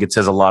 Junior, I think it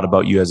says a lot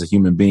about you as a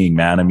human being,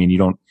 man. I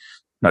mean,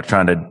 not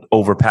trying to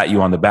over pat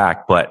you on the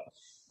back, but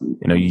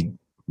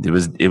it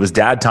was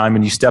dad time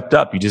and you stepped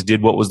up. You just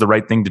did what was the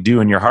right thing to do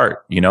in your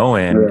heart,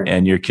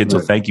 and your kids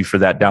will thank you for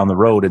that down the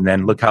road. And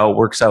then look how it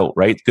works out,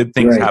 right? Good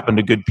things happen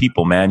to good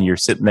people, man. You're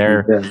sitting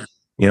there,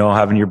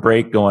 having your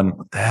break going,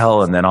 what the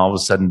hell? And then all of a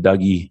sudden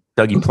Dougie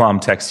Plumb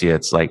texts you.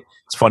 It's like,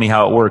 it's funny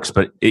how it works,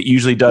 but it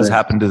usually does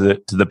happen to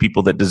the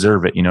people that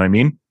deserve it. You know what I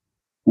mean?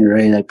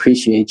 Right. I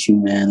appreciate you,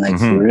 man. Like,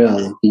 for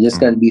real. You just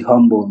got to be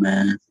humble,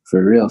 man.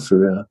 For real.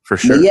 For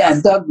sure. But yeah,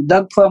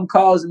 Doug Plumb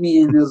calls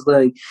me and was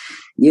like,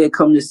 yeah,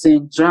 come to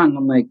St. John.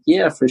 I'm like,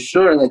 yeah, for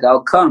sure. Like,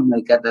 I'll come.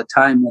 Like, at the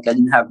time, like, I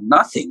didn't have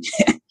nothing,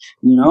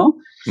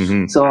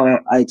 So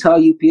I tell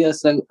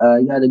UPS, I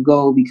got to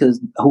go because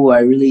who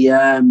I really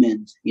am.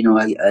 And,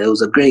 it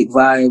was a great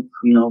vibe,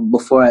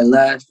 before I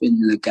left.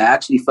 And, like, I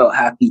actually felt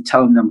happy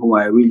telling them who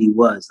I really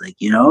was.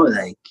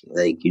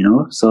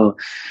 So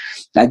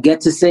I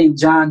get to St.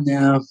 John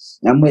now.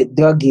 I'm with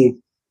Dougie.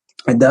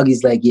 And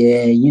Dougie's like,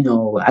 yeah,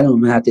 I don't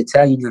even have to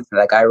tell you nothing.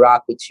 Like, I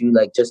rock with you.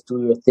 Like, just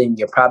do your thing.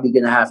 You're probably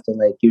going to have to,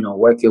 like,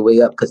 work your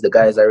way up because the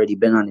guy's already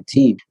been on the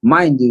team.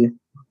 Mind you,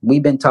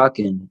 we've been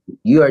talking.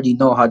 You already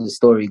know how the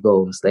story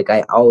goes. Like,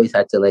 I always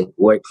had to, like,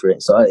 work for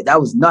it. So that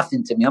was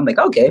nothing to me. I'm like,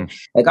 okay,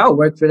 like, I'll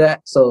work for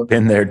that. So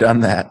been there, done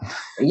that.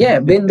 Yeah,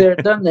 been there,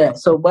 done that.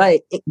 So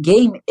by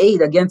game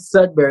 8 against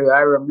Sudbury,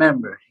 I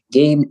remember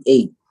game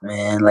 8,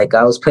 man. Like,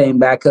 I was playing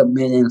backup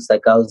minutes.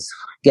 Like, I was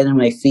getting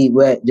my feet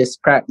wet,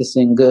 just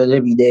practicing good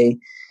every day.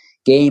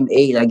 Game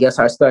 8, I guess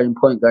our starting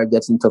point guard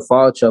gets into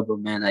foul trouble,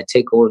 man. I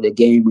take over the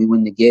game. We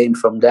win the game.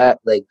 From that,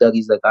 like,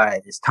 Dougie's like, all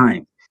right, it's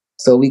time.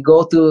 So we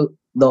go through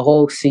the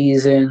whole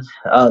season.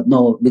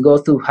 We go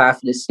through half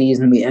of the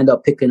season. We end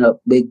up picking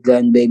up Big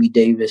Glenn Baby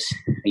Davis.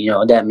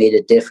 That made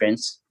a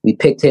difference. We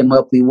picked him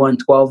up. We won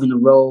 12 in a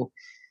row.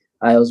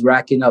 I was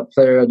racking up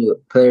player of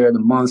the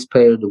month,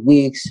 player of the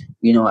weeks.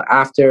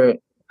 After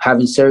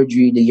having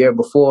surgery the year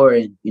before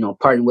and,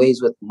 parting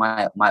ways with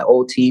my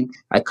old team,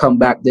 I come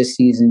back this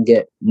season,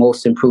 get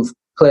most improved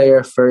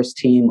player, first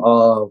team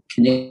All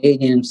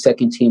Canadian,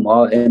 second team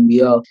All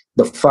NBL.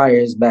 The fire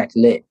is back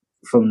lit.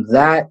 From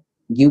that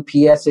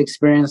UPS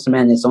experience,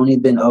 man, it's only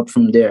been up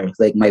from there.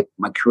 Like, my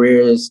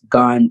career is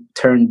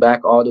turned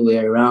back all the way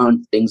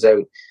around. Things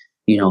are,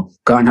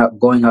 going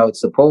how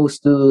it's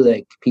supposed to.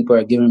 Like, people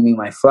are giving me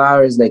my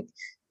flowers. Like,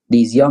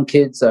 these young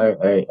kids are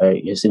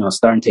just,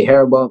 starting to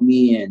hear about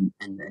me and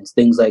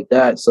things like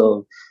that.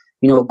 So,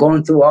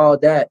 going through all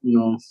that,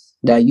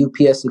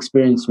 that UPS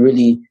experience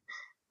really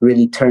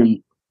turned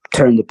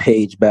the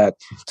page back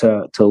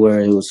to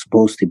where it was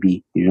supposed to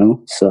be,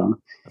 So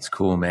that's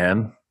cool,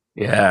 man.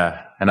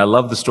 Yeah. And I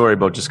love the story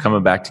about just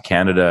coming back to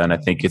Canada. And I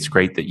think it's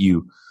great that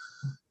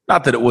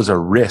not that it was a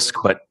risk,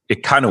 but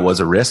it kind of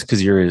was a risk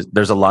because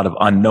there's a lot of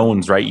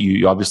unknowns, right?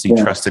 You obviously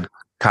trusted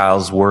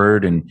Kyle's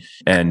word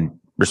and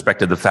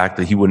respected the fact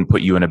that he wouldn't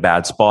put you in a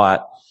bad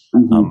spot.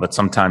 But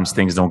sometimes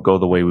things don't go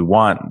the way we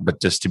want. But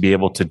just to be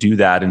able to do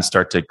that and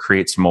start to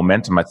create some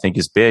momentum, I think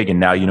is big. And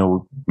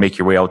now, make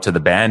your way out to the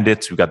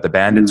Bandits. We've got the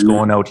Bandits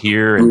going out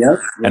here.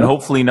 And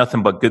hopefully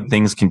nothing but good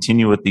things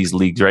continue with these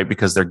leagues, right?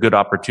 Because they're good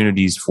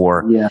opportunities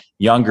for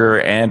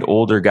younger and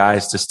older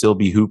guys to still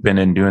be hooping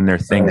and doing their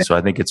thing. So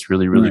I think it's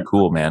really, really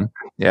cool, man.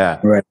 Yeah.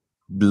 Right.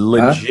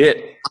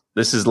 Legit.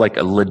 This is like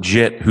a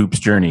legit hoops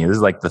journey. This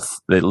is like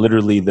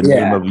literally the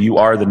name of, you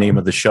are the name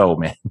of the show,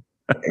 man.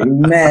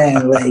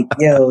 Man, like,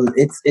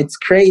 it's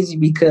crazy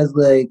because,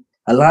 like,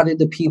 a lot of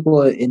the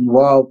people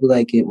involved,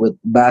 like, with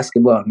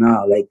basketball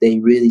now, like, they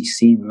really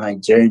seen my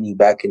journey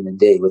back in the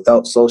day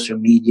without social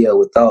media,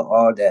 without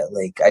all that.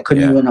 Like, I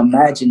couldn't even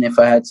imagine if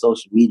I had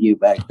social media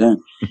back then.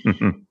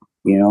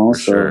 So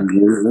sure.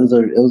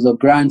 It was a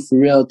grind for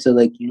real to,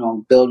 like,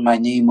 build my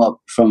name up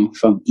from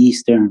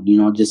Eastern,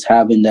 just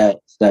having that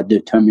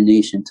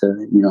determination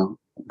to,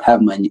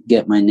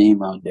 get my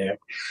name out there.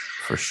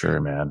 For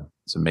sure, man.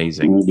 It's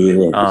amazing.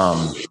 You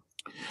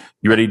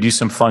ready to do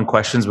some fun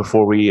questions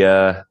before we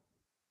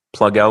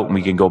plug out and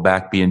we can go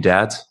back being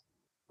dads?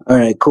 All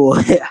right, cool.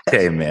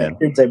 Okay, man.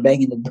 Kids are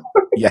banging the door.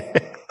 Yeah.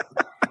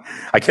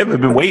 I've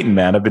been waiting,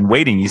 man. I've been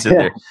waiting. You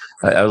said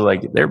I was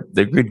like, they're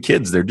good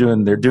kids. They're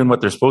doing what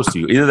they're supposed to.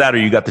 Either that or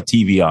you got the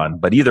TV on.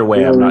 But either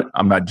way,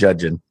 I'm not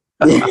judging.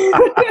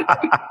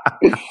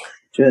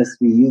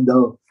 Trust me,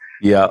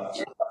 Yeah.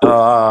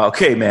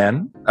 Okay,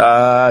 man.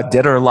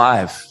 Dead or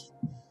alive?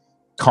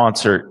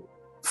 Concert,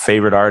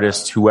 favorite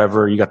artist,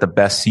 whoever. You got the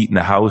best seat in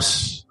the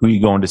house. Who are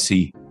you going to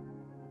see?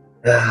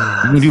 You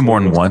can do more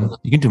than one.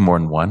 You can do more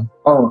than one.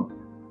 Oh,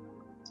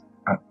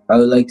 I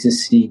would like to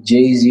see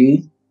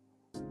Jay-Z.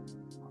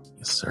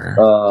 Yes, sir.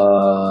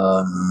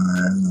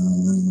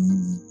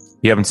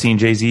 You haven't seen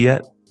Jay-Z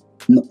yet?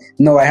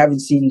 No, I haven't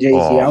seen Jay-Z.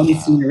 I only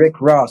seen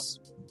Rick Ross.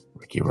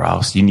 Ricky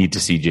Ross. You need to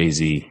see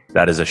Jay-Z.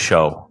 That is a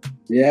show.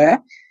 Yeah?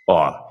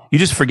 Oh, you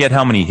just forget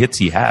how many hits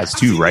he has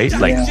too, right?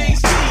 Like,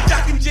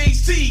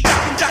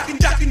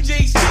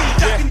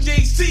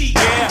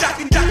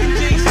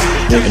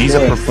 and he's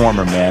a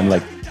performer, man.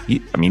 Like,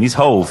 he's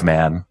Hove,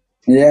 man.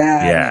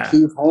 Yeah.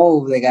 He's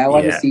Hove. Like, I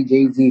want to see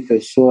Jay-Z for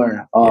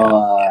sure.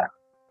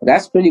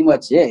 That's pretty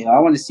much it. I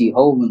want to see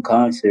Hove in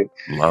concert.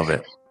 Love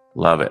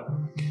it.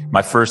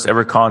 My first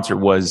ever concert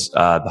was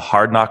the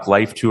Hard Knock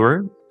Life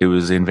tour. It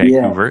was in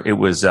Vancouver. Yeah. It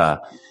was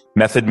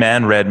Method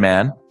Man,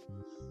 Redman,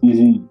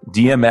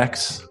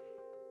 DMX,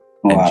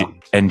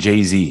 and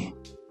Jay-Z.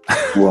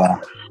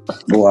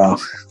 Wow.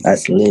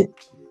 That's lit.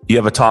 You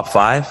have a top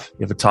five?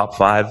 Top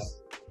five?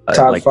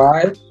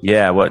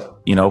 Yeah. What,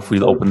 if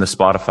we open the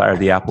Spotify or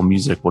the Apple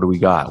Music, what do we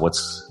got?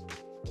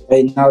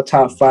 Right now,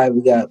 top five,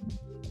 we got,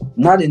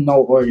 not in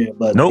no order,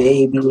 but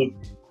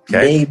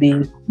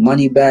Baby,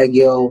 Moneybagg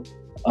Yo,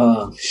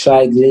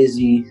 Shy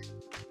Glizzy,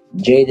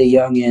 Jada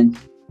Youngin,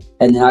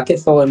 and then I can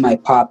throw in my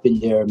pop in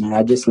there, man.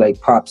 I just like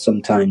pop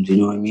sometimes, you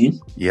know what I mean?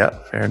 Yeah,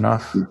 fair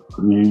enough.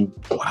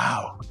 Mm-hmm.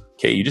 Wow.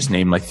 Okay, you just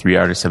named like 3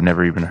 artists I've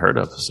never even heard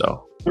of,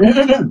 so.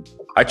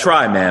 I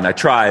try, man.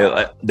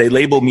 They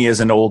label me as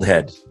an old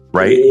head,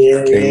 right?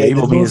 They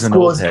label me as an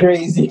old head.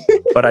 Crazy.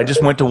 But I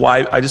just went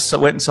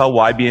and saw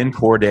YBN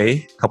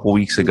Corday a couple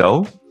weeks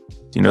ago.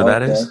 Do you know who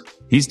that is?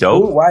 He's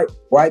dope. Ooh,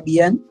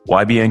 YBN?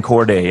 YBN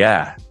Corday,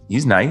 yeah.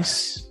 He's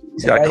nice.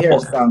 I hear a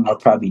song I'll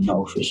probably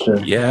know for sure.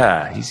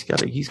 Yeah, he's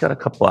got a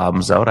couple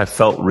albums out. I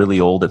felt really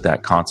old at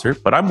that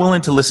concert, but I'm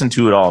willing to listen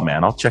to it all,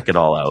 man. I'll check it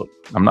all out.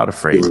 I'm not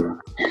afraid.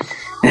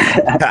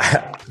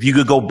 If you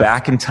could go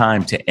back in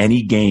time to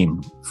any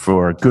game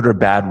for a good or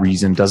bad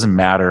reason, doesn't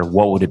matter,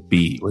 what would it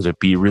be? Would it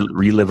be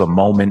relive a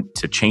moment,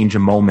 to change a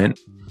moment?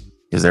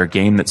 Is there a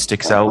game that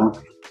sticks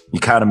out? You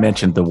kind of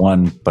mentioned the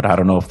one, but I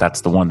don't know if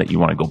that's the one that you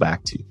want to go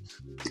back to.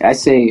 I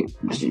say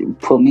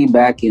put me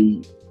back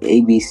in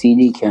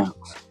ABCD camp.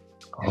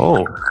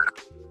 Oh,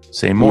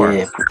 say more.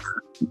 Yeah,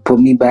 put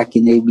me back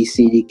in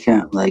ABCD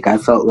camp. Like, I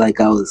felt like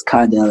I was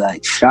kind of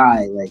like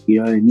shy, like, you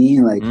know what I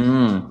mean? Like,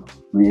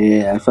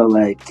 I felt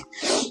like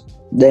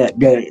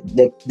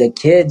the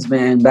kids,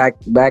 man, back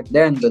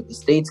then, the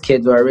States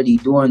kids were already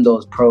doing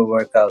those pro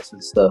workouts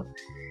and stuff.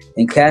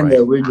 In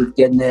Canada, we're just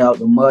getting it out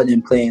the mud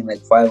and playing like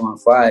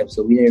 5-on-5,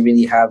 so we didn't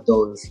really have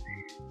those,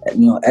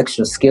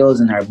 extra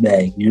skills in our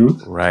bag,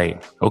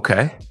 Right.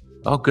 Okay.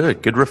 Oh,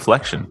 good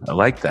reflection. I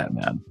like that,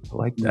 man. I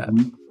like that.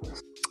 Mm-hmm.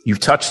 You've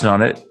touched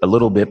on it a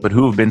little bit, but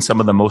who have been some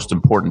of the most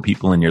important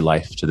people in your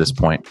life to this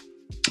point?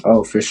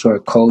 Oh, for sure.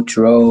 Coach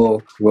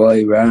Rowe,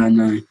 Roy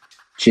Rana,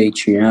 Jay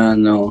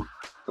Triano,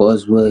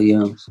 Buzz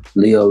Williams,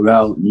 Leo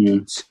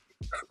Routens,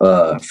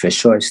 for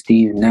sure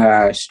Steve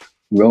Nash,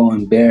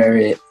 Rowan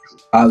Barrett,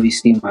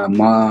 obviously my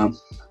mom.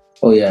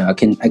 Oh yeah,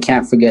 I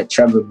can't forget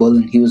Trevor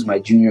Bullen. He was my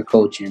junior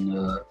coach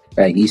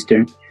at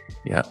Eastern.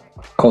 Yeah.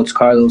 Coach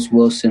Carlos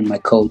Wilson, my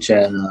coach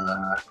at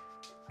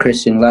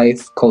Christian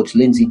Life. Coach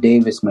Lindsey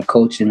Davis, my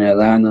coach in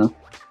Atlanta.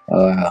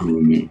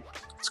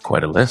 It's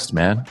quite a list,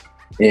 man.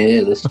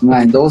 Yeah, listen,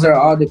 man. Those are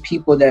all the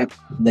people that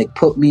like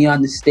put me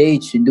on the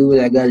stage to do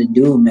what I got to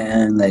do,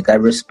 man. Like, I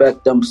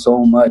respect them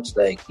so much.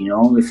 Like,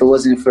 if it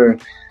wasn't for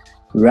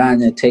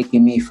Rana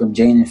taking me from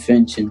Jane and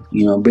Finch and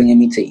bringing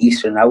me to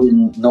Eastern, I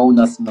wouldn't know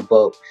nothing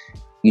about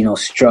the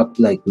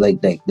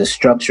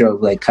structure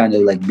of like kind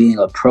of like being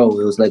a pro.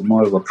 It was like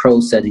more of a pro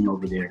setting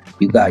over there.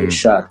 You got your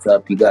shots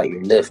up, you got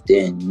your lift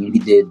in, you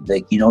did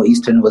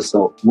Eastern was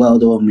a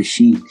well-oiled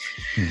machine.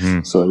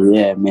 So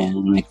yeah,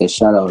 man, like a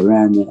shout out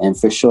Rana, and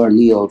for sure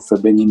Leo for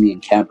bringing me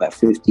in camp at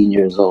 15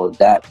 years old.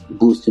 That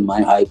boosted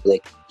my hype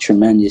like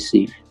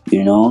tremendously,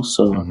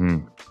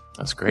 so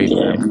that's great,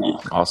 man.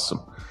 Awesome.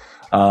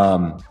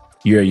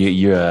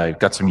 You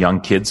got some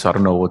young kids, so I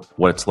don't know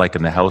what it's like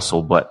in the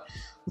household, but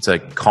it's a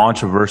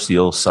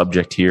controversial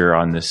subject here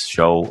on this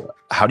show.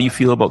 How do you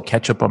feel about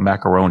ketchup on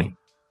macaroni?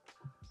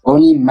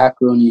 Only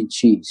macaroni and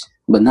cheese,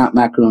 but not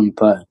macaroni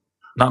pie.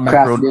 Not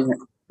macaroni,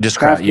 just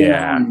Kraft.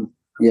 Yeah,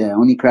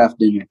 only Kraft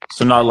dinner.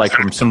 So not like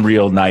from some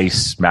real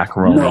nice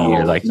macaroni. No,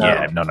 you're like,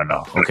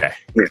 no. Okay,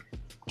 yeah.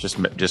 Just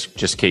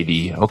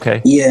KD.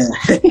 Okay. Yeah.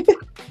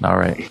 All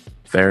right.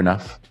 Fair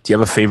enough. Do you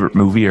have a favorite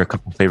movie or a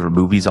couple favorite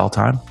movies all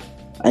time?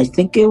 I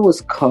think it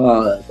was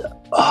called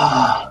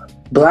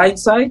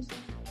Blindside.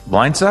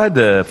 Blindside,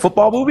 the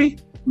football movie?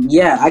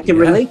 Yeah, I can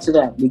relate to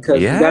that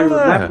because you gotta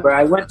remember,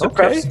 I went to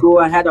prep school.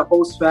 I had a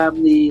host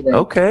family.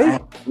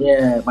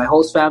 My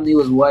host family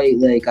was white.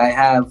 Like,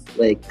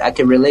 I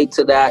can relate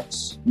to that,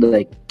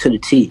 like, to the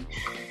T.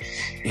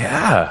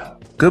 Yeah,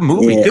 good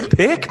movie. Yeah. Good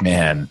pick,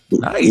 man.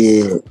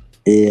 Nice.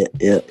 Yeah.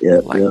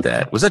 Like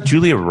that. Was that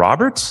Julia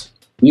Roberts?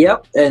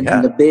 Yep, and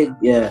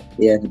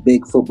the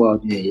big football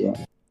dude,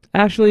 yeah.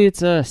 Actually, it's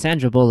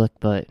Sandra Bullock,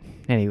 but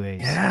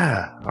anyways.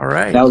 Yeah, all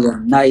right. That was a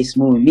nice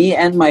movie. Me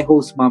and my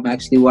host mom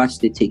actually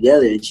watched it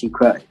together, and she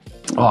cried.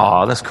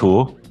 Oh, that's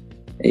cool.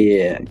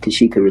 Yeah, because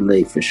she could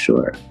relate for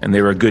sure. And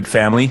they were a good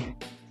family?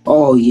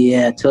 Oh,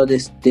 yeah, till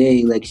this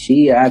day. Like,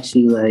 she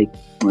actually, like,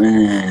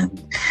 man,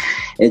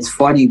 it's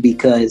funny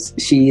because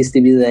she used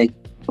to be like,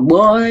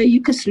 boy,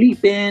 you can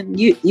sleep in.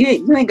 You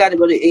ain't got to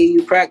go to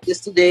AU practice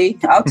today.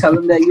 I'll tell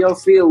them that you don't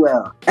feel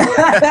well.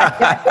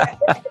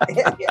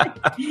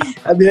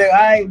 I'd be like, all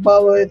right,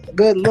 Mama,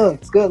 good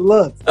looks.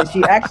 And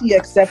she actually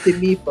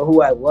accepted me for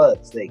who I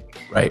was. Like,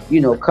 right.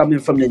 You know, coming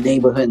from the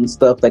neighborhood and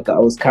stuff, like I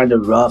was kind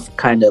of rough,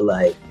 kind of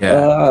like,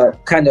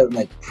 kind of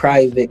like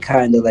private,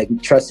 kind of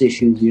like trust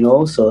issues, you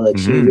know? So, like,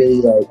 she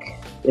really, like,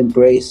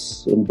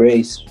 embrace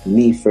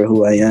me for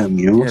who I am,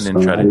 you know?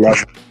 And try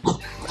to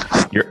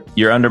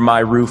You're under my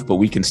roof, but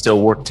we can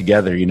still work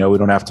together. You know, we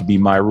don't have to be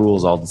my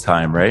rules all the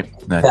time, right?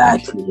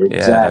 Exactly.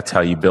 Yeah, that's how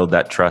you build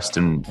that trust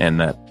and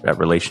that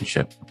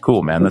relationship.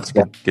 Cool, man. That's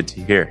good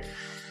to hear.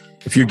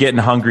 If you're getting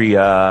hungry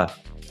and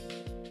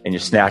you're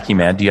snacky,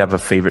 man, do you have a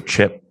favorite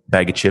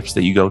bag of chips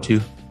that you go to?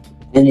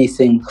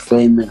 Anything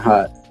flaming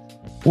hot.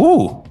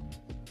 Ooh.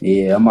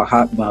 Yeah, I'm a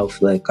hot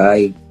mouth. Like,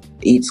 I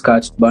eat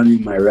Scotch bonnet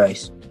in my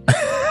rice.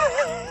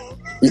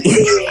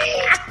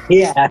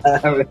 Yeah,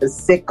 I'm a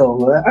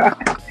sicko.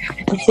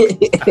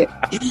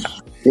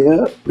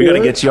 Yeah, we got to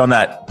get you on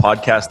that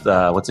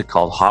podcast. What's it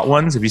called? Hot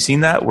Ones. Have you seen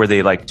that? Where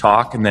they like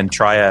talk and then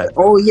try a.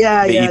 Oh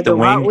yeah, eat the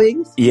wing. hot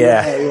wings.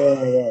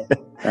 Yeah.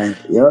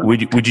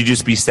 Would you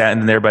just be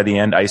standing there by the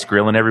end, ice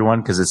grilling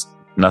everyone because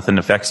nothing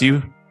affects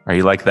you? Are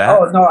you like that?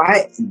 Oh no,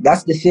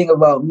 that's the thing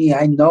about me.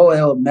 I know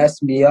it'll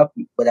mess me up,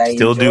 but I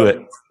still do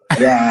it.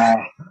 Yeah.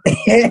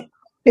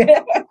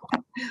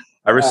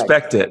 I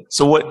respect it.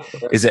 So what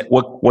is it?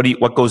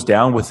 What goes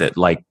down with it?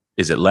 Like,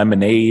 is it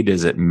lemonade?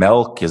 Is it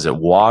milk? Is it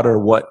water?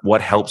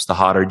 What helps the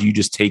hot? Or do you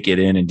just take it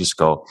in and just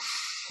go?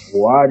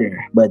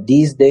 Water. But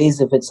these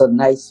days, if it's a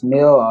nice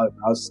meal,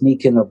 I'll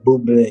sneak in a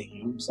buble.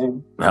 You know what I'm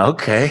saying?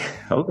 Okay.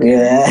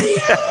 Yeah.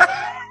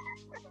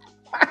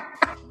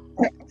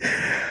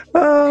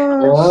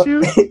 Oh,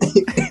 shoot.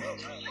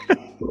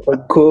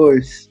 Of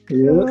course.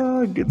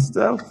 Yeah. Good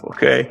stuff.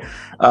 Okay.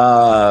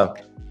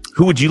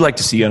 Who would you like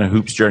to see on a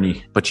hoops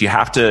journey? But you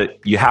have to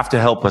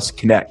help us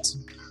connect.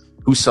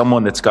 Who's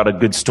someone that's got a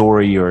good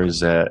story or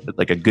is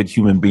like a good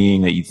human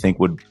being that you think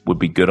would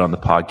be good on the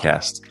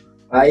podcast?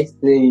 I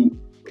think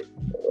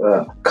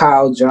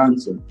Kyle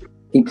Johnson.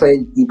 He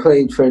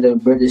played for the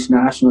British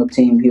national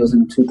team. He was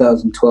in the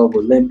 2012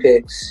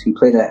 Olympics. He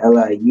played at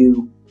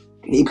LIU.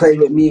 He played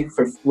with me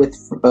with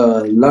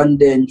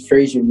London,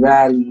 Fraser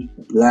Valley,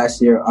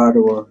 last year,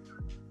 Ottawa.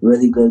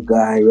 Really good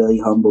guy, really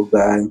humble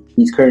guy.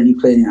 He's currently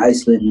playing in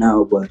Iceland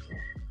now, but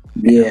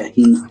yeah,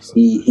 he's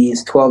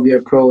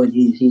 12-year pro and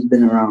he's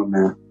been around,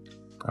 man.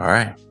 All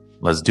right,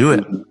 let's do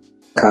it.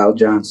 Kyle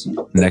Johnson.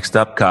 Next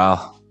up,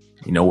 Kyle.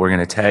 You know we're going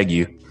to tag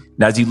you.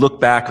 Now, as you look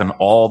back on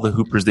all the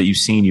hoopers that you've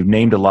seen, you've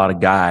named a lot of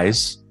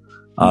guys,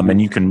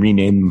 and you can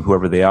rename them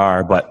whoever they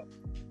are, but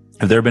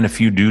have there been a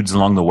few dudes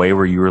along the way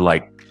where you were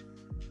like,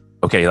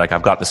 okay, like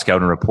I've got the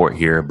scouting report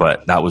here,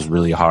 but that was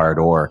really hard,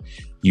 or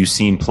you've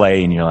seen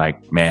play and you're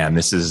like, man,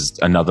 this is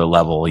another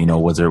level, you know,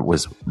 was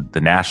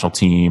the national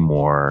team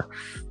or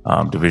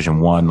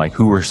Division I? Like,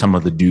 who were some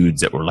of the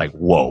dudes that were like,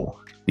 whoa,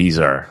 these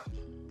are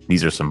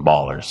some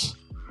ballers?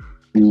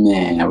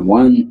 Man,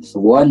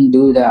 one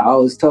dude that I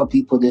always tell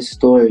people this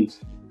story.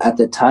 At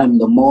the time,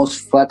 the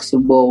most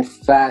flexible,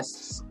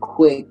 fast,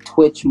 quick,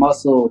 twitch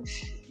muscle,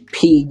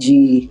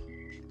 PG,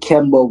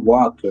 Kemba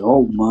Walker.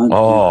 Oh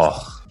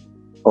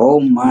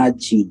my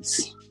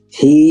jeez.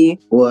 He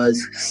would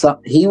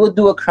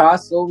do a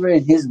crossover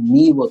and his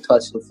knee will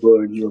touch the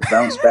floor and he would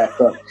bounce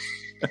back up.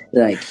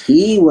 Like,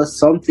 he was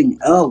something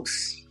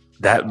else.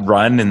 That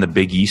run in the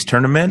Big East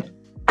tournament?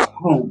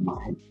 Oh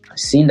my, I've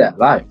seen that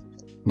live.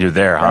 You're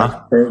there,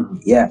 huh?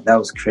 Yeah, that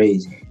was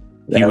crazy.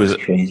 That was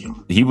crazy.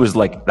 He was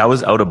like, that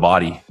was out of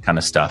body kind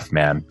of stuff,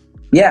 man.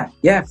 Yeah,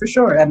 for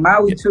sure. At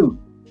Maui too,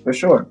 for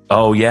sure.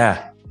 Oh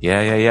yeah.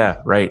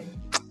 Right.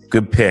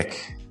 Good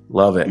pick.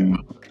 Love it.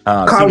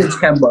 College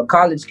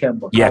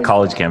Kemba. Yeah,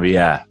 College Kemba.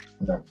 Yeah.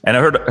 And I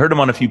heard him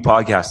on a few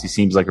podcasts. He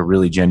seems like a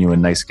really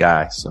genuine, nice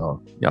guy.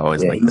 So you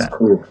always like that.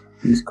 Cool.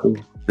 He's cool.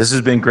 This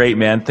has been great,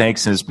 man.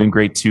 Thanks. And it's been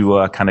great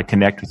to kind of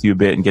connect with you a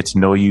bit and get to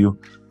know you.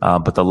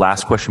 But the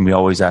last question we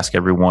always ask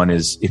everyone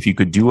is, if you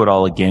could do it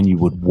all again, you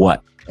would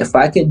what? If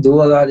I could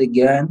do it all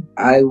again,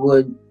 I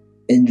would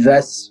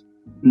invest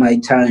my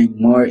time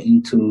more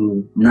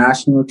into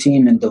national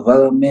team and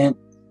development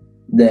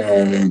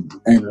and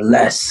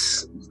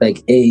less like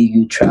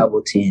AAU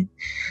travel team.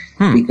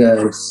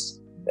 Because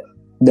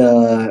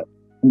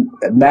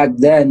back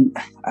then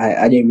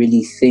I didn't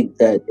really think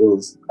that it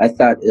was, I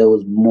thought it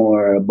was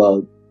more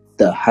about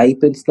the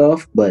hype and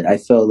stuff, but I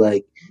felt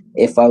like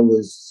if I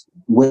was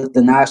with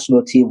the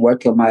national team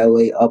working my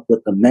way up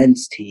with the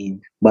men's team,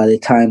 by the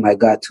time I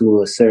got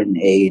to a certain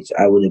age,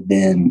 I would have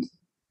been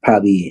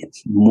probably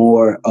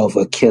more of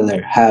a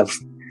killer, have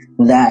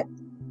that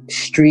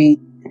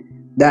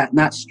that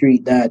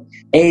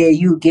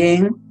AAU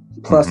game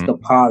plus the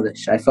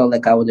polish. I felt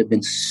like I would have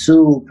been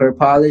super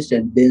polished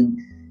and been,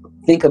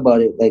 think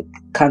about it, like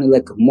kind of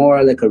like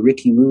more like a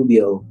Ricky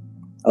Rubio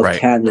of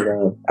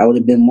Canada. I would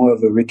have been more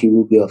of a Ricky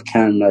Rubio of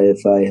Canada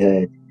if I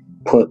had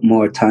put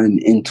more time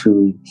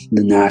into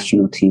the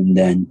national team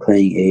than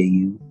playing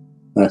AAU.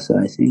 That's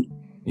what I think.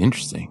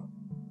 Interesting.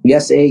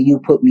 Yes,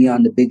 AAU put me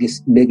on the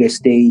bigger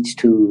stage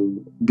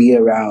to be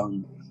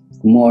around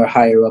more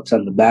higher ups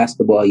on the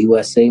basketball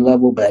USA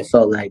level, but I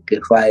felt like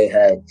if I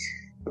had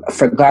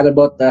forgot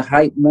about the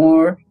hype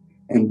more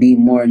and be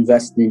more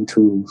invested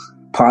into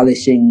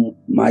polishing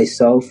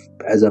myself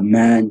as a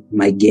man,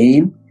 my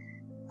game,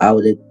 I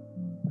would have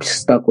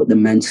stuck with the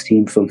men's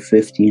team from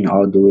 15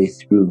 all the way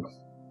through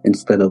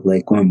instead of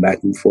like going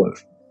back and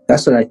forth.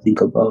 That's what I think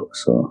about.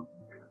 So,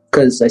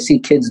 because I see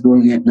kids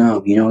doing it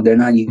now, you know, they're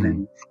not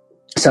even,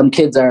 some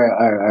kids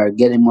are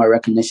getting more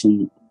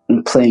recognition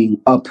playing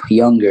up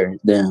younger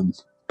than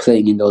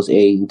playing in those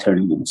AAU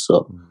tournaments.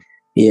 So,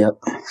 yeah.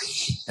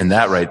 And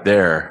that right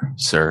there,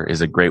 sir,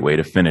 is a great way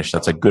to finish.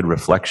 That's a good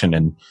reflection.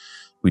 And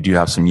we do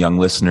have some young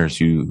listeners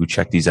who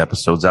check these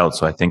episodes out.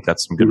 So I think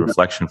that's some good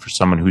reflection for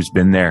someone who's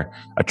been there,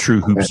 a true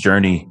hoops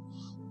journey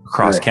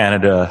across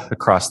Canada,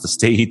 across the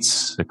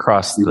States,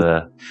 across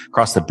the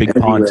big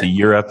pond to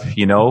Europe,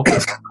 you know.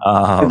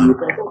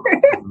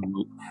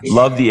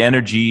 Love the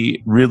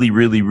energy. Really,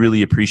 really,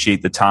 really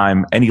appreciate the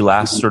time. Any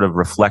last sort of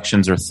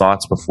reflections or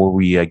thoughts before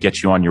we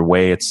get you on your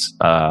way? It's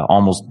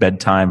almost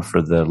bedtime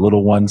for the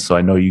little ones, so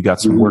I know you got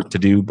some work to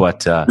do,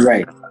 but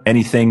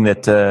anything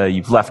that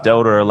you've left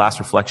out or a last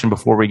reflection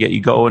before we get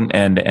you going?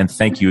 And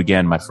thank you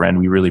again, my friend.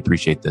 We really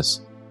appreciate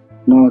this.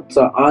 No, it's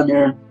an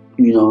honor,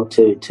 you know,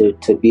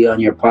 to be on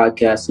your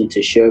podcast and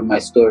to share my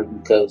story,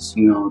 because,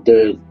 you know,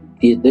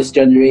 this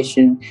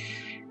generation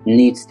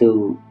needs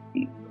to,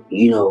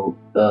 you know,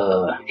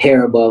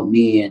 hear about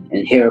me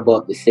and hear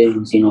about the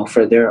things, you know,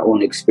 for their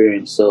own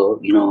experience. So,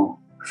 you know,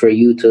 for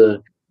you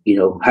to, you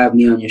know, have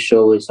me on your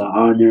show is an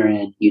honor,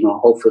 and, you know,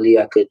 hopefully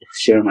I could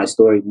share my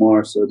story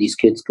more so these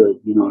kids could,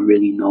 you know,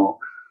 really know,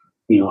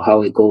 you know,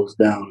 how it goes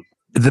down.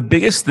 The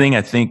biggest thing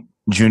I think,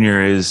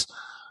 Junior, is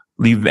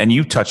and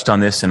you touched on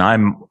this, and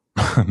I'm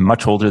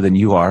much older than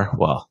you are.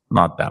 Well,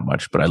 not that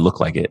much, but I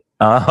look like it.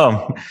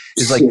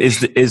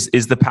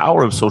 Is the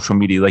power of social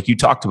media, like you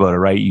talked about it,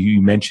 right?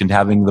 You mentioned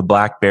having the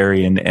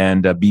BlackBerry and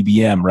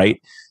BBM, right?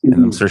 And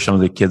I'm sure some of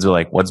the kids are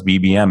like, what's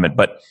BBM?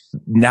 But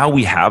now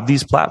we have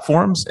these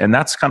platforms, and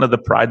that's kind of the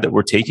pride that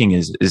we're taking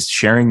is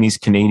sharing these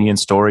Canadian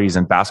stories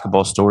and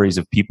basketball stories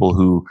of people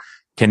who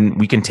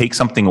we can take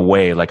something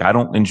away. Like, I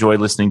don't enjoy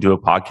listening to a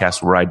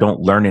podcast where I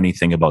don't learn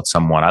anything about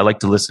someone. I like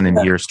to listen and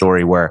hear a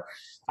story where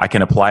I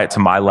can apply it to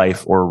my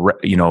life or,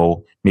 you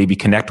know, maybe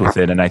connect with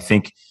it. And I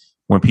think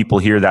when people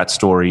hear that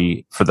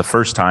story for the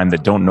first time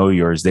that don't know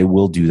yours, they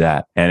will do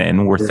that.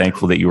 And we're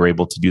thankful that you were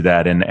able to do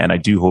that. And I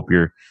do hope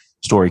your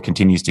story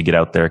continues to get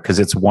out there, because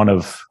it's one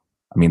of,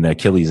 I mean, the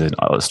Achilles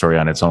story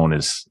on its own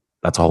that's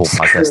a whole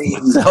podcast in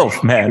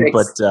itself, man.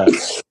 But,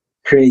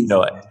 you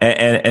know,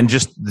 and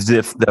just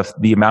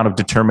the amount of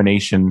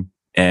determination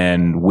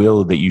and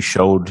will that you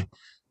showed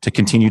to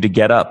continue to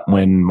get up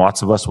when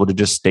lots of us would have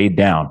just stayed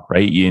down,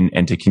 right?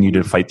 And to continue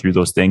to fight through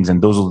those things.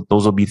 And those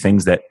will be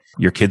things that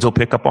your kids will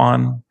pick up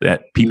on,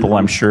 that people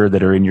I'm sure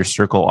that are in your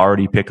circle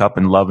already pick up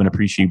and love and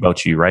appreciate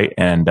about you, right?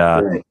 And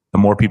the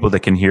more people that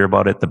can hear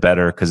about it, the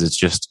better, because it's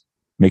just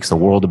makes the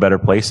world a better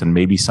place. And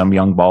maybe some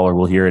young baller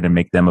will hear it and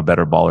make them a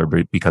better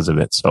baller because of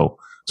it. So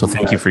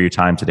thank you for your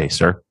time today,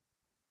 sir.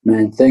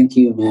 Man, thank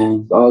you,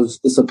 man.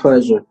 It's a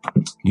pleasure.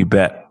 You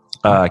bet.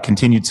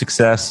 Continued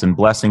success and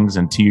blessings,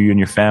 and to you and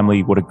your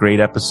family. What a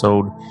great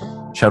episode.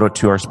 Shout out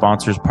to our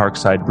sponsors,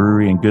 Parkside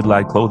Brewery and Good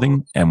Lad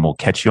Clothing, and we'll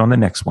catch you on the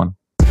next one.